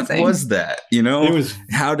 so what was that? You know,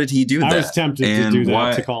 how did he do that? I was tempted to do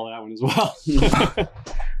that, to call that one as well.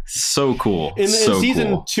 So cool. In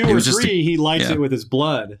season 2 or 3, he lights it with his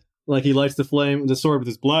blood. Like, he lights the sword with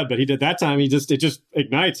his blood, but he did that time. It just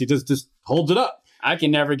ignites. He just holds it up. I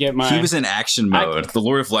can never get my... He was in action mode. The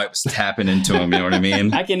Lord of Light was tapping into him, you know what I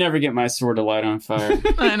mean? I can never get my sword to light on fire.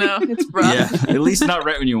 I know, it's rough. Yeah, at least not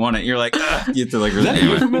right when you want it. You're like, you have to like... Is that a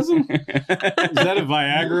euphemism? Is that a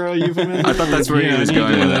Viagra euphemism? I thought that's where he was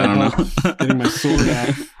going with it. I don't know. Getting my sword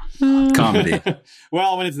out. Comedy.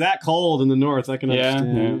 Well, when it's that cold in the north, I can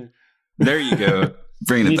understand. Yeah. There you go.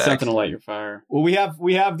 Bring it back. Something to light your fire. Well, we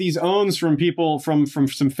have these owns from people from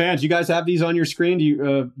some fans. You guys have these on your screen. Do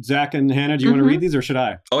you, Zach and Hannah? Do you want to read these, or should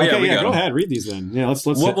I? Oh yeah, go ahead, read these then. Yeah, let's.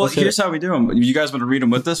 Well, here's how we do them. You guys want to read them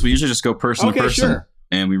with us? We usually just go person to person,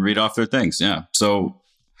 and we read off their things. Yeah. So,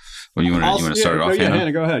 well, you want to start it off? Yeah,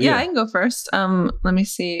 Hannah, go ahead. Yeah, I can go first. Let me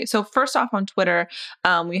see. So first off, on Twitter,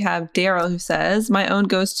 we have Daryl who says, "My own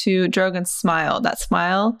goes to Drogon's smile. That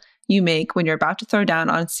smile." you make when you're about to throw down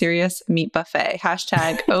on a serious meat buffet.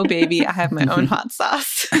 Hashtag, oh baby, I have my own hot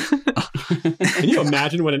sauce. Can you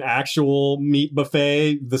imagine what an actual meat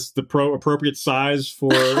buffet, the appropriate size for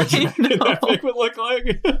that thing would look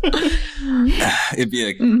like? It'd be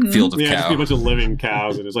a field of cows. Just be a bunch of living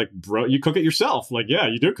cows, and it's like, bro, you cook it yourself. Like, yeah,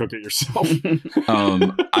 you do cook it yourself.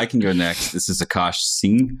 I can go next. This is Akash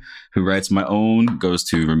Singh, who writes, my own goes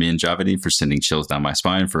to Ramin Javadi for sending chills down my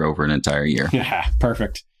spine for over an entire year. Yeah,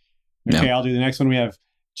 perfect. Okay, I'll do the next one. We have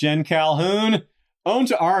Jen Calhoun. Own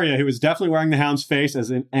to Arya, who is definitely wearing the hound's face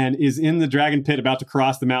and is in the dragon pit about to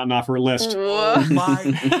cross the mountain off her list. Oh my.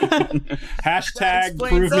 Hashtag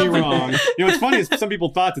prove me wrong. You know, what's funny is some people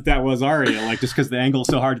thought that was Arya, like just because the angle is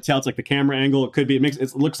so hard to tell. It's like the camera angle. It could be,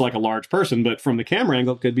 it looks like a large person, but from the camera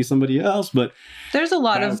angle, it could be somebody else. But there's a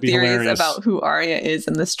lot of theories about who Arya is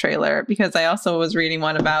in this trailer, because I also was reading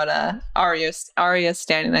one about Arya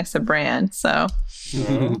standing next to Bran. So,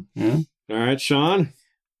 all right, Sean.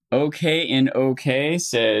 Okay in OK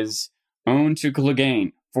says, own to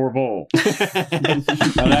Clegane for bowl.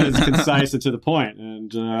 That is concise and to the point,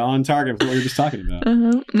 and on target with what we were just talking about.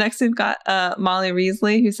 Next, we've got Molly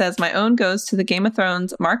Reesley, who says, my own goes to the Game of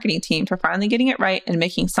Thrones marketing team for finally getting it right and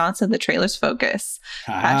making Sansa the trailer's focus.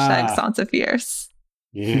 Hashtag Sansa fierce.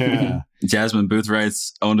 Yeah. Jasmine Booth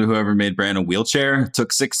writes, own to whoever made Bran a wheelchair.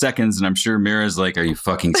 Took 6 seconds, and I'm sure Mira's like, are you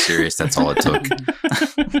fucking serious? That's all it took.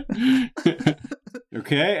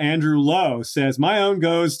 Okay, Andrew Lowe says, my own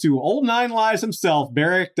goes to Old Nine Lives himself,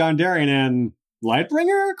 Beric Dondarrion, and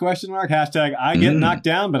Lightbringer? ? Hashtag, I get knocked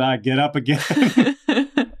down, but I get up again.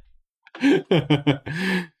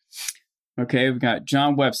 Okay, we've got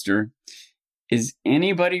John Webster. Is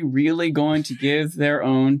anybody really going to give their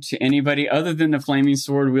own to anybody other than the flaming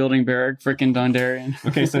sword wielding Beric frickin' Dondarrion?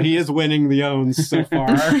 Okay, so he is winning the owns so far.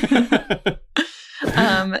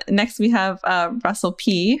 Next, we have Russell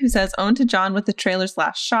P., who says, own to John with the trailer's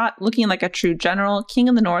last shot, looking like a true general, king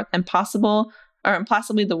of the north, impossibly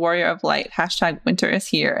the warrior of light. Hashtag winter is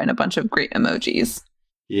here, and a bunch of great emojis.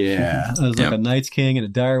 Yeah, there's like a Night's King and a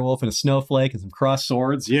direwolf and a snowflake and some crossed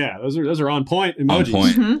swords. Yeah, those are on point emojis.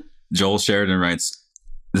 On point. Joel Sheridan writes,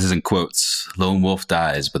 this is in quotes, lone wolf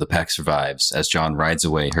dies, but the pack survives as John rides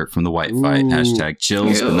away, hurt from the white fight. Hashtag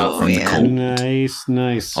chills, but not from the cold.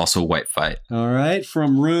 Nice. Also white fight. All right,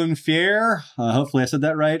 from Rune Fier. Hopefully I said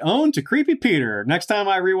that right. Own to Creepy Peter. Next time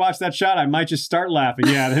I rewatch that shot, I might just start laughing.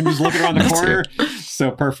 Yeah, him just looking around the corner.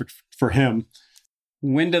 So perfect for him.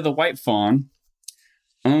 Wind of the White Fawn.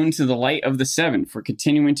 Own to the Light of the Seven for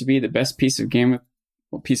continuing to be the best piece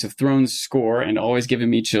of Thrones score and always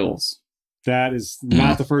giving me chills. That is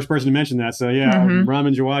not the first person to mention that. So yeah,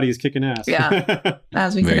 Ramin Djawadi is kicking ass. Yeah,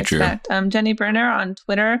 as we could expect. Jenny Brenner on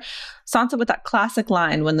Twitter, Sansa with that classic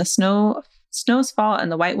line, when the snows fall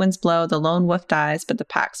and the white winds blow, the lone wolf dies, but the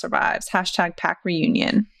pack survives. Hashtag pack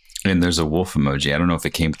reunion. And there's a wolf emoji. I don't know if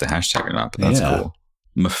it came with the hashtag or not, but that's cool.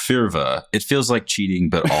 Mafirva. It feels like cheating,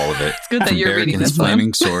 but all of it. It's good that you're reading this one.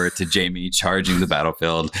 Flaming sword to Jaime charging the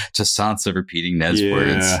battlefield to Sansa repeating Ned's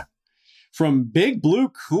words. From Big Blue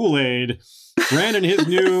Kool-Aid, Brandon his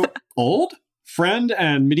new old friend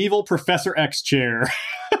and medieval Professor X chair.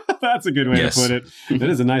 That's a good way to put it. That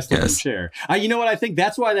is a nice looking chair. You know what? I think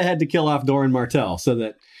that's why they had to kill off Doran Martell, so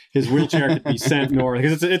that his wheelchair could be sent north.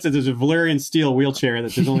 Because it's a Valyrian steel wheelchair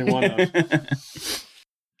that there's only one of.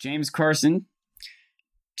 James Carson.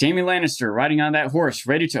 Jaime Lannister riding on that horse,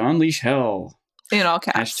 ready to unleash hell. In all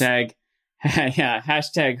caps.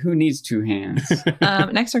 Hashtag who needs two hands.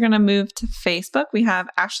 Next, we're going to move to Facebook. We have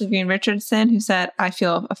Ashley Green Richardson, who said, I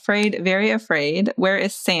feel afraid, very afraid. Where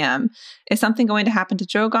is Sam? Is something going to happen to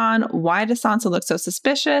Drogon? Why does Sansa look so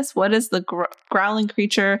suspicious? What is the growling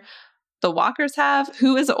creature the walkers have?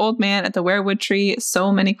 Who is the old man at the weirwood tree?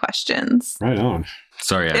 So many questions. Right on.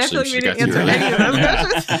 Sorry, Ashley. She got you right.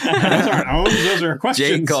 Those aren't owns, those are questions.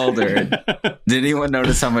 Jake Calder. Did anyone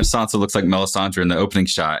notice how much Sansa looks like Melisandre in the opening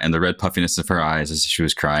shot and the red puffiness of her eyes as she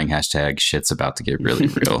was crying? Hashtag shit's about to get really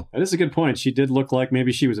real. That is a good point. She did look like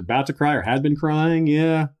maybe she was about to cry or had been crying.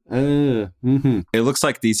 Yeah. It looks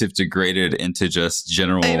like these have degraded into just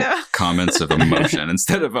general comments of emotion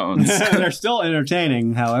instead of owns. They're still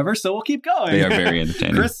entertaining, however, so we'll keep going. They are very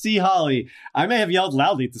entertaining. Chris C. Holly. I may have yelled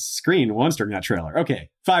loudly at the screen once during that trailer. Okay,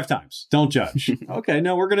 5 times. Don't judge. Okay,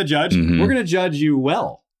 no, we're going to judge. We're going to judge you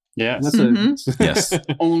well. Yeah. Yes.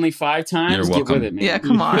 Only 5 times? You're welcome. Get with it, man. Yeah,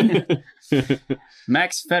 come on.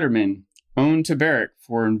 Max Fetterman. Own to Barrick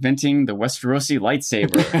for inventing the Westerosi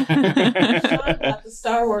lightsaber. Sean got the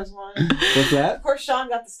Star Wars one. What's that? Of course, Sean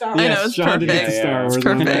got the Star Wars. I know, it's Sean did get the perfect. Star Wars. It's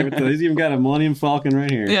perfect. He's even got a Millennium Falcon right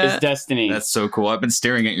here. Yeah. It's destiny. That's so cool. I've been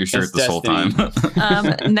staring at your shirt It's this whole time.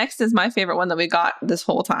 Next is my favorite one that we got this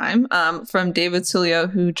whole time from David Sulio,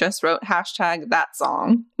 who just wrote #that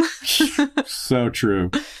song. So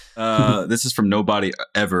true. This is from Nobody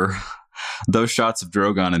Ever. Those shots of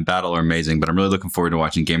Drogon in battle are amazing, but I'm really looking forward to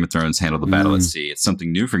watching Game of Thrones handle the battle at sea. It's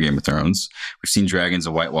something new for Game of Thrones. We've seen dragons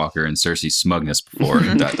of White Walker and Cersei's smugness before.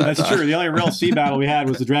 That's true. The only real sea battle we had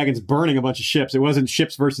was the dragons burning a bunch of ships. It wasn't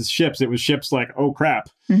ships versus ships. It was ships like, oh, crap.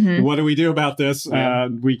 Mm-hmm. What do we do about this?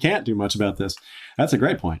 We can't do much about this. That's a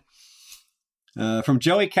great point. From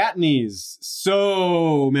Joey Catney's,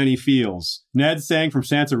 so many feels. Ned saying from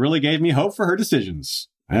Sansa really gave me hope for her decisions.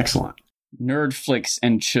 Excellent. Nerd flicks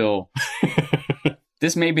and chill.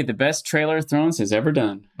 This may be the best trailer Thrones has ever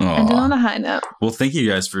done. And on a high note. Well, thank you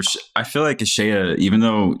guys for. I feel like Ashaya, even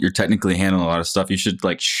though you're technically handling a lot of stuff, you should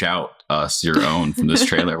like shout us your own from this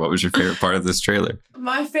trailer. What was your favorite part of this trailer?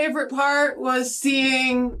 My favorite part was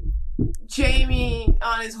seeing Jaime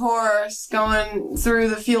on his horse going through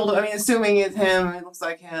the field. I mean, assuming it's him, it looks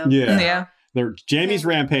like him. Yeah. Jaime's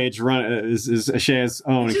rampage is Ashaya's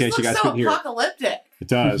own. In case you guys couldn't hear. It apocalyptic. It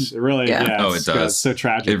does. It really. Yeah. It does. It's so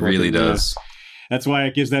tragic. It really does. That's why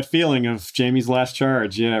it gives that feeling of Jaime's last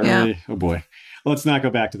charge. Yeah, really. Oh boy. Let's not go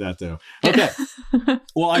back to that though. Okay.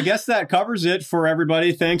 Well, I guess that covers it for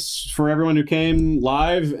everybody. Thanks for everyone who came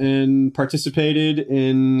live and participated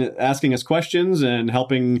in asking us questions and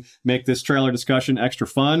helping make this trailer discussion extra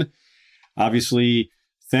fun. Obviously,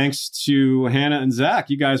 thanks to Hannah and Zach.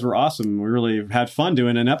 You guys were awesome. We really had fun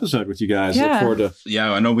doing an episode with you guys. Yeah. Look forward to.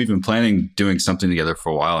 Yeah, I know we've been planning doing something together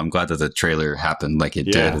for a while. I'm glad that the trailer happened like it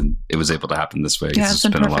did, and it was able to happen this way. Yeah, it's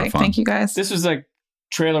been perfect. A lot of fun. Thank you guys. This was like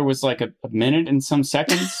trailer was like a minute and some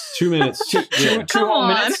seconds. 2 minutes. two whole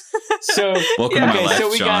minutes. So welcome to my life,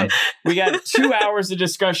 so Sean. we got 2 hours of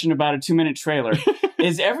discussion about a 2-minute trailer.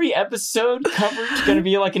 Is every episode coverage going to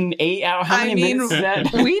be like an 8 hour? How many minutes is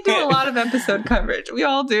that? We do a lot of episode coverage. We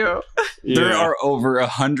all do. Yeah. There are over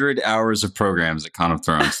 100 hours of programs at Con of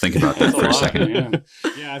Thrones. Think about that for a second.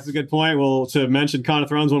 Yeah, that's a good point. Well, to mention Con of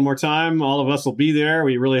Thrones one more time, all of us will be there.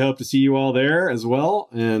 We really hope to see you all there as well.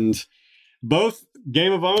 And both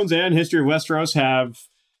Game of Thrones and History of Westeros have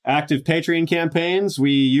active Patreon campaigns.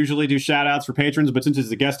 We usually do shout outs for patrons, but since it's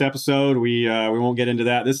a guest episode, we won't get into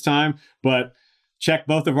that this time. But check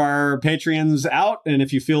both of our Patreons out, and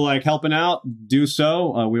if you feel like helping out, do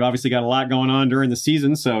so. We've obviously got a lot going on during the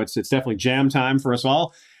season, so it's definitely jam time for us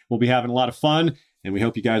all. We'll be having a lot of fun, and we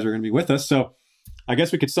hope you guys are going to be with us. So I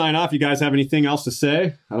guess we could sign off. You guys have anything else to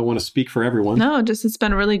say? I don't want to speak for everyone. No, just it's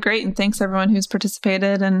been really great, and thanks everyone who's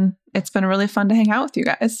participated, and it's been really fun to hang out with you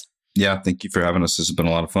guys. Yeah, thank you for having us. This has been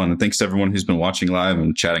a lot of fun. And thanks to everyone who's been watching live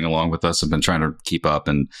and chatting along with us. I've been trying to keep up,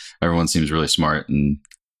 and everyone seems really smart. And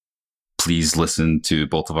please listen to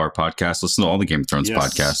both of our podcasts. Listen to all the Game of Thrones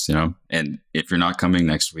podcasts, you know. And if you're not coming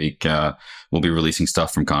next week, we'll be releasing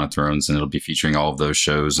stuff from Con of Thrones, and it'll be featuring all of those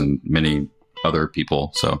shows and many other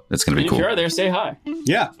people. So it's going to be cool. If you're there, say hi.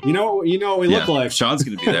 Yeah. You know what we look like. Sean's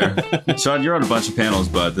going to be there. Sean, you're on a bunch of panels,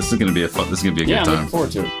 but this is going to be a good time. Yeah, I'm looking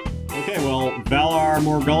forward to it. Okay, well, Valar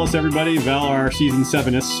Morghulis, everybody. Valar Season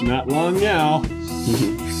 7 is not long now.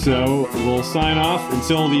 So we'll sign off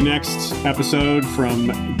until the next episode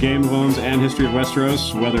from Game of Thrones and History of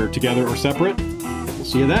Westeros, whether together or separate. We'll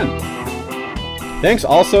see you then. Thanks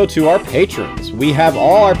also to our patrons. We have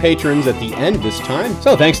all our patrons at the end this time.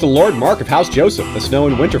 So thanks to Lord Mark of House Joseph, the Snow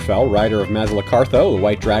in Winterfell, rider of Mazalacartho, the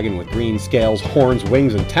white dragon with green scales, horns,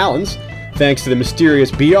 wings, and talons. Thanks to the mysterious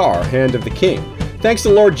BR, Hand of the King. Thanks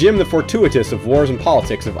to Lord Jim the Fortuitous of Wars and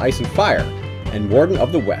Politics of Ice and Fire, and Warden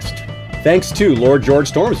of the West. Thanks to Lord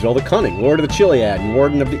George Stormsville the Cunning, Lord of the Chiliad and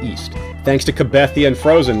Warden of the East. Thanks to Cabethia and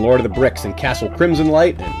Frozen, Lord of the Bricks and Castle Crimson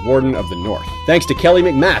Light, and Warden of the North. Thanks to Kelly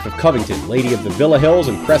McMath of Covington, Lady of the Villa Hills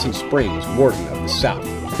and Crescent Springs, Warden of the South.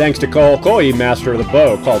 Thanks to Ko'olkoi, Master of the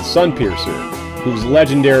Bow, called Sunpiercer, whose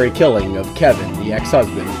legendary killing of Kevin, the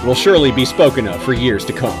ex-husband, will surely be spoken of for years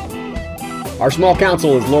to come. Our small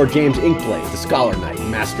council is Lord James Inkblade, the Scholar Knight,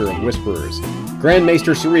 Master of Whisperers. Grand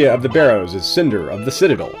Maester Saria of the Barrows is Cinder of the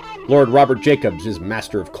Citadel. Lord Robert Jacobs is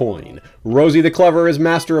Master of Coin. Rosie the Clever is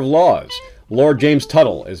Master of Laws. Lord James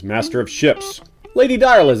Tuttle is Master of Ships. Lady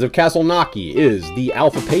Direliz of Castle Naki is the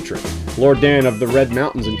Alpha Patron. Lord Dan of the Red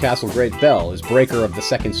Mountains and Castle Great Bell is Breaker of the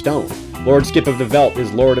Second Stone. Lord Skip of the Veldt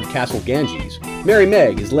is Lord of Castle Ganges. Mary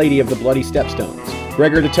Meg is Lady of the Bloody Stepstones.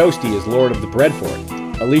 Gregor the Toasty is Lord of the Breadfort.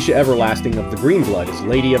 Alicia Everlasting of the Greenblood is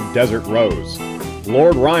Lady of Desert Rose.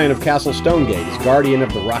 Lord Ryan of Castle Stonegate is guardian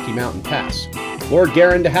of the Rocky Mountain Pass. Lord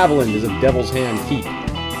Garin de Haviland is of Devil's Hand Keep.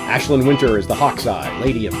 Ashlyn Winter is the Hawkseye,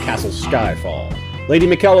 Lady of Castle Skyfall. Lady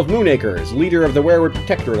Mikkel of Moonacre is leader of the Werewood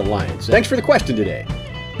Protectorate Alliance. Thanks for the question today.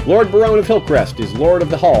 Lord Barone of Hillcrest is Lord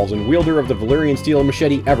of the Halls and wielder of the Valyrian steel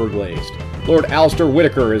machete Everglazed. Lord Alistair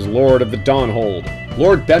Whitaker is Lord of the Dawnhold.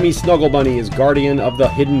 Lord Bemmy Snugglebunny is guardian of the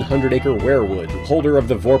hidden 100-acre Werewood, holder of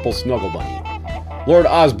the Vorpal Snugglebunny. Lord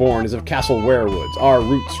Osborne is of Castle Werewoods. Our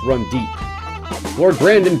roots run deep. Lord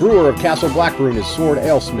Brandon Brewer of Castle Blackburn is Sword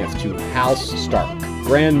Alesmith to House Stark,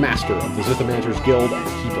 Grand Master of the Zithamanters Guild and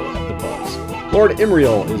Keeper of the Buzz. Lord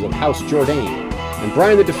Imriel is of House Jourdain, and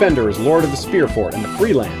Brian the Defender is Lord of the Spearfort and the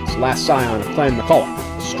Freelands, last scion of Clan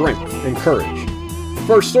McCulloch, strength and courage.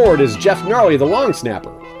 First Sword is Jeff Gnarly the Long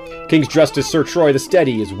Snapper. King's Justice Sir Troy the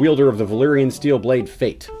Steady is wielder of the Valyrian steel blade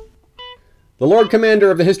Fate. The Lord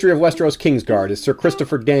Commander of the History of Westeros Kingsguard is Sir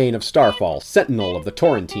Christopher Dane of Starfall, Sentinel of the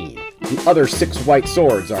Torrentine. The other 6 white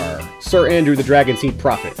swords are Sir Andrew the Dragonseed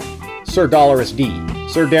Prophet, Sir Dolorous D,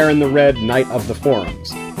 Sir Darren the Red, Knight of the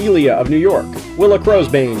Forums, Elia of New York, Willa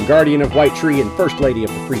Crowsbane, Guardian of White Tree and First Lady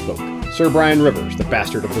of the Freefolk, Sir Brian Rivers, the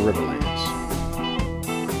Bastard of the Riverlands.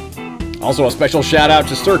 Also a special shout out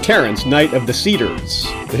to Sir Terence, Knight of the Cedars.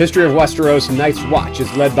 The History of Westeros Night's Watch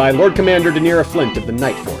is led by Lord Commander Daenerys Flint of the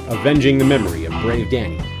Nightfort, avenging the memory of brave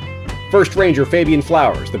Dany. First Ranger Fabian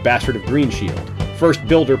Flowers, the Bastard of Greenshield, First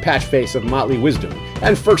Builder Patchface of Motley Wisdom,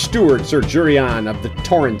 and First Steward Sir Jurian of the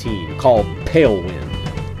Torrentine, called Palewind.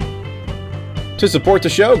 To support the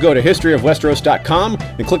show, go to historyofwesteros.com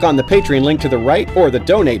and click on the Patreon link to the right or the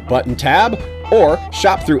Donate button tab, or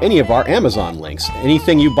shop through any of our Amazon links.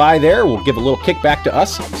 Anything you buy there will give a little kickback to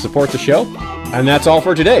us, support the show. And that's all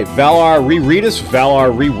for today. Valar reread us,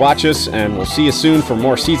 Valar rewatch us, and we'll see you soon for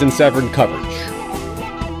more Season 7 coverage.